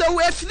ma se wo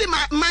afiri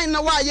man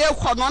na wa ye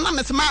kɔ no na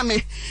me se ma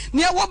me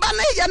ne wo ba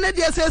na ye na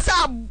de se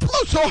sa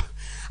abuso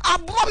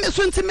abo me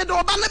so ntimi de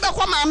oba ne be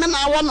kwa ma me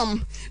na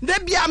wonom de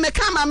bia me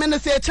ka maame no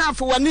se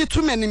chanfo wani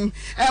tu manim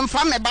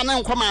emfa me ba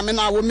na nkɔ maame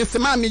na wo me se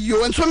maame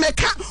yo nso me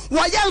ka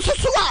wo ye nso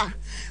so a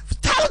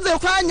 1000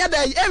 kwa anya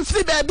da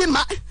emfiri ba bi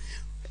ma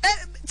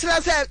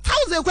tira se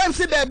 1000 kwa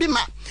emfiri ba bi ma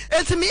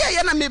enti me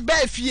ye na me ba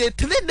fie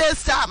 3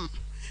 days time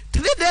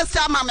 3 days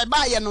time me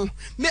ba ye no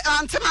me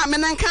ante maame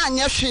na nka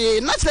anya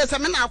hwe na tira se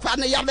me na akwa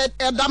na ya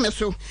da me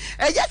so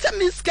ye se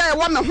me sky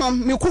wo me ho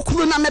me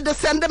kukuru na me de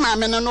send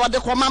maame no de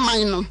kɔ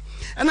maman no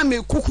ana me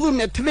kukuru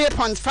me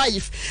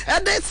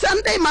 3.5 de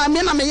Sunday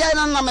maame na me ye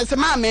na me se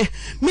maame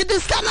me de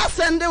scanner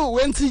send wo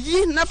enti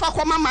yi na fa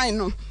kɔ maman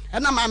no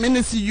ana maame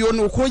ne si yo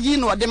no ko yi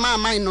no de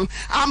maman no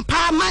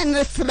ampa man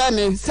ne frɛ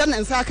me se ne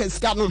nsa ka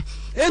sika no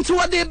enti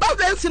wo de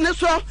balance ne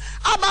so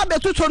aba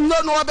betuto no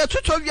no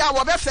betuto wia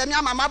wo be frɛ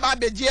me mama ba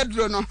beji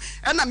eduro no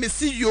ana me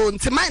si yo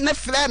enti man ne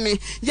frɛ me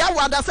ya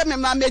wada se me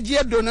ma meji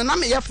eduro no na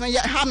me ye frɛ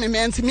ha me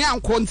enti me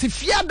anko enti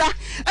fiada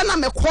ana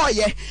me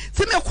koye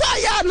ti me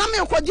koye na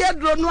me ko je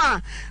eduro no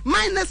a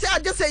man ne se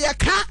age se ye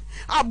ka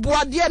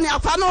aboade ne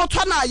akwa no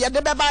to na ye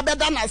de beba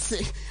beda na se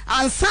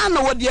ansa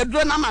na wo de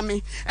eduro na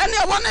mame ene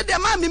wo ne de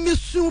mame mi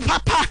su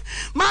papa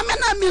mame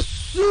na mi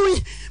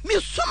su mi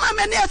suma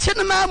me ne ache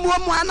ne ma mu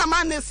ana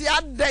ma ne si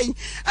adai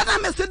ana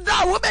me se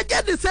da wo be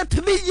get se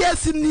 3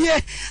 years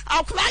nie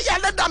akura ya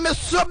le da me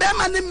so be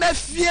ma ne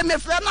mafie me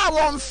fre na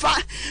wo mfa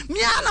mi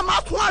ana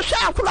ma ko ahwe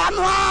akura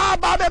no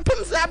ba be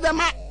pim se be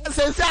ma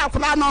se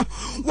akura no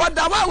wo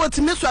da wa wo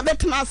timi so be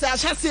tena se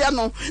ahyese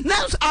no na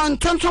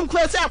antonton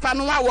kura se akura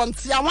no wa won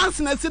tia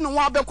wanse na si no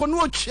wa be ko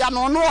no otwia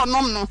no no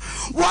onom no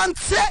won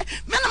se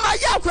me na ma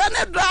ya akura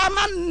ne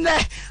drama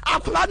ne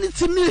akura ne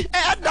timi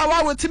e da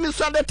wa wo timi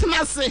so be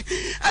tena se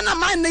ana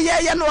man ne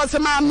ye no se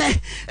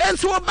maame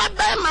enti wo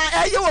baba ma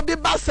eye wo bi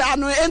basa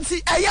no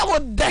enti eye wo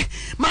de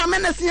maame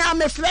ne se ya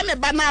me fre me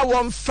ba na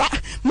wo mfa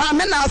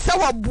maame na se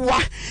wo boa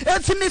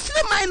enti me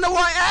fre man no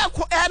wo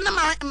na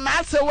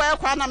ma se wo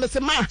kwa na me se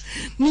ma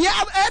ni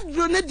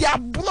edru ne dia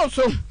bro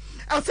so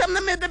asem na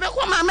me de be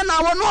kwa maame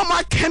na wo no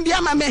ma kan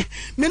bia maame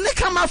me ne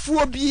kama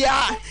fuo bia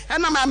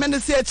ana maame ne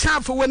se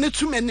chanfo wo ne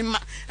tumani ma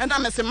ana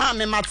me se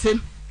maame mate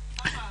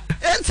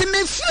enti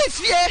me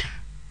fie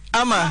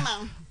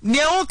ama ne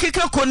o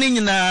keke ko ni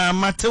nyina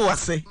mate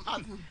wase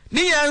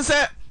ni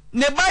yanse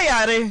ne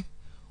bayare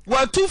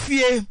watu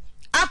fie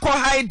akọ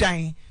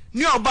haidan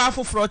ni oba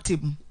foforo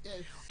tim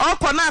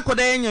okọ na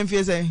akoda enya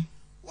fie se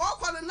wo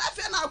ko na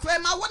fie na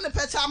akọ ma wo ne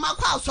pecha ma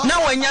kwa so na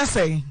wanya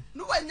se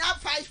no wanya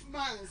 5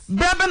 months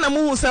bebe na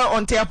mu se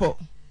onte apo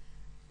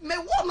me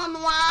wo no no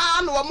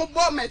na wo mo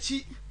bo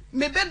machi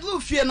me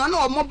bedru fie no na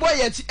wo mo bo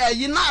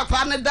yi na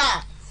akwa ne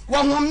da wo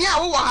homi a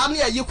wo ha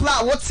na yi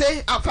kura wo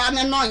te akwa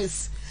ne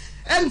noise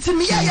enti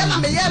me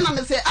ye na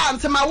me say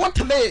enti ma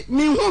wotle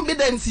me hu bi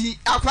danti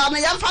akwa na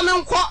yemfa ne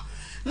nko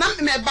na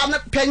me ba na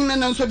panyin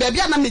no so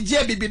bia na me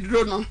gie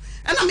bibiduro no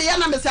ena me ye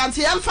na me say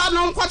enti yemfa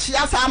no nko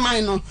chia sa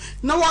aman no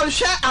na wo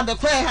hwe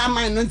adekwa ha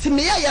aman no enti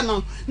me ye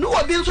no no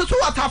wo bi nso so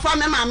watafa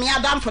me ma me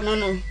adamfo no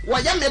no wo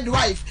ye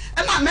midwife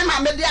ena me ma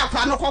me de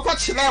akwa no kokko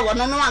kire wo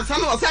no no ansa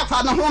no wo say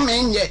akwa no ho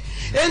me nye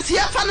enti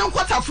yemfa no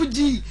nko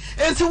tafuji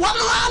enti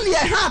wono an ye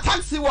ha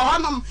taxi wo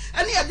honom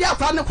ene ye de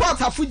akwa no ko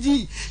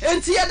tafuji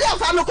enti ye de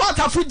akwa no ko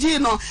tafuji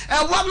no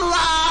wono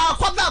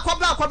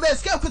kwaba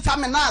eske kuta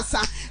me na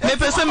asa me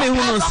pese me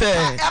hunu se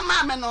e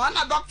ma me no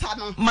na doctor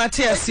no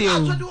Matias you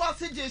so do o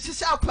se je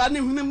sisi akwa ne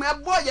hunu me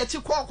bo ye chi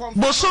ko kon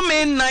boso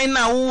me nine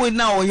na wo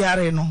na o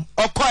yare no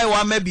okoi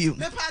wa mabiu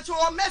me pa cho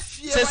o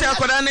mafie se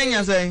akwa na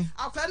nya se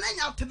akwa na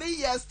nya 3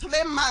 years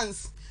 3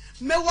 months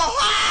me wo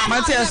ho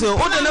Matias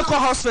o de ne ko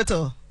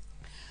hospital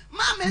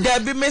mama there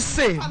be me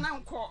say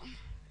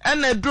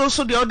ena dro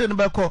so de ode ne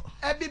be ko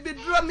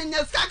bibidro me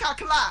nya skaka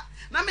kla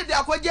na me de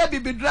akwaje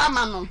bibidro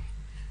ama no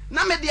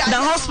na me de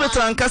na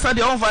hospital nkasa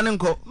de onfa ne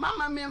nko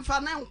mama me mfa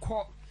ne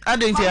nko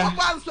adentia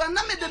mama so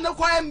na me de ne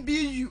ko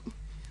MBU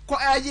ko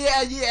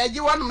ayi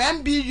won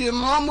MBU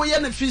mo ye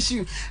na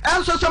fishu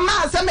enso so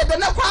ma se me de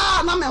ne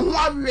kwa na me ho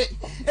awe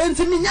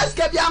enti me nya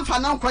ska bia mfa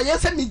ne nko ye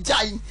se me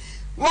jai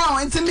wow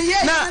enti me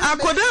ye na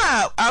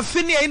akoda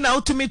afini ai na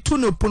utumi tu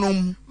no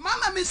punom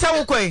mama me se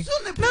wo koi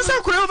na se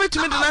akora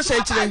obetumi de na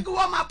hye kire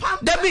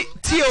dabi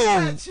tio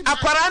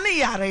akwara ne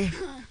yare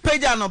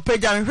peja no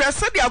hwe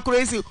se de akora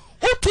esi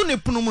utu ne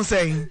punum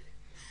sei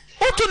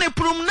utu ne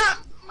punum na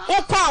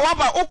ukwa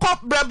waba ukọ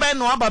brebe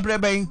no aba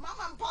brebe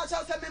mama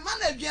mpacha se me ma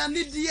na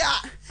aduane di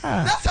a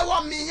na se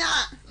wo me ya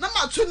na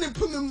ma tu ne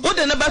punum wo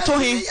de ne beto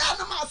he ya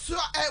na ma so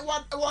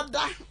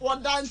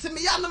woda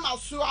ntimi ya na ma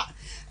so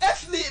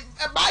efli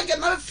bag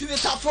na fili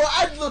tafo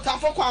adlo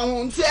tafo kwa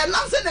ho nti e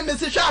nam se ne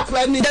mesihwa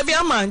akora ni dabi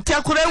ama nti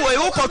akora we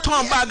wo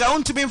koton bag a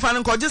untimi fa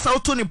ne ko je sa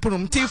utu ne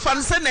punum ti fa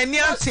ne se na ni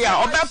ate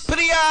a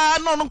obepria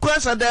no no kwa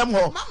sa dem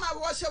ho mama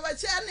wo hye wa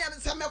che ne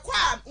se me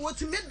kwa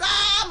wotimi da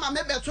ma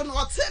me beto no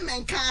wote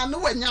me nkan no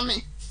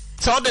wanyame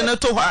so de ne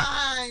to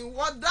ha dan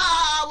wada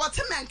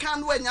wote menka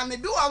no anyame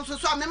bi wo so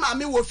so me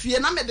maame wo fie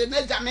na me de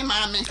na gya me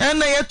maame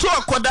na yeto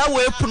akoda wo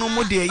epunu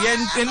mu de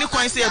ye ni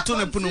kwan se yeto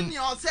ne punu mu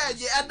o say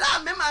je eda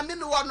me maame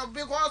no wo no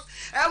because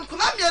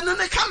enkula me no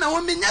ne ka me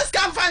ho me nyes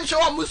kan fan hwe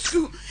wo mu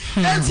school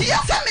enti ye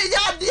se me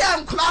ya de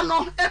enkula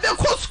no ebe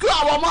ko school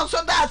a wo mo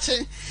so da chi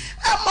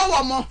emma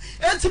wo mo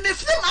enti me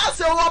firi ma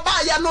se wo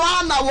ba ye no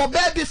ana wo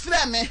baby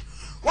frɛ me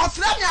wo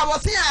frɛ me a wo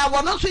se a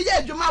wo no so ye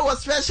adwuma wo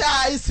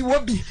special isi wo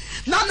bi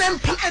na me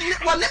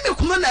wo ne me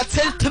kunu na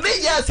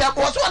 3 years ya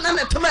wo so na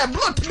ne tama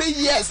bro 3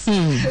 years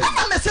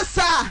ama me se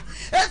sa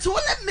enti wo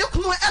ne me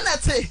kunu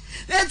enete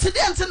enti de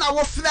enti na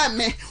wo frɛ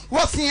me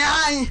wo se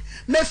an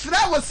me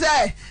frɛ wo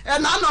se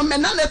na no me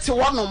na ne te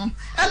wonom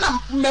na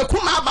me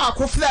kuma ba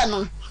ko frɛ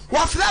no wo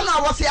frɛ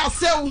no wo se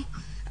asew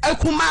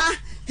akuma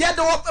ye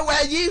de wo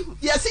yi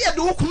ye se ye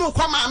de wo kunu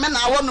kwa ma me na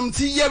wonom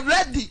ti ye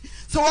ready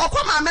so wo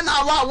kwa ma me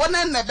na wo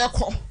ne ne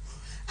beko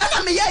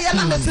ana me ye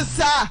na me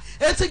sisa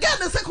eti get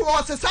the se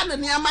ko sisa ne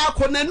niam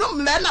akọ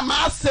nanum le na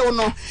ma asew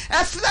no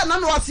efre no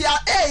no se ya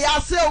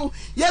asew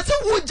ye se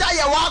wuja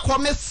ye wa akọ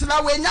me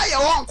sra we nya ye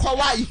won kọ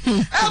wai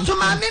etu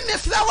ma me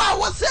fra wa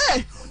wo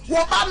se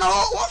wo ba no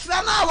wo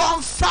fra na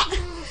won fa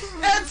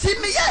eti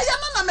me ye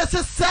na me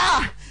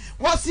sisa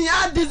wo se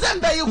ya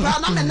December you kwa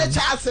na me ne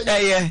chance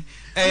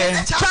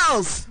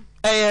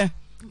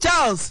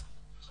Charles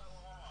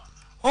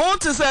on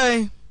to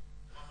say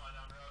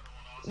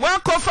wa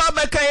kofa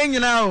beka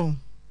yenyina o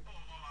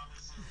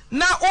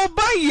na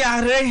oba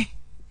yare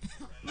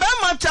ba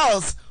ma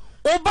Charles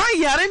oba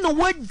yare no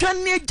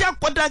wadwane agya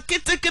koda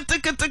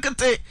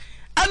kete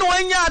anu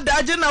wanya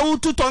adaje na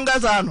wutu tonga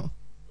za no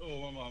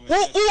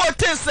wo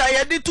tesa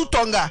ye di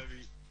tutonga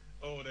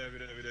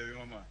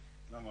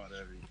mama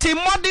ti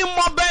modi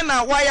mobe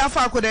na wa ya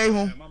fa koda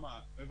ihu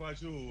mama me ba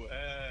ju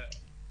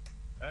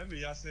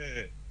me ya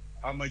say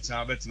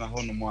amacha betina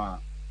hono mu a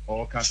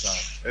o kasa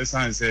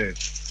esan say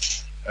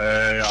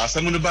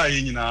asemu no ba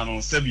yi nyina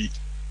no sabi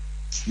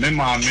me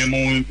ma me mo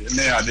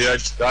ne ade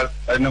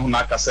ne ho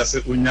na kasa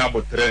se onya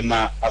botre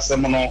na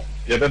asemu no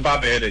ye be ba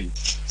be dey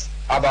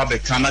aba be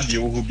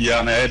Canada wo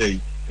bia na ye dey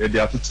e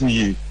dia tutu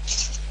yi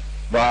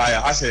ba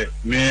ya ase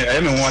me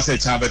me ho ase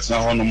chan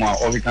betina ho no ma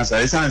o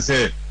kasa esan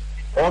se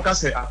o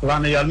kasa akla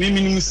na ya me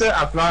minim se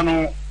akla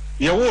no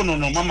ye wo no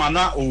mama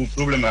na o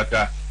problem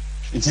aka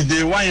nti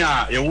de wan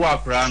ya ye wo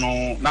akra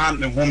no na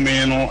ne ho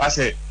me no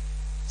ase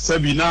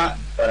sabi na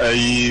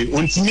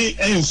ontimi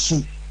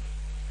ensu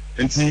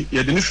enti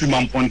ye de ne firi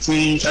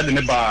mampontin e de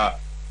ne ba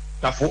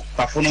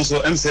tafo no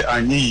so emse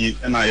anyi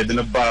na ye de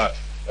ne ba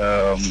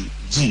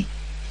G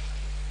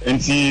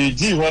enti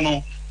G ho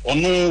no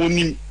ono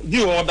oni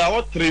G ho da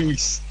 3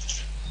 weeks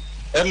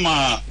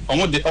ema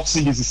omo de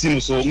oxygen sisi no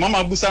so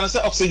mama busa na se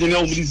oxygen e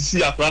omo de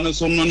sisi akra no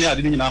so no ne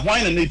ade nyina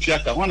hwan na na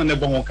etuaka hwan na ne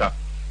bo ho ka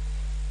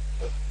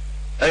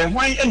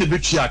hwan e ne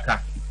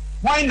betuaka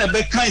why na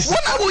be kind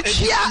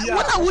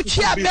wona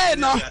wuchia be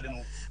no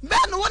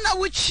wona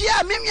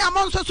wuchia mimi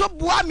amon so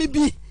bua mi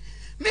bi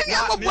mimi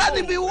amo bua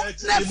ni bi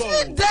na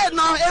free day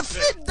no e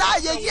free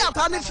day ye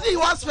ata ne free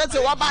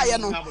hospital wa ba ye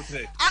no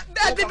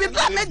bi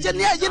bla me je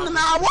ne ye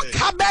na wo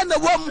ka be na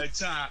wom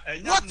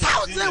wo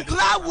 1000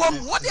 kra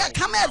wom wo de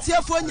ka ma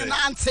atiefo nyina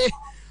ante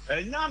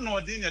enya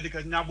no de ne de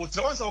ka nya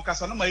botre won se wo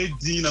kasa na ma ye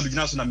din na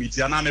bigina so na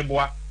metia na me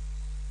boa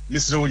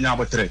misre wo nya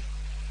botre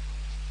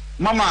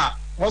mama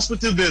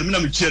hospital bill me na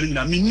me chia ni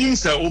na me nim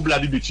say obla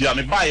bi betua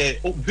me bae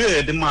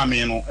bill de ma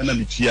me no na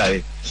me tua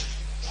e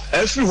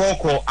every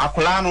hoko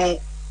akola no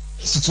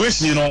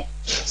situation no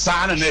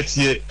saa na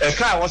netie e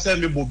ka wo say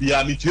me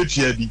bobia me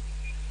tuatua bi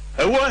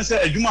e won say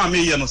adwuma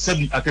me ye no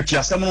sabi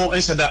akatua sem no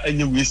ense da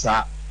anya wi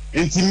saa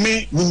enti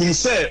me nim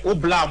say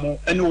obla mo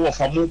ene wo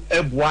fa mo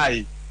e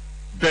boae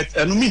but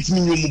enu meet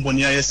me nyom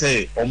boni aye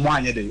say omo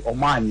anye de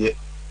omo anye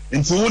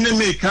enti wo ne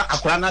me ka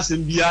akola na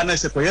sem bia na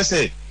se koye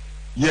say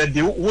ye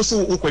de wo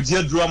so ukwaji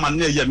aduru ama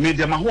na ye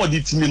media ma ho de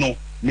timi no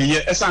me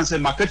ye esanse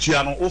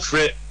makatua no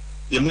ofre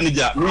ye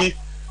manager me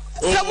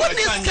se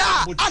woniska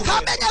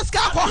aka benya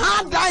ska ko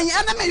ha dan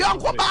ene me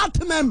yonko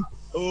batmem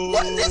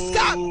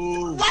woniska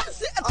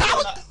once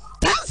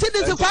Tansi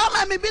this kwa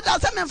ma me bi da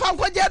se me fa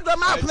ko je aduru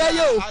ma play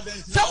yo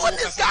se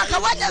woniska aka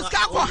wanya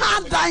ska ko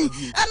ha dan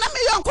ene me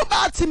yonko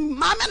batim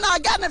ma me na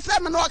ga ne fe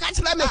me no ka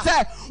kire me se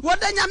wo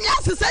da nyame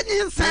asese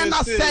nyinsen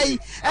na sei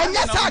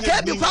enye sa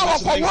ka bi kwa wo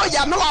ko wo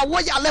ya no wo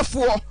ya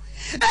lefo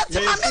eti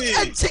ma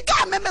me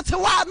tika me te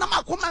wa na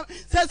makoma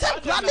se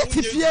kwa me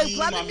tifie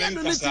kwa me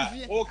no ne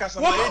tifie wo ko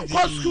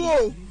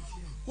school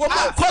wo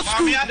ko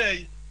school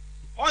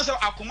on so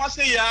akoma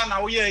se ya na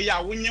wo ye ya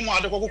wo nyim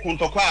ade kokko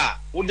ntokwa a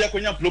wo de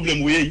konya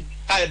problem wo ye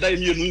ai da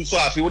mi enu so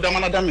afi wo da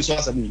mana da mi so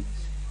asami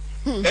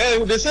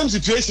the same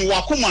situation wa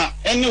akoma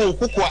ene wo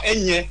kokko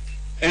enye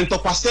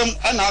entokwasem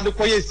na ade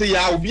koye se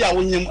ya obi a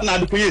wo nyim na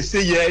ade koye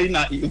se ye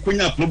na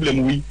konya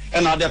problem wi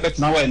na ade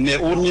apetna wa ene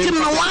wo ni tim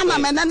no wa na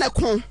me ne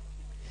ko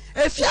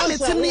efia me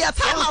tim ne ya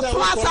ta ma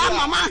so asa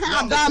mama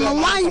ha da no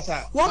wan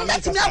wo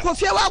metimi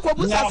akofie wa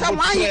akobusa sa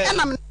wan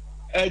ena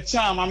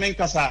cha mama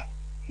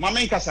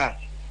nkasa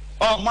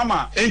oh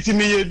mama enti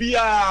me ye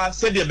bia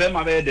se de be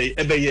ma be de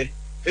ebeye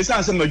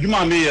esan se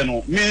madwuma me ye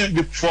no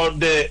me for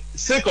the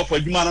sake of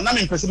adwuma no na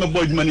me pese me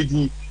boy adwuma ni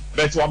din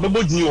but wa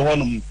bebo din wo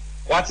honom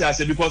what I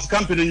say because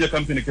company your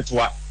company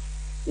ketwa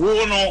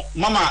wo no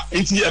mama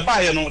enti e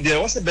ba ye no de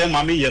wo se be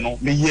ma me ye no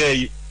me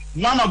ye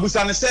mama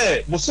busa ne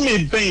se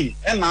bosome ben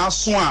e na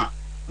aso a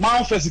ma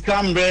ofesi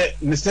kambe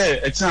ne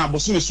se e chan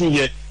bosome so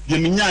ye de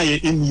minya ye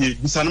enie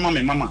busa ne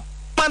mama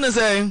man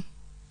say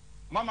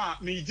mama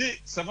me je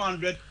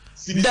 700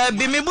 da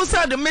bi me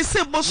busa de me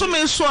se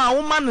bosome so a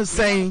wo man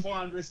say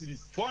 400 cedis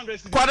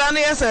kwada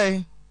ne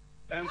say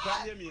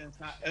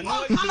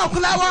Mama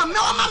kula wa me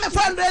o mama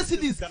 400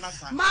 cedis.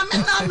 Mama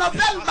na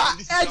November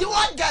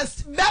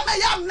August be me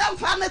yam na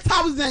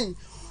 1,000.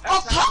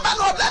 October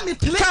no be me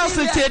 3 million.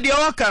 Council dey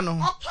waka no.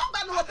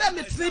 October no be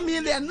me 3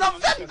 million.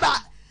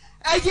 November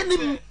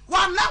ejini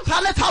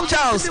 1,000.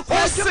 Charles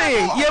o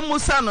say ye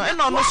musa no e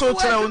no no so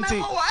kire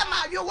unti.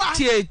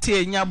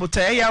 Tie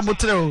nyabuta e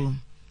yabutre o.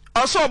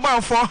 Also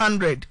about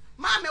 400.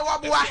 Mama wo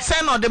boa.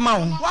 Say no de ma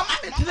wo. Wo mama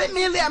 3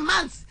 million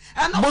months.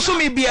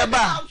 Bosumi bia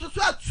ba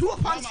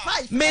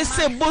 2.5 me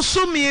se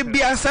bosumi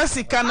bia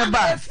sasika ne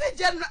ba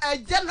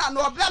general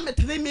no obra me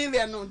 3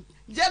 million no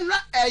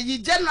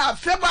general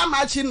February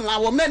March na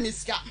wo me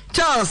miska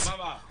Charles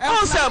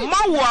o se ma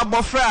wo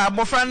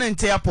abofra ne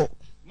ntiapo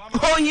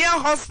ohia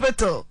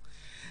hospital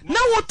na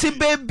wo te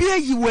baby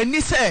yi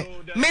wani se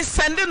me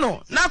sende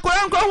no na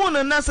koranko hu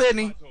no na se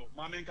ni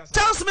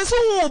Charles me so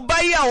wo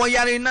ba yi a wo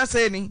yare na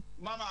se ni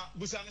mama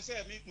busa ne se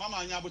mama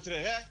anya botre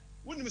he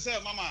woni me se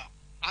mama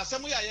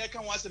asemu ya ye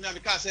kan wasemi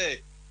amika say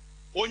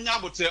onya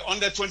bote on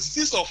the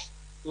 26th of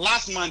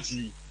last month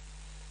me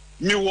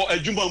wo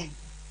adwumam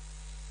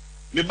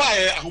me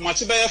bae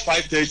ahomache be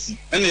 5:30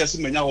 ene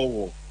yesi manya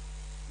wo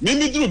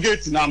me duru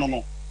gate na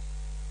no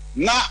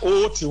na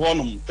o ti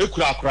honom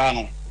ekura akra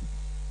no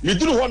me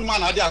duru honom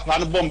na ade akra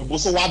no bomb bo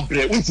so wa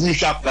bre untimi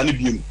hwa akra no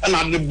biem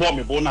ena ade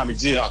bomb bo na me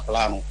je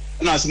akra no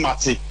ena se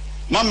mate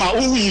mama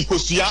owu yi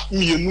kosua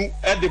mienu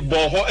e de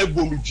bo ho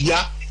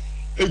ebomdua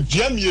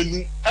edua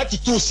mienu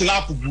atutu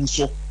snap bu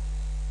so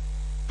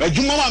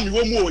adwuma ma mi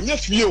wo mu o nya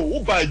fie o wo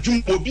ba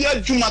adwuma obi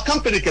adwuma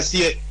company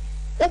kese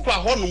wo ba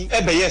honum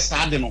ebe ye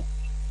saade no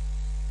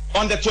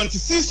on the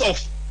 26th of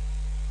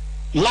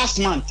last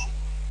month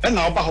and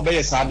now ba ho be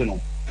ye saade no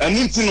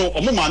enu no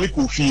omo ma mi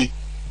ko fie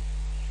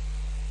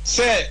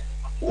se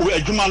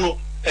adwuma no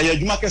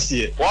adwuma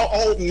kese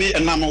o mi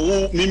na no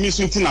wo mi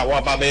so ntina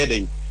wo ba be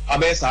den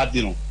abe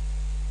saade no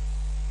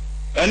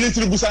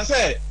enu busan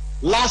se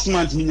last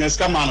month me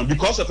nyaska man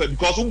because we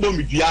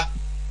bomb dua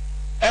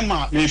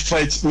ema me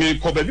fight me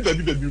ko baby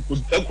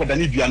ko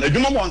dani dua na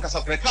adwuma mo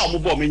ankasa preka o mo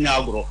bo me nya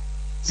agro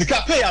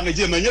sika pay am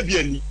je manya bi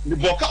ani me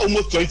boka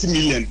almost 20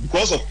 million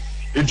because of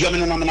edua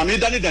me na me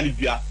dani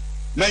dua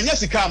na nya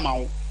sika ma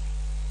wo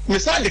me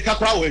sa de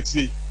kakra wo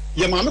atire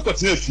ye ma me ko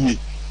tena fie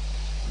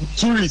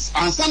tourists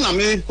ansa na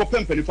me ko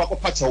pempeni fa ko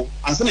pachew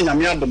ansa na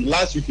nyame adom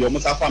last week yo mo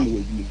sa fa me wo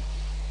bi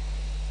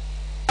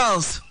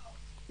Charles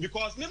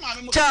because me ma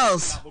me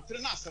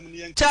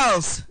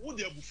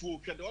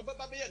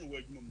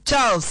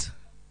Charles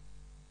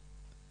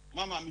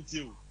mama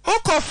mitiu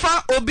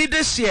ukofa obi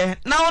de hye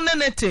na one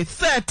nete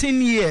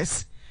 13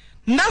 years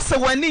na se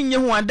wani nye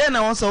ho ade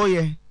na wo so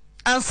ye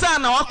ansa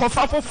na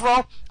wakofa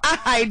foforo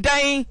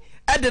ahaidan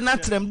ede na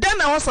trem de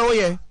na wo so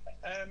ye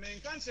me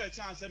nkan che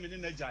chance me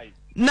ne jai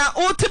na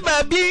uti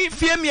ba bi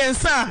fie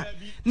miensa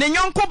ne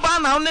nyonko ba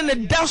na one ne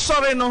da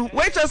sori no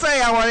we che say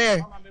ya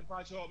wore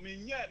me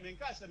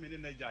nka se me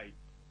ne jai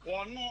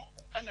ono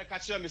ene ka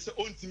kire me se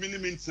ontimi ne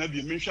me ntina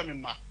bi me hwe me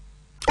ma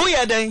wo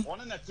ye den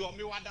ono na ti o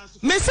me wadan so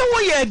me se wo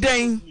ye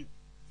den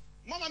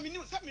mama me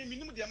nim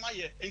de ma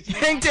ye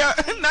enti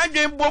na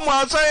dwen bo mu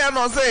aso ya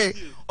no se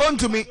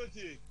ontumi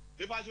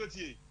e ba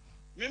jotie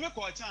me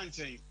ko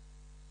chanchen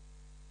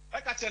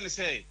e ka kire ne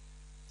se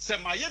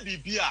ma ye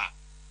bibia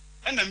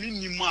ena me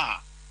nim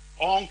a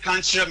on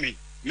kan kire me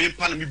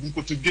mpa na me bu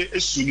kotodwe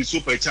esu ni so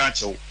pa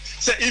chanchen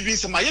se even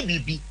se ma ye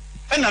bibi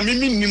ena me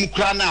nim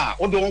kura na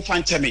o de won fa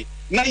ncheme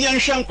na ye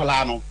nhwe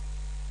nkwala no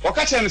o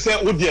ka kire ne se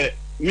wo de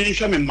me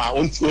nhwe me ma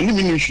oni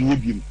me nhwe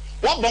biem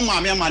wo bo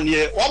ma me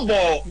amane wo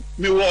bo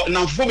me wo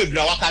na mfo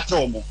bebra waka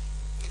kire mo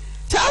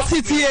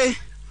Chelsea tie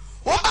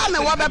wo ba me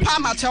wo be pa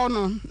ma chew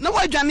no na wo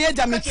adwane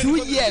agya me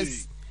 2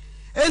 years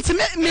enti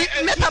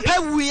me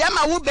papa wu ya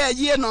ma wo ba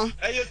yie no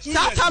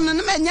tata no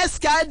me nya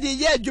ska de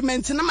ye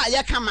adwumenti na ma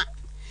ye kama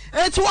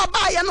enti wo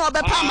ba ye no wo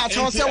be pa ma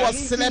chew se wo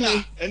sele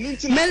me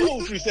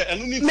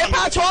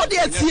pa chew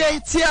de tie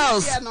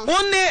tiels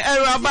one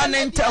eraba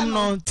ne ntam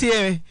no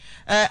tie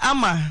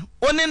ama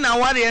one na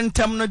ware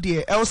ntam no de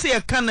e wo se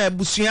ye kana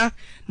abusua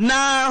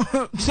na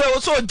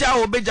so ja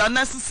obeja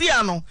na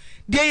sisia no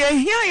de ye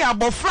hia ya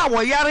bofra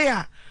wo yare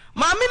a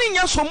ma me ni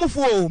nya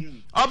somufo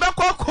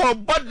obekoko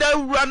boda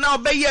wura na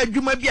obeye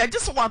adwuma bia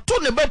gese wato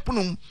ne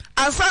bepunu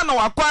ansa na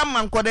wakwa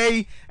mankoda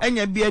yi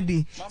anya bia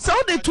di so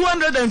the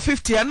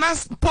 250 and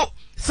that's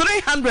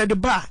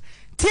 300 ba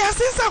ti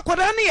asisa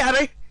koda ne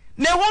yare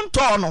ne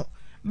wonto no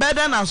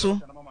beda na so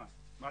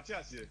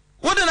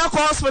wo de na ko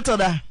hospital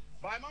da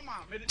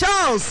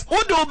Charles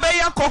wo de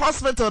obeye ko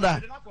hospital da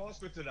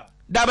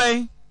da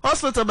ben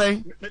Hospital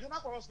bay.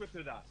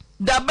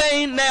 Da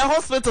bay na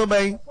hospital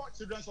bay.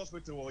 Children's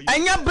hospital.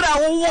 Anya bra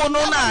wo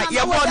no na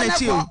ye bo na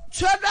chi o.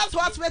 Children's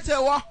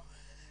hospital wo.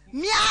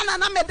 Miana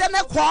na me de me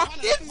kwa.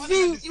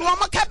 Even you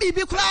want ka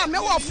bibi kura me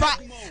wo fa.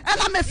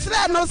 And me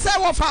friend no say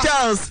wo fa.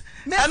 Charles.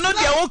 Eno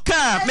dia wo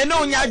ka me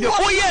no nya adwo.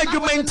 Wo ye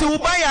adwuma nti wo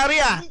ba yare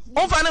a.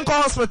 Wo fa ne ko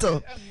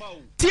hospital.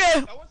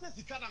 Tie.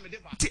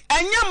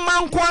 Anya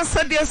man ko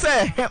asade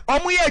se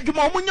omo ye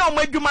adwuma omo nya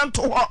omo adwuma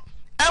nto ho.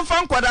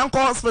 Emfa nkwada nko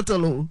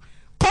hospital o.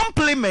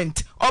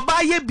 Compliment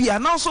oba ye bia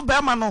na so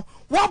be ma no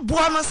wo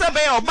boa no se be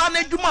oba na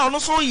adwuma no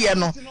so ye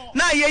no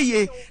na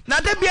ye na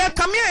de bia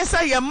kamia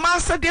se ye ma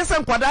se de se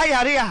nkwada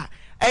yare a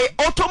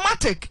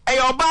automatic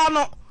oba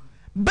no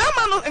be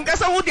ma no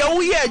nkasa wo de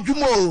wo ye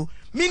adwuma o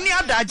mini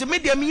adaje me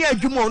de me ye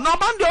adwuma o na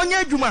oba de onye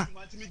adwuma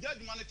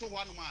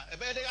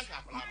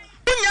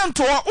nya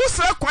nto wo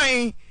sra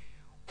kwan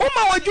wo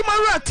ma wo adwuma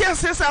ru atia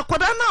se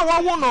akwada na wa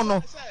wo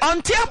no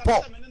onte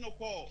apo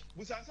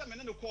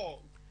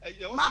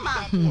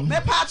Mama,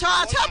 me pa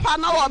chapa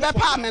na wo be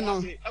pa me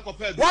no.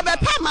 Wo be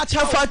pa ma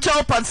chafa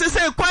chapa se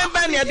kwan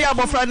ba ne de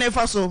abofra ne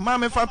fa so. Ma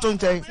me fa to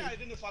nten.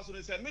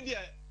 Me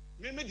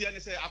de ne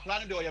se akra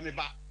ne de o ye me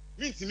ba.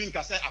 Me ntimi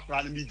nka se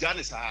akra ne mi gya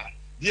ne saa.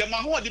 De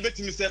ma ho de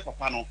betimi se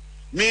papa no.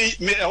 Me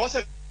e wo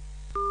se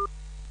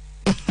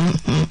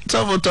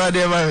so to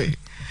ade ba we.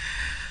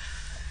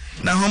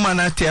 Na homa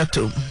na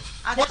tiatom.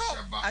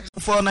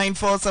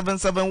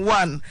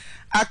 494771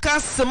 aka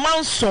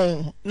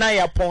semanson na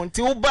ya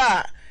ponti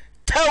uba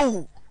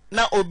tau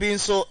na obi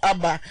nso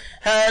aba.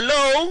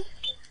 Hello,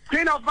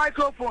 queen of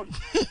microphone.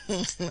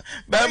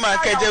 Bema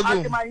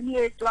kejegu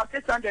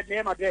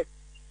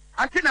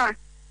Antina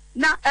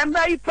na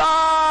emai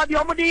pa di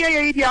omudi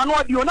ye di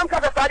anu di onam ka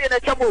ta na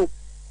chabo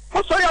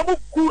o so ya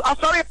buku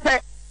asori pe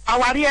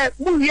aware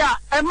mu ya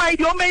emai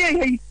di omeye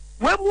ye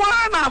we mu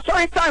na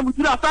asori time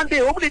du na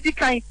Sunday omudi di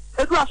kan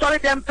edu asori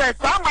dem pe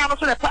sa ma no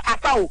so le pa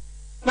atawo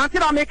na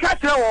ntina me ka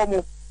tire wo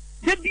mo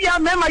de bia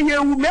mema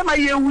yewu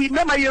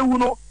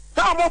no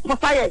sa mo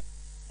posaye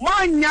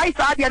mo nyai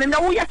sa de na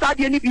wo ye sa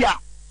de ni bia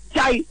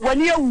jai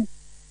wani ewu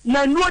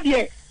na nuo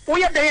de wo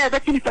ye de ye be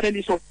tini fere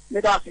ni so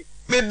me da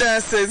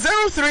se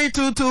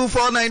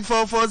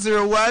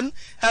 0322494401.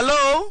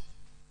 Hello.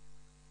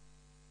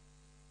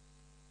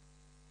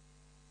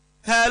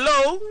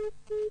 Hello.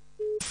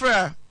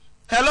 Fra.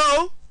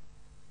 Hello.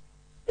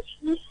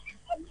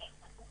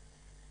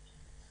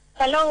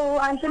 Hello,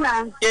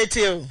 Antina.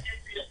 Etio.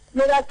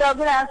 Good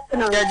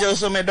afternoon. Yeah,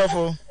 Joso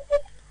Medofo.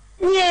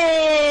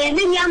 Yeah,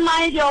 Ninya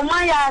Mai, your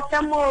Maya,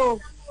 Samo.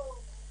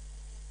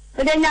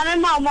 The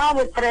Yama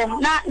would say,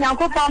 not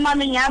Yanko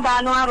Mammy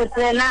Yabano, would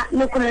say, not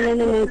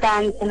Nukulan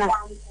Tantina.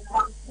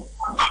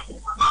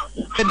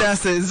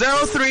 That's it.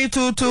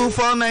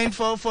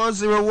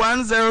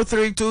 0322494401,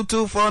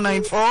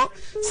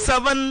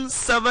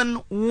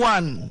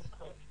 0322494771.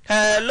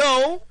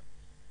 Hello.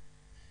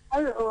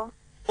 Hello.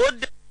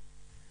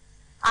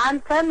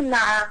 I'm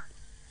Femina.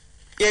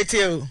 Yes,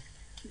 you.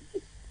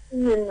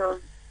 You know.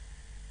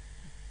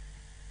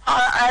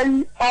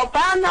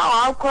 Obana,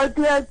 I'll call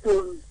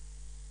you.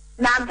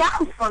 Now,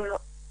 that's for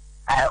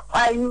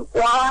I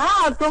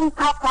don't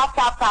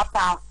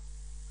papa.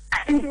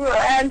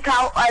 And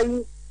how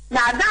I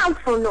now down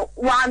for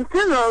 1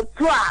 2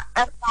 2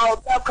 and our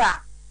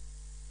boca.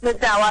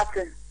 Mr.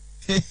 Watson.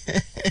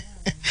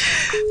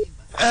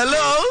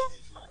 Hello.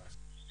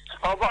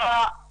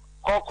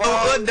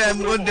 Good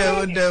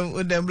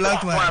them,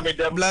 black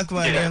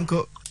man,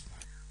 uncle.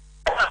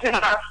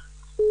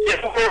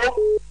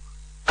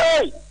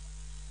 Hey,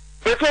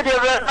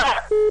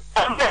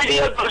 I'm very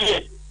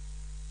ugly.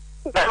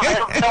 I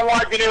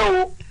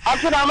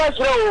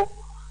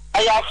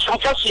have some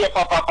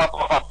papa.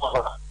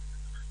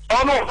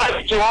 Oh no,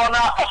 I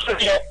Joanna,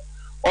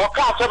 or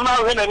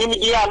Catamar when an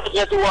immediate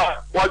get to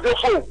what the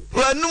fool.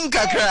 Well,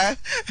 nunca cry.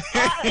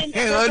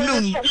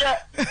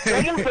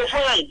 Remember,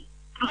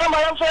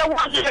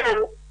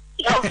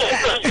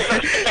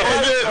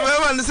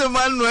 some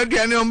man who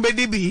had on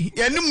baby.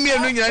 You knew me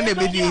and you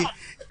baby.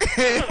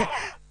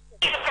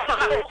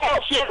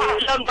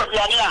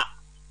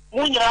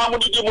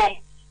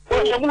 I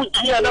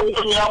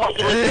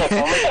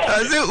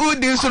say, who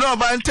did so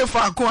about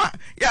Tefaqua?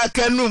 Ya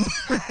canum.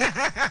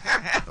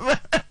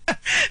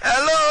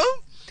 Hello,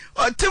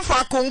 or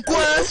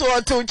Tefaqua,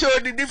 or Tocho,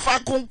 the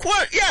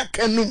Defaqua, ya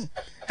canum.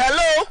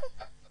 Hello.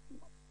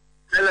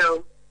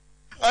 Hello.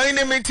 Oh, in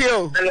the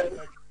meteor. Hello.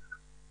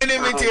 In the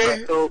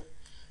meteor.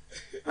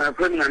 I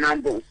put my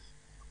number.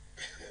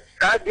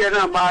 That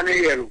dinner money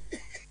here.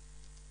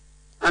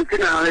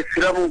 Until I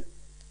trouble.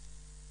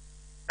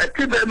 I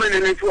keep them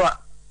in it.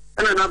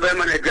 And another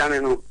man at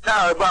Janino.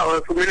 Now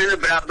about a minute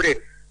Brabre,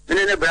 the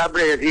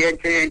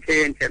NK.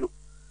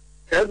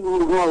 Then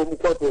we'll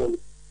go home.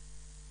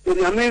 I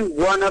mean,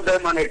 one of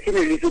them on a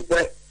kidney to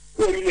play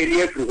 20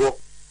 years ago.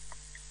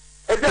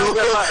 I don't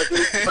know.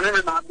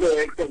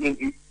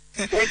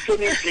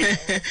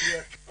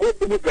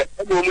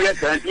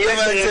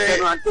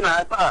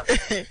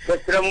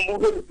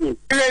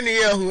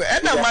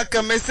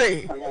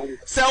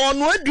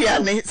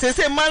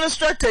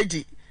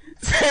 Strategy.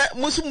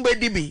 musum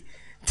bedibi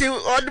ti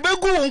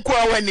odbegu nko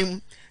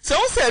awanim se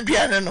wo se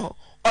aduane no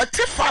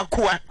otefa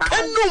koa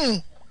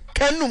kanum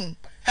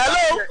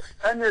hello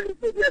Ani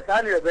le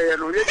sani be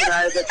no ye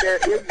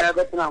na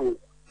be tena ho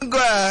go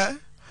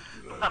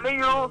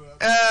amiyo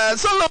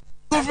solo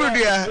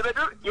Kufrudia.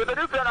 You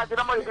better feel like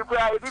I'm going to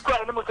cry. You cry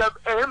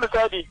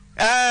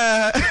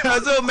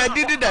and so me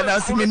did that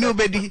as me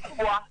nobody.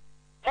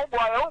 Oh boy,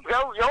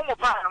 you're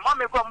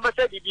Mammy from the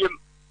stadium.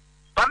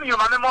 Mammy, you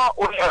mammy more.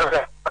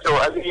 So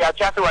I see a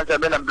chat once a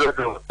minute and go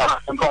through.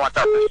 I'm going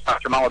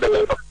to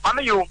Mamma.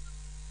 Mammy, you.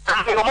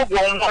 I'm going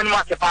to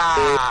watch a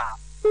pa.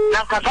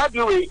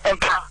 Nankasadu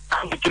and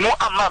Timo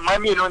Amma,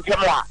 Mammy, no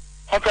Timoa.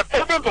 And the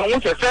president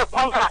wants to say,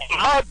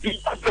 my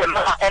be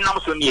and I'm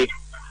so near.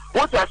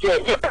 What I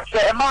say,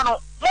 yes, Mano,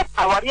 let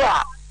our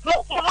year. No,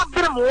 not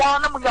them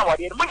one,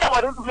 Muyawadi,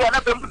 Muyawadi, we are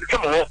not them to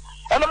come here.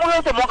 And the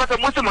moment the Moka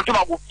Muslim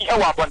Mutumabu,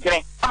 I'm about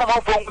Monfana,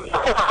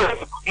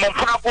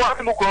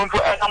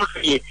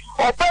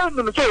 or Pell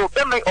Mutuo,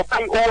 Pemmy,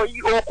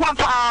 or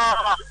Quanta,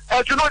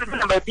 as you know, the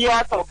number of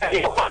Pia,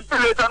 okay,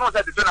 later on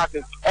that the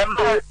Donatis, and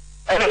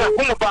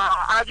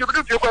you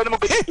believe you're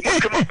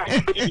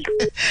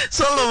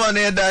Solomon,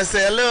 I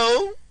say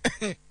hello.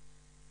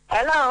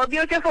 Hello,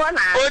 beautiful.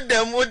 Would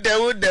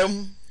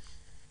them.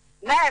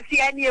 Let's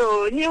see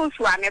you news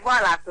one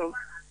about us.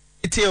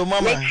 It's your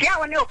mama.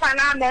 When you find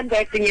out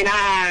members in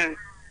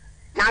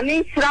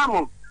Nami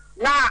Sramu.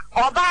 Now,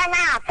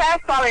 Obana,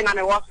 first story, and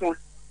I was one.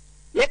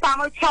 Let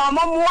me show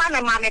one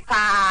and Mamma.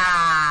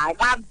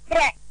 But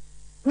bread.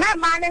 My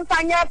man and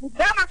Fanya,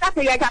 Dama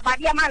Catia,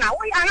 Badiamana,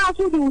 we are now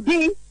to do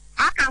this.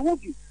 I can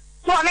hold you.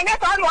 So I mean,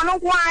 that's all you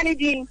want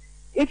anything.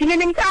 If you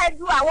didn't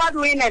do, I was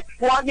doing it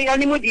for the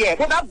animal dear.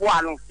 Put up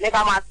one, let me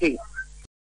say.